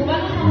there.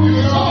 You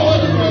saw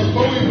what it was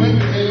going when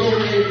you said,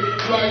 okay,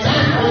 you are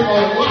just going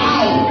on,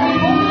 wow!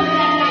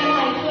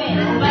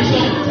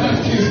 Bishop, just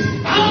kiss.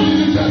 How did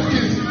you just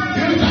kiss?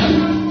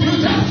 You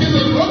just kiss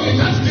the rock, you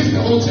just kiss the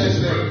whole church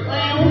there.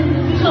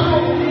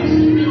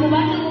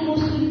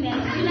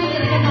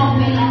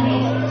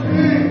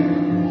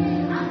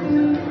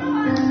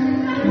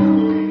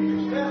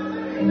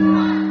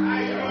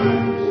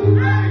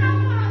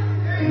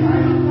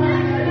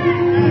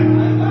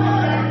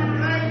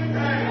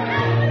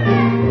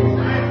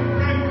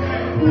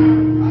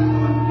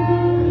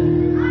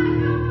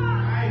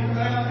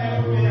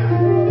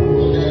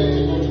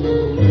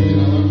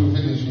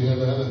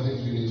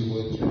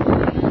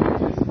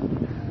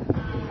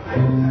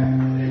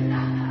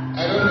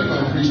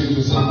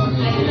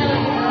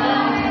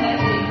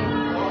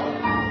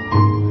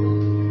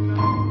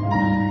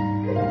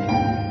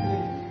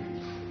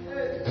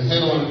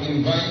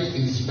 invite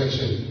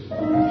inspection.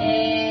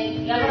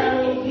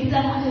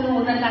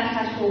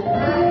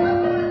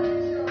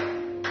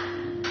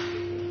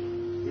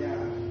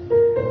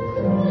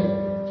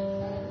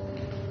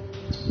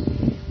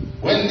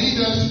 When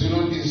leaders do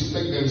not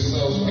inspect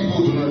themselves,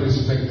 people do not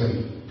respect them.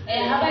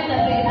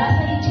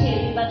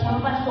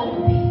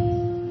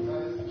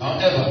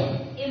 However,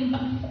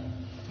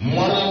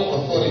 moral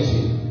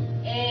authority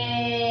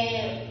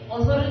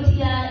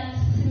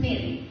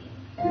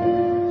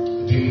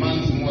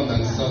demands more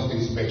than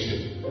self-inspection.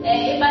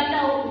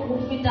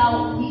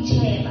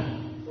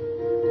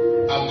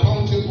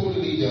 Accountable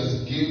leaders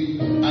give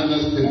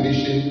others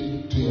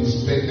permission to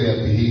inspect their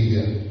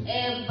behavior.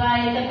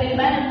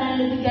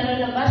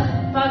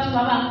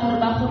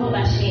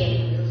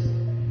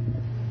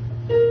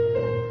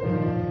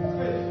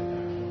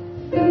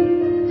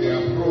 They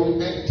are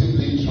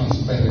proactively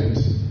transparent.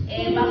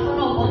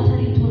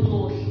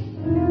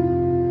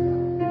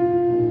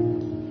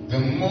 The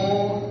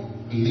more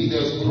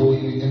leaders grow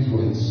in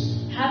influence,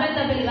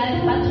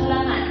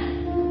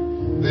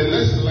 the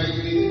less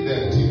likely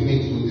their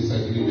teammates will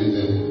disagree with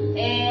them.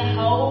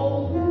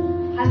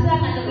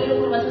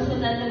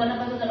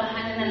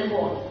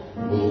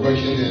 Will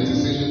question their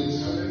decisions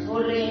and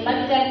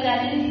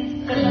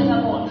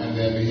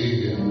their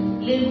behavior.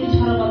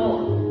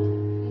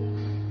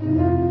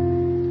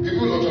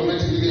 People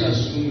automatically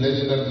assume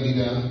that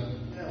leader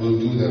will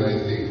do the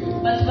right thing.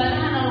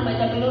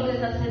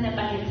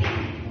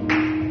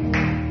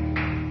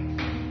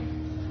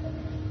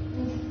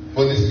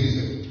 For this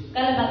reason,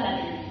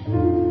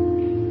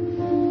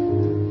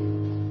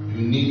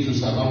 you need to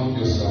surround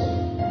yourself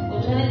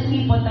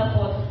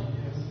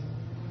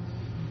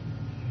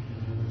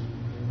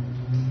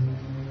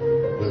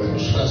with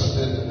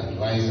trusted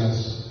advisors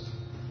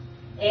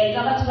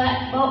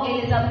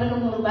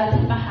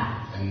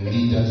and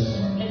leaders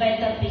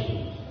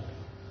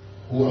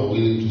who are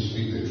willing to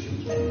speak the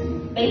truth to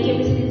you.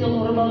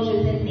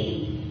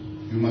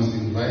 You must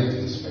invite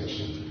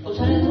inspection. No,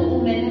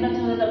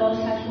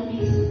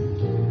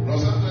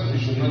 sometimes you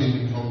should not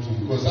even talk to you,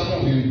 because some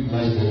of you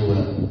lie very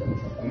well.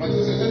 You must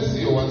say, let's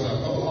see your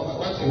WhatsApp.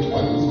 What's going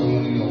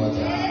on in your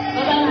WhatsApp?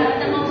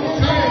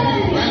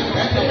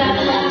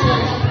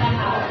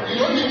 You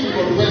don't need to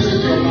confess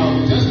with your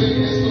mouth. Just say,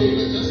 let's go,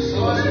 just say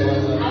what's your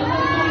WhatsApp.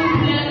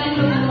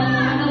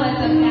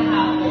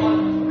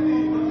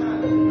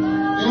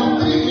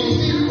 You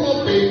see, oh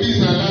babies,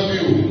 I love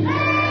you.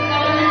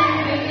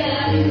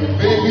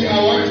 Baby, I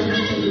want to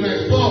meet you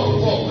tonight. Stop.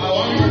 I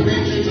want to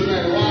meet you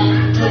tonight.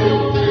 1, 2,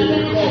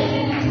 3, 4.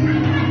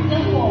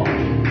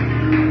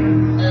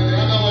 And the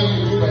other one you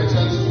do by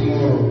chance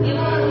tomorrow.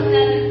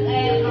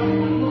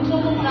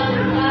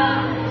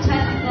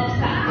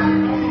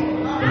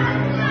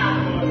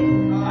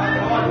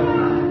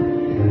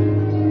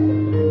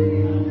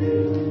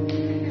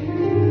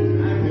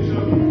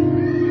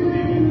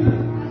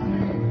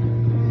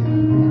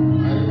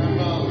 I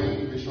remember when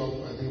Bishop,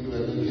 I think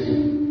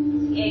came,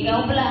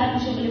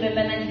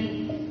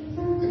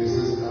 and he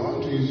says, I want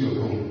to use your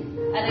phone.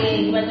 And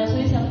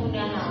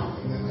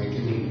then I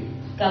came in.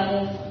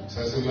 So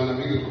I said, you want to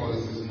make a call? He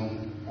says, no.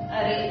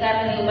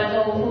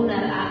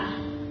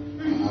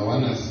 I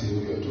want to see who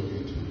you're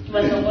talking to.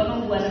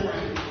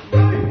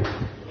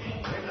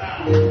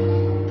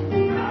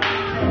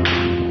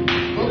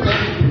 No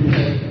time to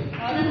prepare.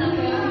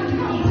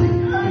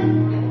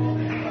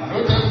 No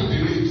time to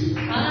delete.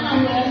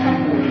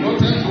 No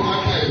time to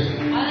archive.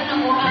 No time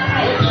to hide.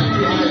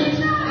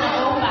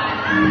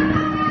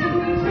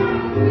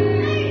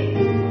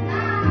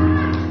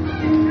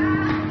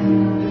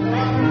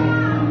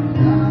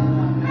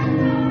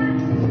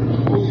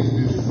 Who is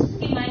this?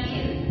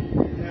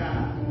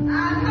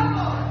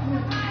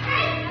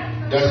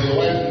 Does your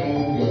wife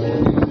know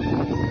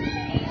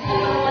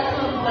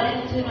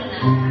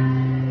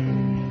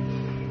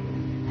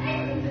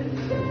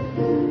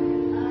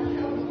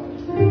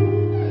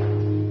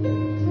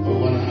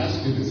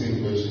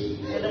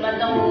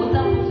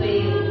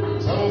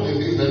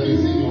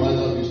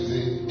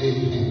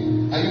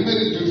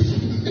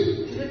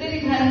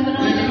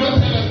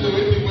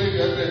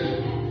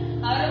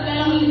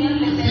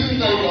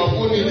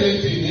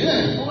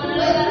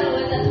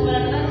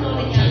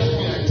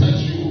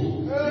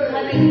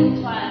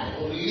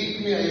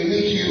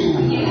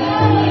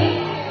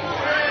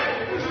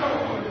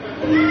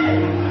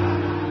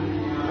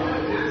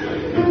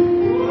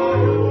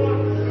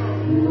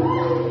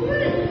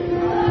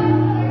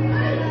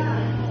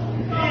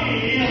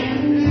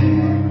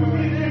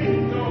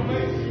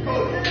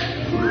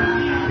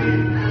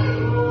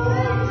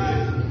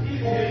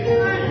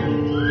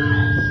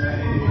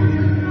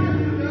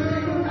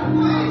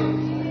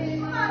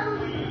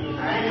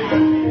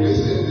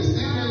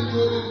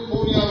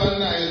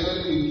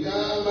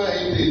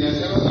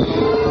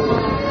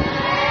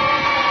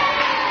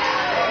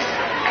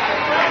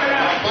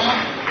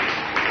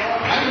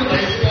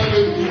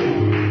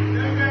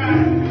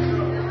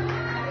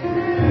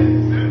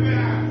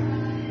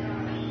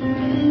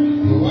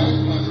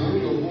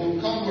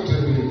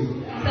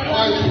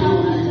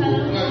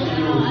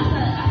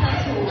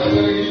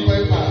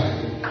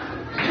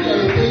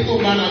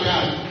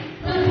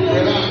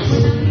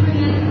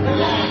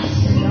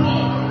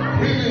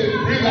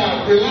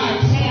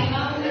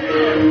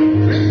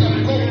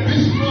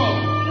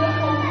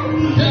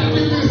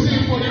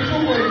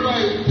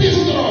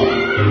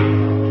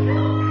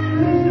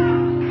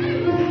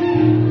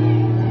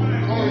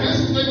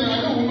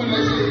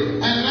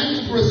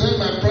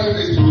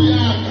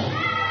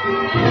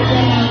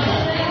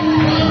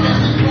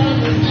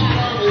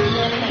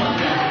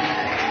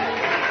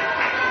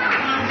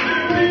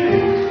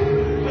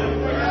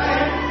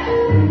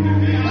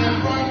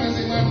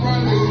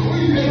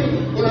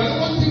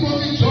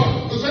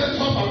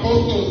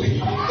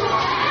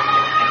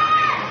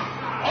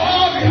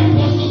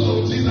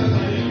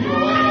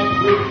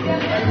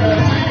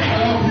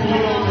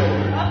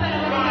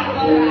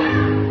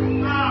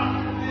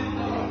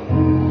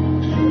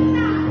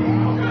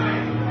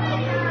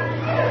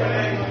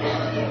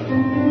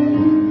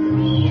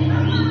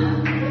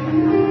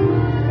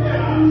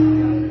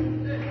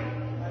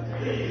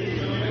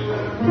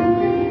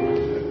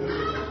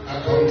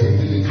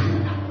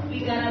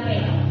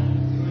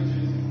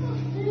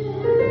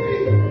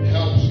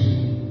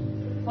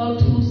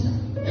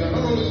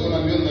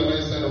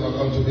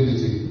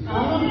accountability.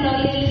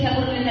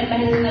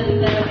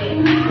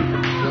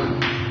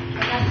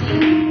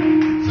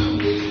 Some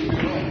days you be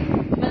wrong.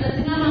 And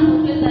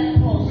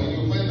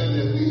you find that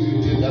there are things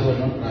you did that were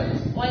not right.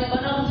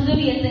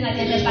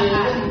 It is for your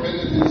own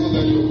benefit so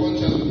that your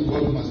conscience with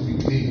God must be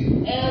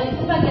clean.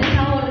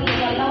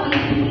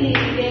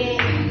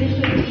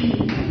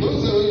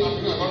 Those that when you are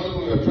being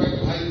accountable, you are trying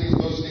to hide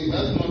those things.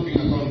 That's not being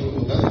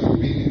accountable. That's you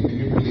being a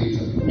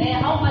manipulator.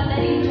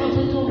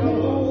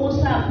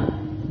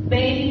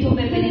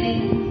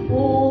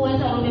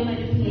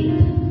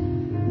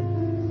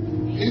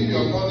 If you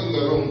are caught in the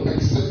wrong,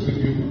 accept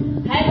rebuke.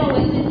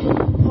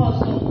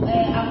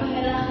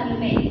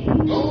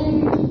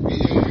 Don't be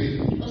angry.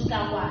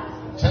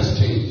 Just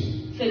change.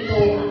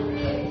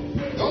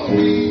 Don't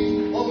be,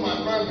 oh my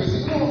privacy.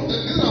 No,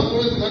 these are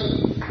words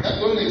that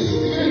don't exist.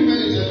 Even in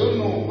marriage, I don't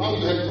know how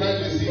you have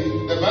privacy.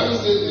 The Bible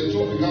says the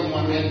two become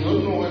one. I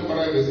don't know where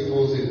privacy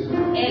goes in.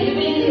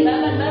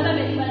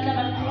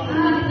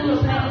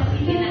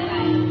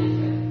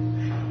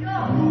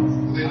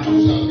 The two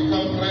shall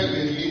become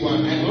privately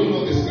one. I don't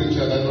know the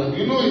scripture that one.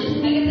 You know it.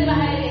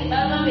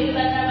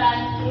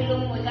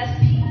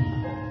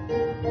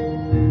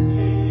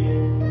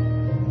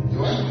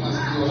 Your wife must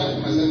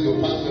send your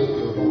password to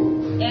your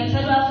phone.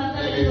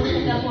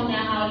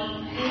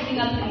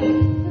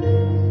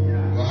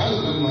 Your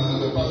husband must have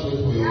the password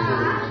for your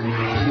phone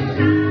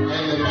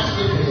and the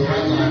password for your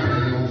WhatsApp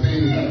and your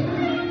finger.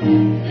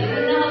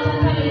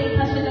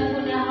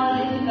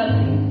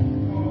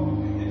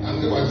 I'm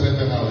the WhatsApp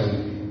and Helen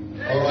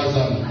or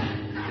WhatsApp.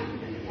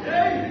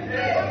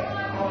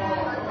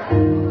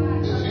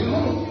 You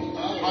know,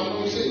 I'm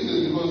not saying this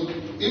because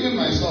even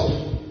myself,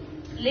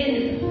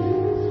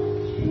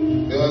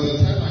 there was a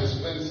time I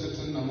spent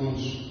certain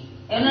amounts.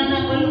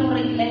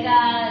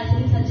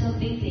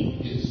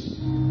 Yes.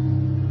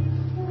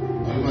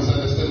 You must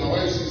understand, my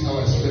wife sees how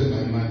I spend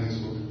my money.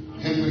 So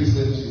every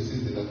cent she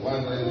sees it like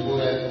 1 rand, 2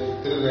 rand,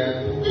 3 rand.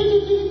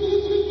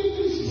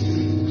 She sees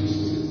it.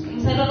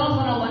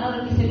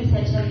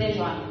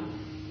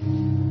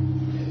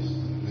 Yes.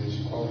 And then she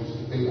calls me,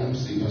 hey, I'm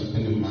seeing you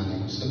spending money.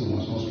 I'm saying you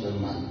must not spend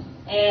money.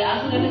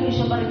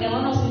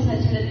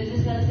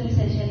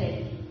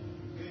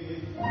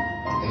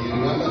 And you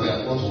remember the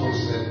apostle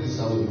said, this is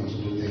how we must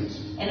do things.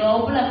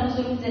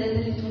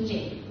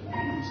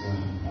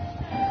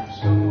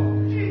 So,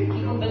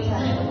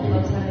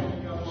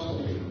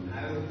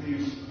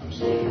 I'm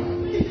sorry.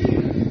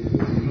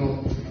 You know,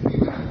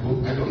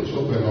 I don't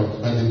joke a lot,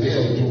 but the day I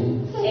do,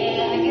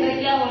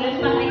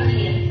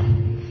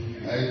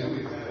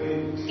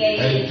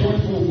 I do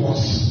full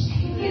force.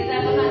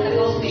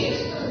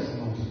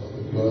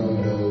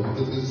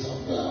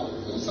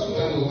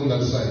 Sometimes on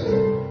that side.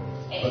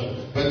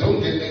 But don't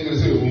get angry and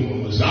say,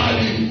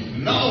 Zadi,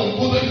 now I'm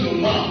going to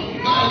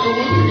now you're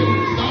going to get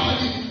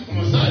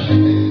Zadi.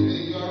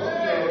 You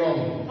are wrong.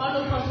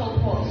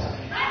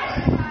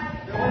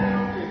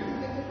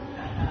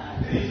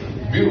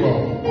 Be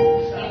wrong.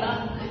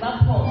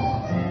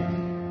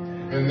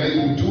 And then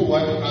you do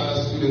what other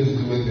students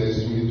do when they're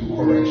doing, do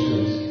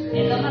corrections.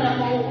 And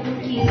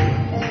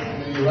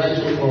you write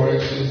your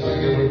corrections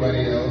like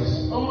everybody else.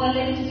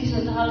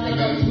 And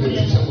then the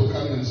teacher will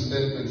come and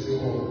step and say,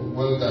 oh,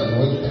 well done,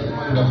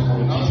 wonderful.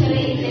 Now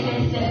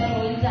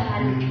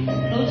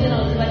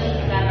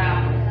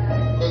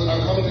because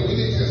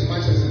accountability is as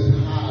much as it's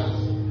hard.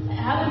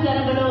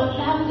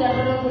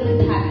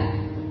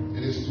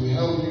 It is to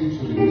help you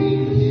to remain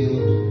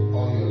healed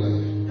all your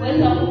life.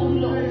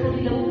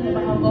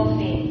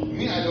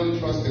 Me, I don't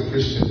trust a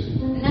Christian.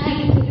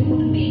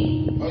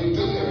 Oh, you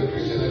tell me I'm a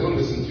Christian, I don't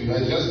listen to you. I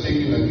just take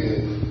you like a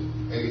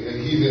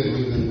heathen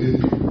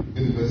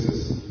with verses.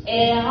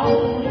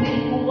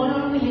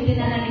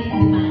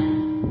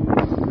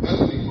 That's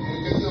what you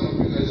can say I'm a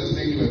Christian, I just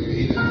take you like a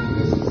heathen with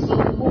verses.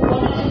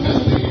 I'm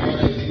just taking what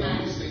I think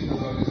I'm saying is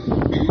honest.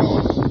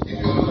 Because if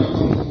you're not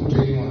accountable to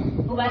anyone,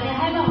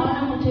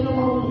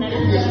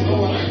 there's no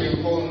one I can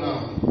call now.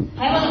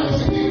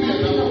 Give me a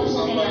number of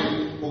somebody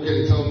who can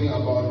tell me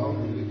about how to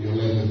live your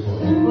life with God.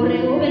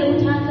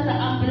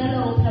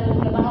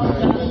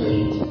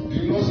 Do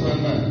you know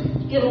Sandman?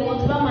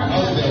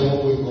 How's their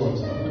walk with God?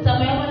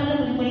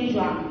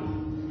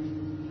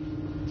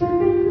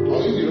 Or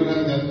if you don't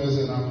have that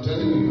person, I'm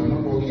telling you, you're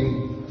not walking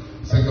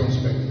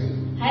circumspectly.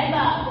 Am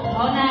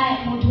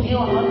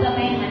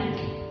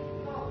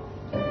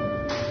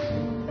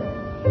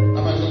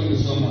I talking to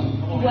someone?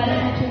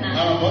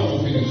 I'm about to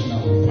finish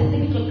now.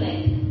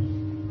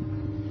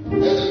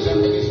 There's a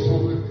Japanese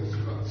proverb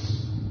instructs.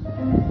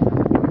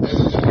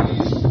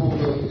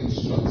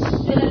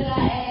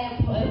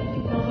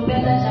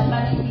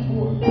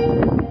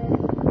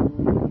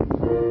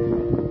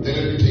 The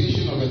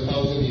reputation of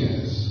 1,000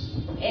 years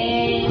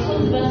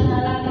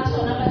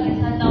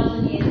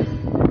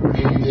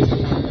may be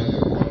determined by the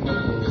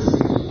conduct of a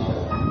single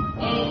hour.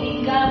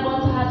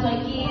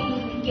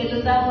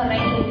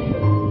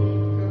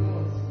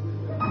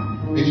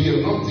 If you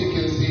have not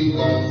taken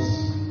safeguards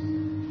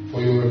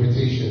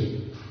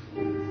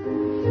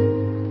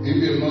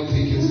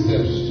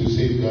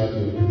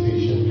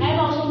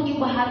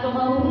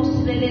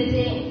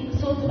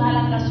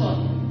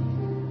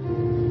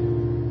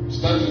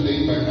Start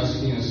today by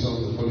asking yourself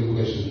the following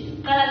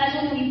question.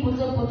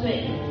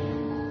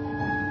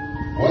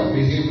 What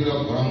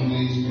behavioral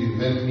boundaries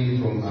prevent me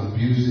from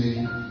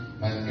abusing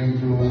my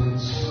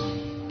influence,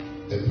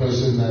 the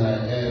person that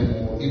I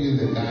am, or even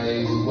the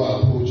guys who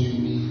are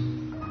approaching me,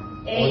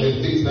 or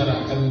the things that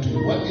are coming to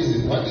me? What is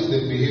it? What is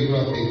the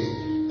behavioral things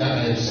that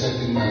I have set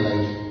in my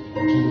life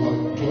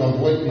to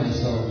avoid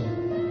myself,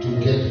 to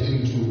get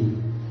into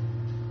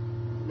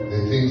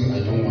the things I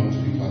don't want to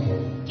be part of?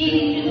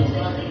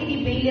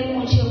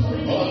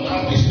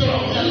 I'll be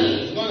strong.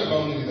 It's not a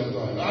boundary, that's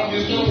all. I'll be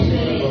strong. It's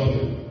not a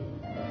boundary.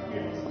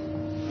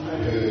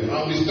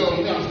 I'll be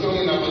strong. I'm strong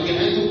enough. Okay,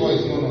 I do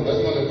boys. No,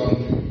 that's not a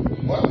boundary.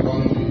 What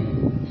boundary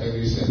have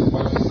you set?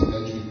 What is it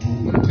that you do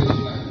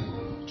intentionally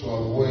to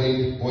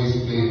avoid boys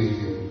playing with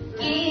you?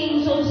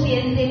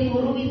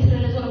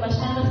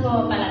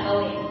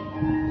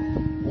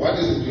 What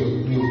is it you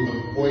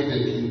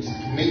avoided to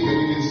make them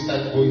even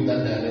start going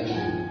that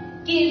direction?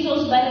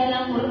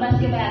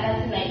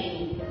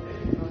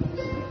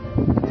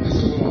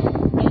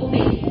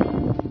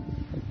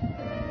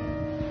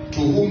 To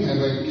whom have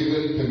I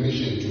given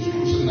permission to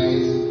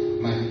scrutinize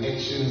my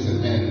actions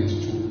and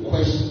to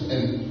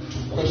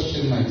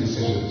question my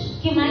decisions?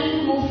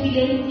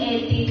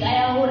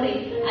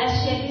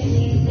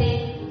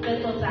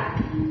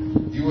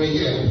 You were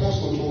here,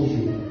 Apostle told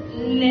you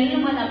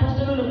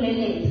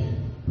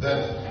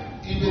that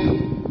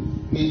even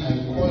me, I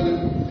call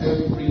him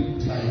every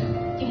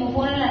time.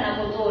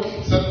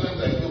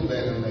 Sometimes I feel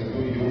bad, I'm like,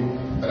 yo,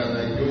 but I'm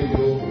like, yo,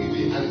 if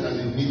he answers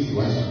it means he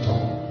wants to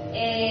talk.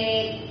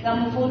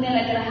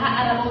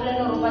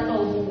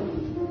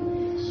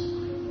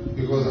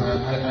 Because I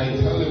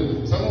tell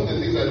him some of the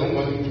things I don't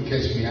want him to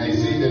catch me, I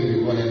say them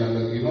before, and I'm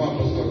like,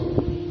 Apostle,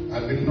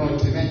 I've been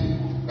naughty,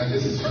 but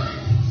this is what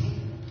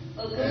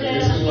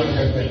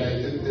happened. I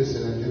did this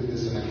and I did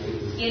this and I did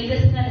this.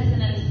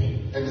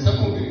 And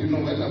some of you,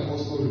 when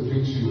Apostle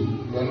rebukes you,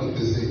 you are not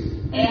the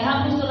same.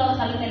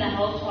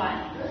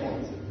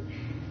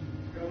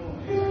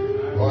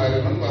 Oh, I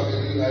remember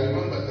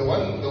the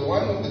one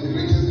of the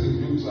greatest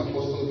rebukes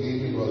Apostle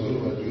gave me was when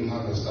we were doing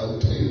harvest. I will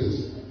tell you this.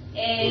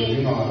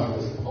 You know our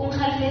harvest.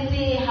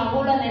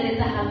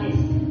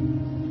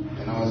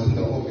 And I was in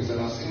the office and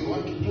I was saying, we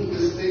want to do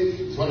this thing.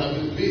 It's going to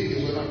be big.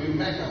 It's going to be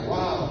mega.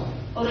 Wow.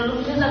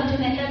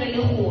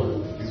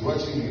 He's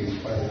watching me. He's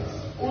quiet.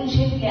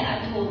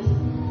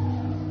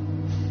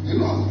 You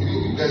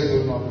guys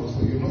don't know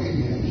Apostle. You know him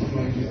here. You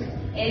know him here.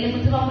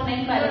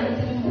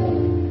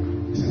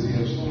 He says, you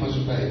have so much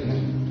pride,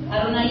 man.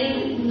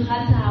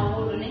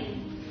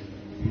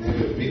 You have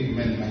a big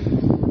man like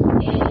that.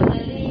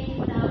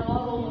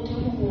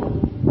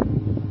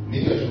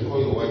 Maybe I should call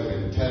your wife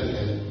and tell you in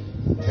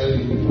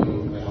front of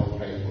her how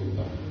prideful you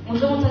are.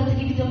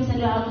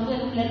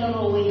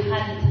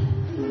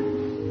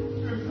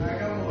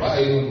 Why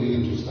are you not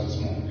willing to start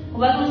small?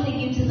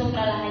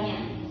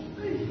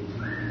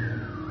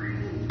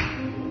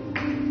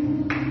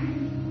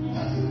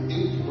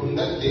 From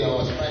that day I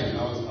was fine.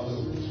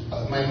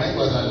 My mind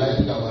was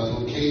alive. I was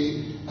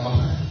okay.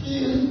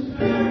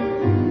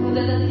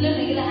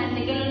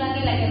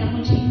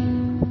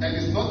 And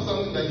it's not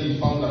something that he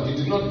found out. He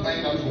did not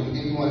find out from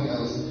anyone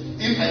else.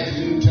 If I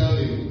didn't tell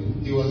him,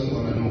 he wasn't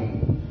going to know.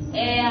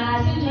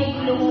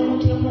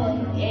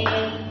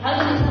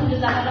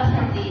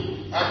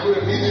 I could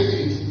have needed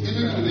it.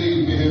 Even today,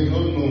 you may have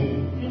not known.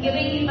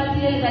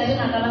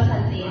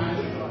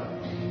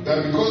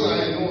 That because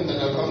I know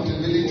that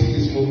accountability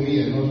is for me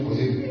and not for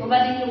him.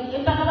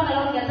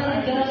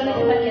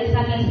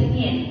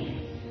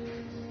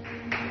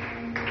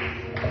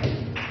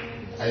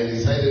 I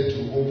decided to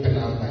open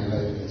up my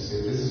life and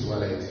say, this is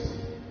what I did.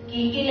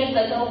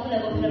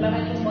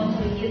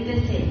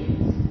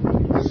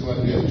 This is what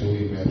we are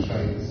doing. We are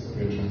trying this.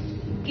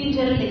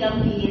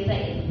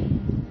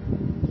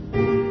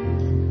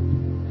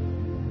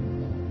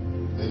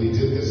 Then he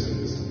did this and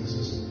this and this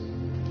is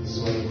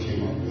what he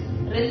came up with.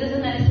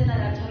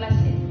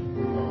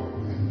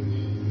 And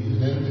he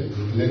landed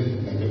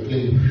like a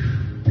plane.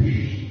 He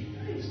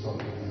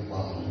stopped and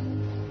wow.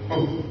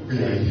 We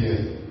are here.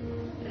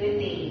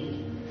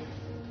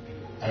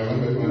 I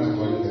remember when I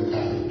got in the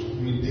car, it took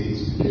me days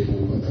to get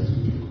over that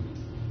rebuke.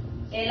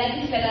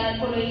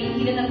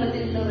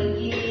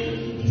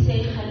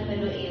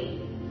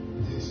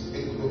 Yes.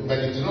 But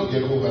it did not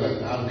get over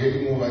like I'm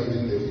getting over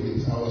even the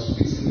feelings. I was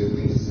fixing the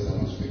things that I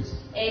must fix.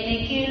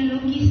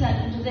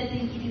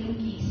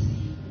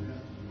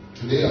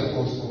 Today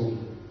Apostle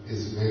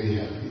is very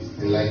happy, he's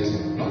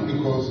delighted. Not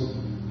because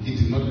he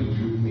did not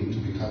rebuke me to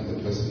become the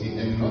person,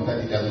 and not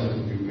that he does not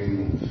rebuke me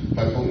anymore,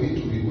 but for me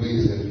to be where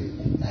he said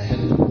I had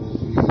to go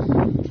through his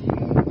rebuke to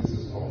know this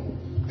is wrong,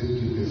 this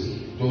do this,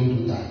 don't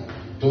do that,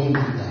 don't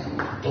do that,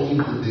 don't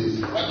do this,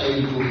 what are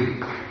you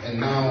doing? And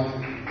now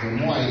the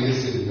more I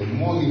listened, the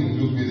more he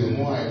rebuked me, the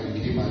more I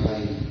became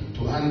alive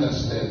to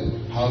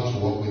understand how to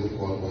walk with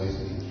God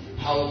wisely.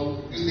 How,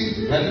 you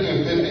see, running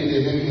a family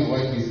and having a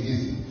wife is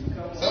easy.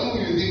 Some of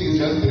you think it's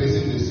just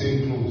dressing the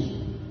same clothes.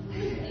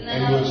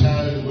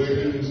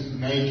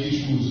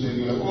 tissues and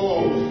you're like,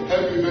 oh,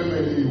 happy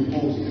family, you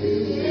post.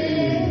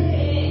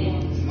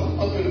 It's not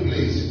open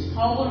place.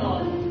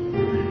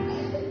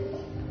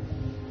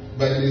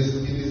 But it is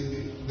the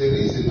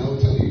reason. I'll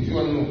tell you, if you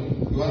want to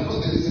know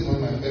the reason why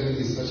my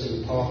family is such a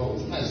powerful.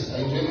 It's nice. I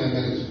enjoy my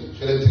marriage.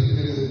 Shall I tell you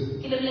the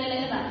reason? It's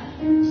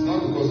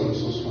not because I'm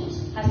so smart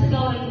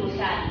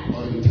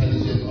or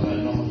intelligent or I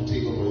know how to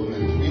take over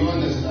women. To be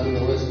honest, I'm the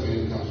worst when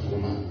it comes to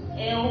women.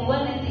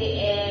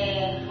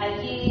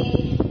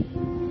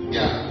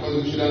 Yeah,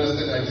 because you should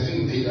understand, I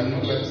didn't date. I'm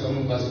not like some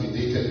of us we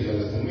dated the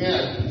other time.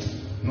 Yeah,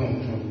 no.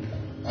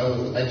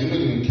 I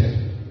didn't even care.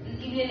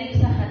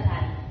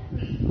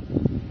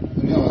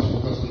 I was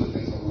focused on the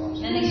things of God.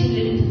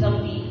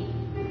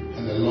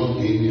 And the Lord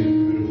gave me a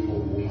beautiful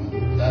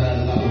woman that I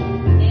love.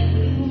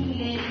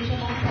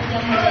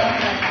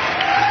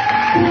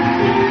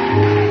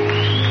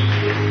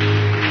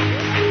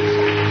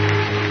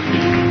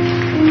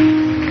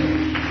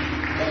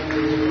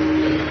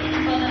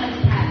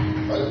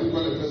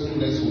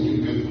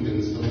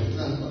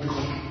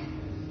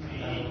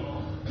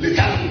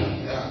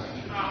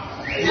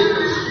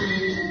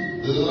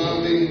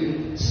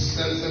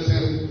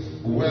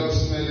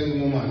 Well-smelling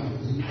woman.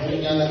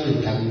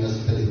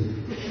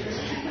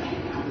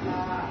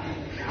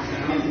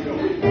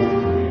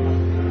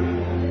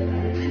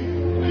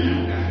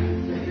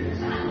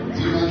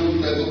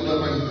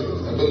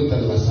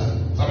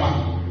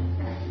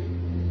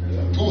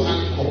 Too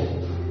hardcore.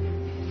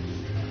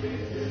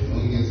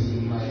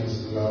 Nice,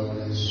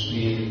 lovely,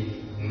 sweet,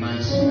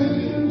 nice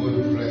smelling, good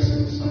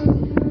dressing.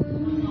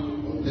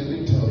 Let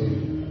me tell you,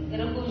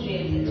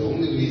 the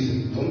only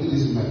reason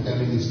my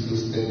family is still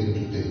standing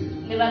today.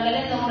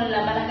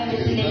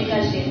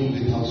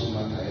 With how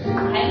smart I am.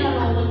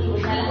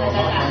 How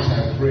much I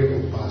pray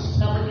or fast.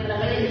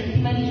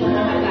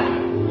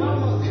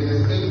 It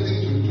has everything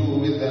to do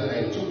with that. I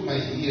took my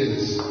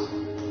ears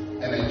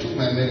and I took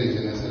my marriage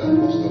and I said,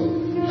 Apostle,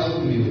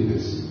 help me with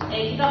this. Help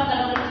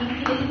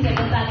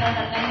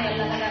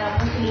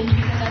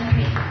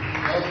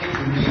me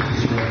to make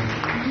this work.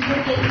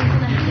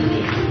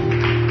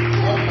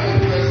 On my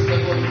first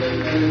second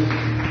marriage,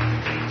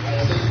 I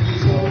said,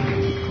 please help me.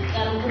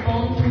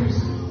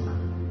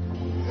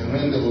 And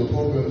when there were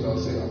problems, I'll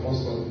say,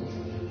 Apostle,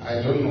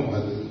 I don't know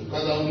what it is.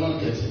 Because I will not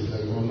get it. I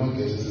will not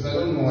get it. He says, I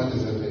don't know what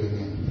is happening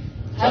here.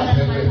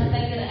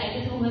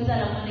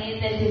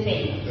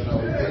 Then I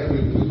will tell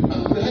you, I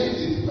could hide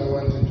it if I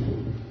wanted to.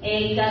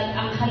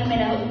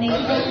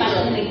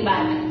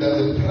 That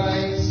the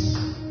price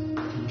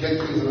to get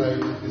this right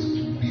is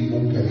to be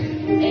open.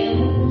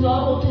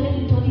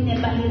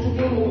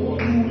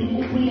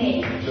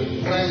 The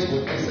price for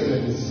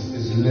excellence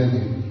is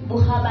learning.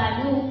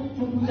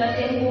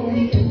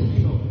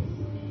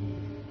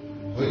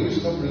 When you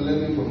stop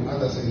learning from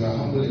others and you are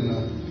humble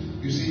enough,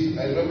 you see,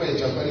 I remember a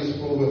Japanese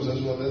proverb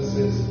as well that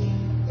says,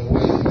 a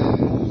wise man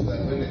knows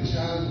that when a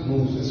child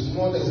knows, as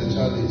small as a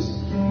child is,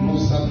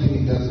 knows something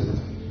he doesn't,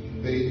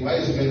 the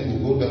wise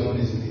man will go down on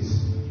his knees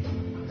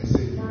and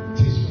say,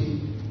 teach me.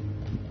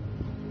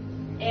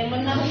 And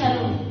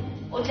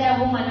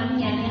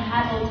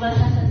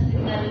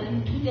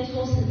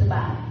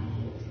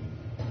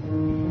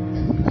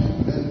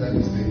that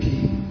is the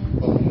key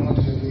of not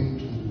having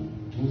to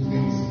do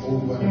things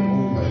over and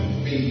over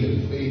and fail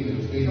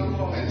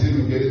until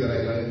you get it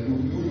right. You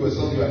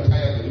yourself, you are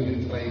tired of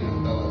even trying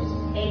afterwards.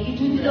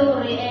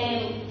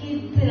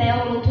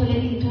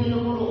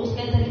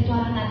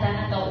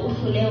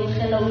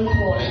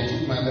 I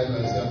took my life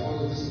and said,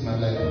 oh, this is my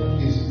life,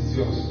 this is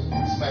yours.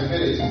 It's my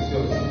marriage, it's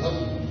yours.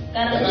 When I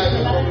have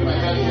a problem, I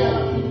have to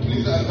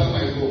please answer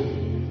my phone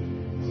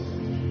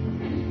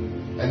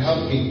and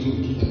help me to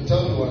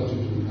tell me what to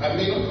do. I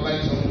may not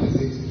like some of the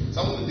things.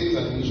 Some of the things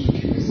I wish to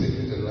keep a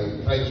secret and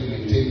like try to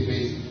maintain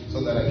faith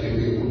so that I can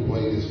be a good boy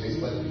in this face.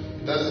 But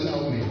it doesn't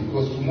help me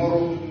because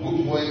tomorrow,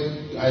 good boy,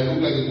 I look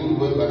like a good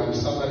boy, but I'm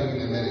suffering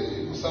in a marriage.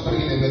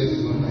 Suffering in a marriage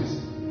is not nice.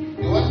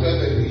 You want to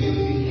have a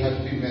really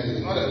happy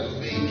marriage, not a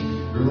fake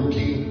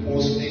looking,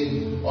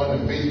 posting on a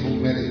Facebook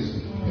marriage.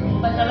 You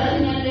know?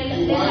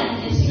 You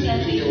want to sit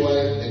with your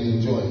wife and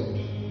enjoy.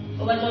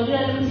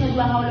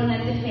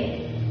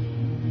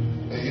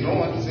 And you don't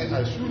want to say,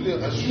 I should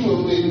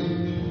away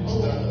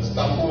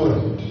Stapora.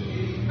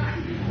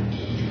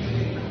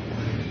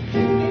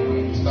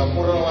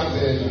 Stapora was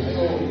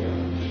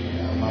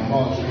my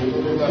mom, she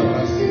will go down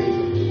and say,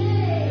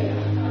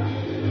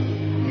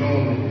 no.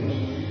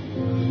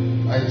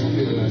 I took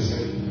it and I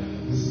said,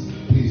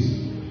 please,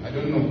 I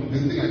don't know,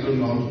 this thing I don't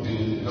know how to deal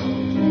with it.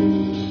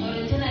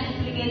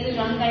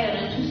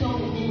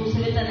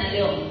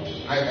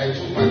 I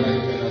took my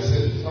life and I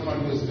said,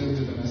 someone was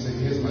tempted and I said,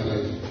 here's my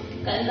life.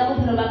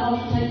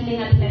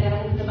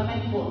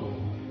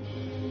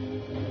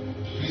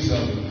 Please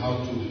help me how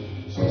to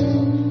sort it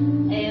out.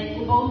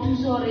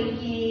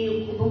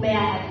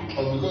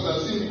 Because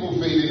I've seen people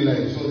fail in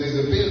life, so there's a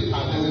fail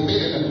path, there's a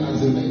fail and a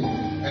pass in life.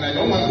 And I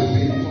don't want to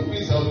fail, so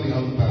please help me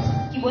how to pass.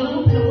 I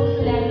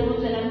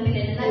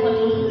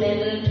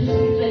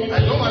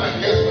don't want to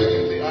guess when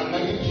you say, I'm not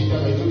going to cheat, I'm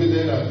going to do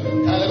that.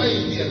 However you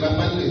see, I'm not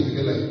going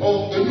to like, oh,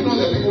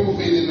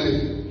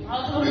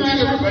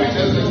 Everybody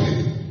just like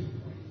it.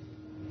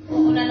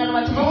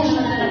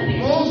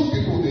 Most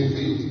people they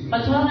fail.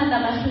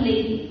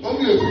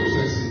 Only a few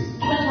succeed.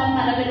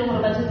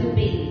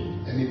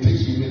 And it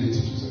takes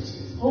humility to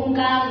succeed.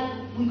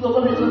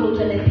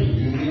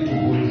 You need to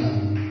go down.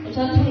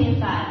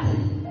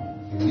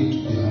 You need to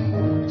be humble.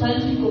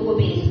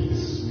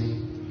 This is me.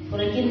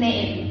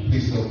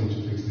 Please help me to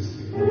fix this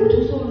thing.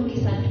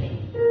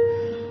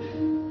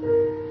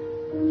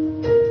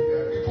 There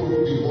are people who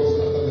divorce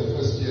after the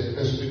first year,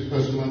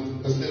 first month,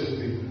 first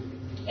everything.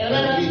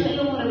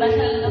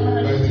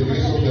 By the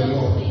grace of the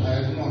Lord, I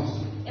am not.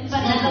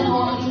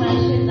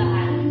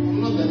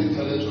 I'm not that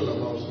intellectual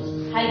about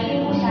it.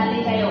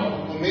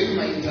 Or maybe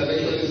my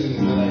intellectualism is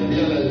that I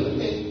realize,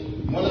 okay,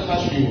 more than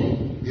hash people.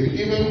 If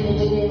even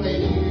more I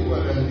do,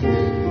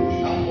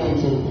 I'm going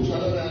to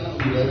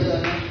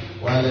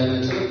while I'm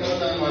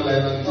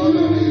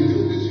you do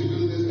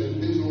this, and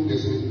things will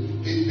get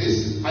this.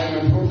 I'm a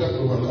product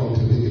of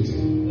accountability.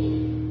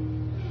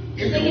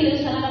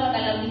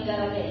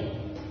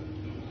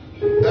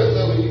 That's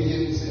why when you hear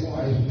me say, oh, I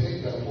thank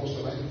the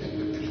apostle, I thank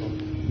the bishop.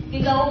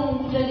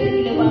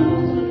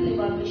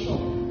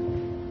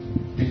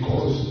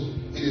 Because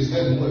it is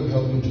them who have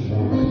helped me to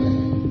move my life.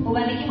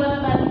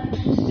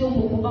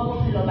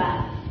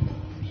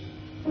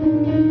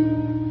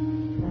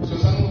 So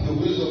some of the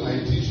wisdom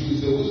I teach you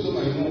is the wisdom I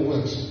know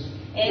works.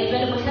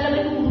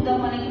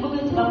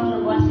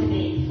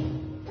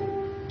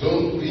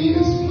 Don't be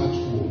a smart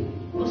fool.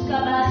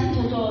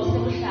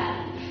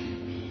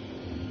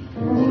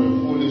 Or a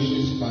foolish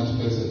smart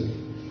person.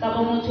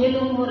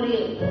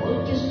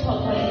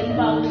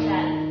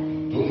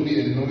 Don't be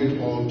a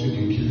know-it-all till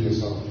you kill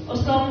yourself.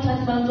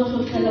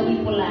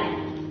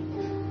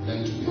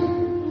 Learn to be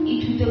humble.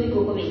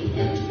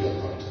 Learn to be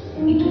accountable.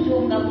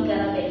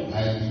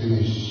 I am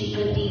finished.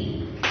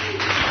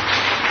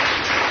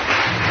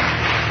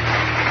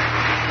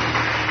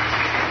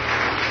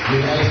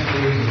 Your eyes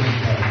closed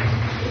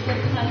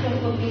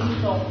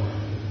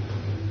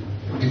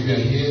and if you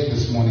are here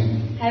this morning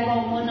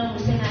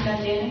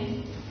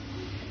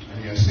and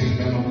you are saying,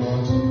 man of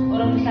God,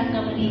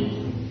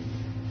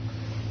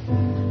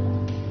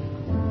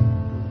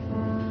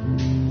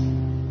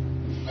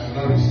 I have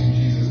not received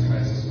Jesus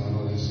Christ as my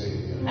Lord and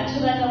Savior.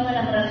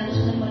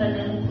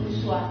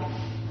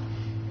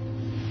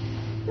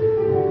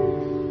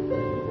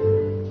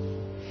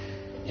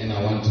 And I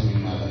want Him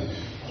in my life.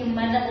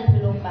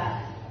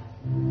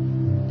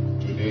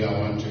 Today I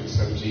want to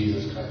accept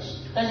Jesus Christ.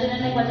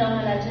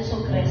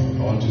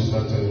 I want to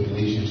start a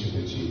relationship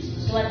with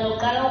Jesus.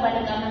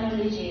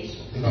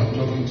 If I'm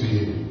talking to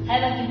you,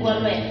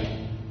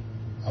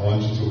 I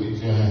want you to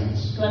lift your hands.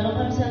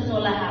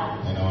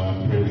 And I want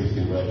to pray with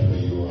you right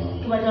where you are.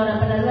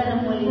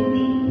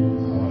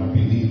 I want to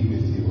believe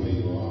with you where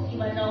you are.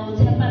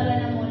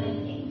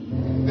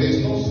 There is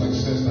no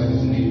success that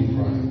is needed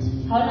pride.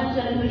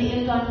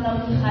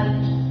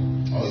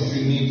 Or if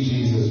you need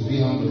Jesus, be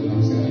humble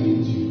and say, I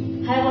need you.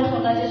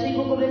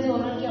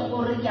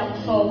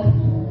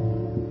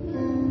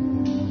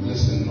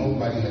 Listen,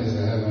 nobody has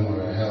a heaven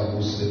or a hell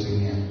who's sitting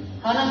here.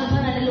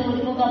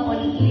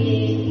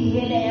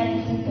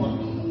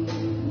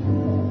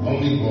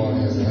 Only God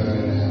has a heaven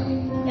and a hell.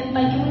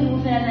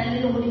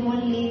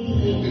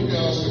 If you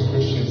ask a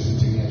Christian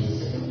sitting here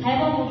today,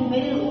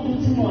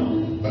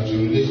 but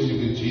your relationship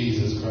with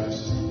Jesus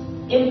Christ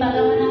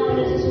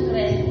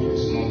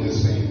is not the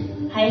same,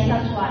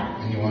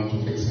 and you want to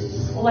fix it,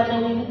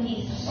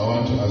 I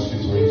want to ask you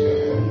to raise your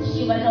hands.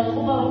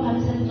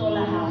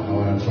 And I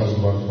want to trust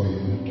God for you.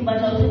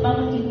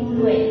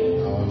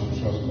 I want to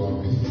trust God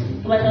with you.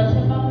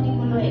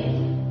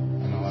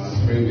 And I want to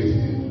pray with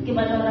you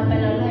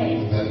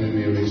that we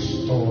may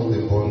restore the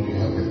bond you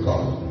have with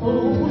God.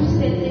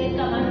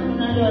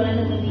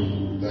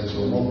 That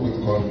your walk with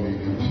God may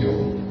be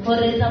pure.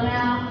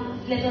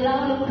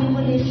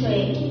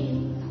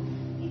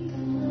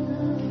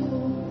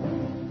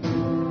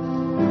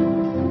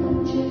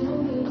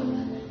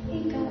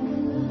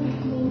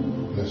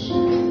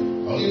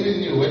 Or even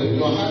you, when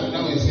your heart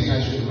now is saying,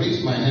 I should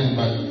raise my hand,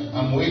 but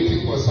I'm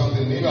waiting for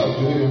something. Maybe I'll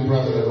do it in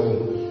private at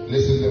home.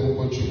 Listen, the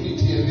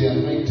opportunity and the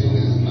anointing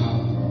is now.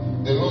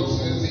 The Lord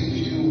says, if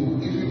you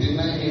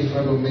deny me in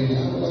front of many, I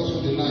will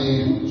also deny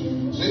you.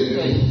 So if you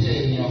are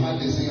here and your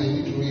heart is saying, I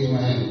need to raise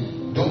my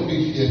hand, don't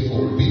be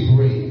fearful, be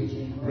brave.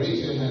 Raise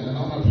your hand and I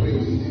want to pray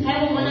with you.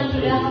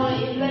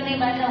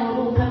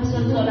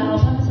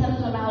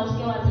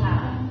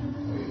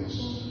 Oh, yes.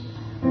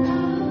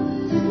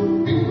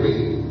 Be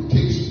brave. It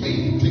takes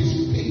faith. It takes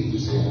faith to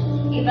say that.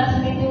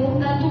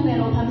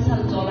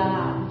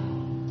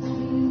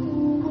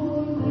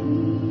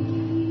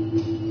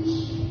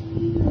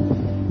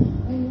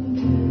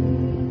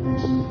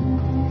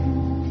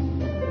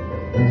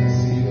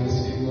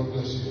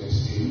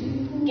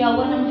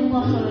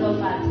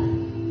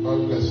 God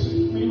bless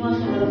you.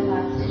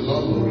 The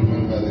Lord will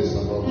remember this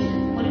about you.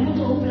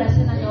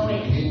 When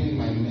you came in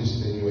my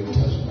midst and you were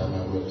touched by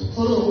my words.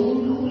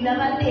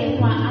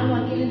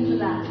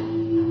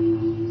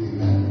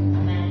 Amen.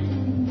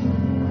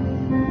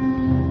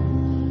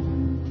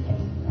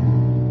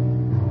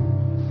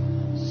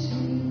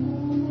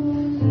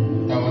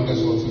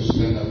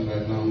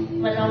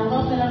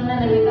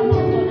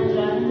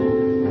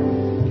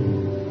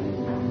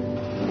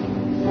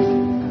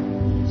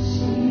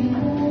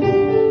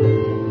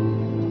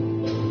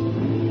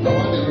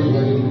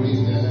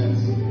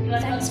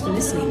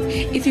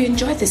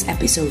 this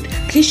episode,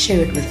 please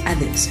share it with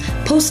others,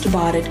 post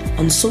about it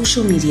on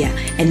social media,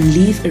 and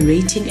leave a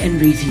rating and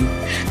review.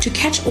 To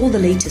catch all the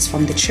latest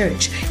from the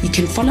church, you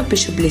can follow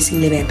Bishop Blessing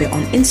Lebepe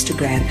on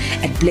Instagram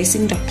at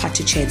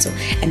blessing.patuchetso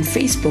and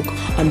Facebook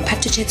on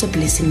Patuchetso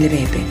Blessing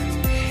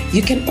Lebepe.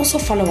 You can also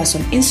follow us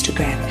on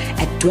Instagram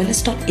at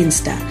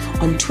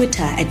dwellers.insta, on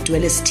Twitter at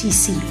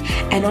dwellerstc,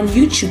 and on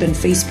YouTube and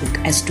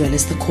Facebook as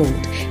Dwellers the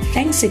Called.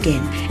 Thanks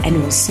again, and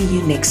we'll see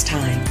you next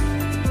time.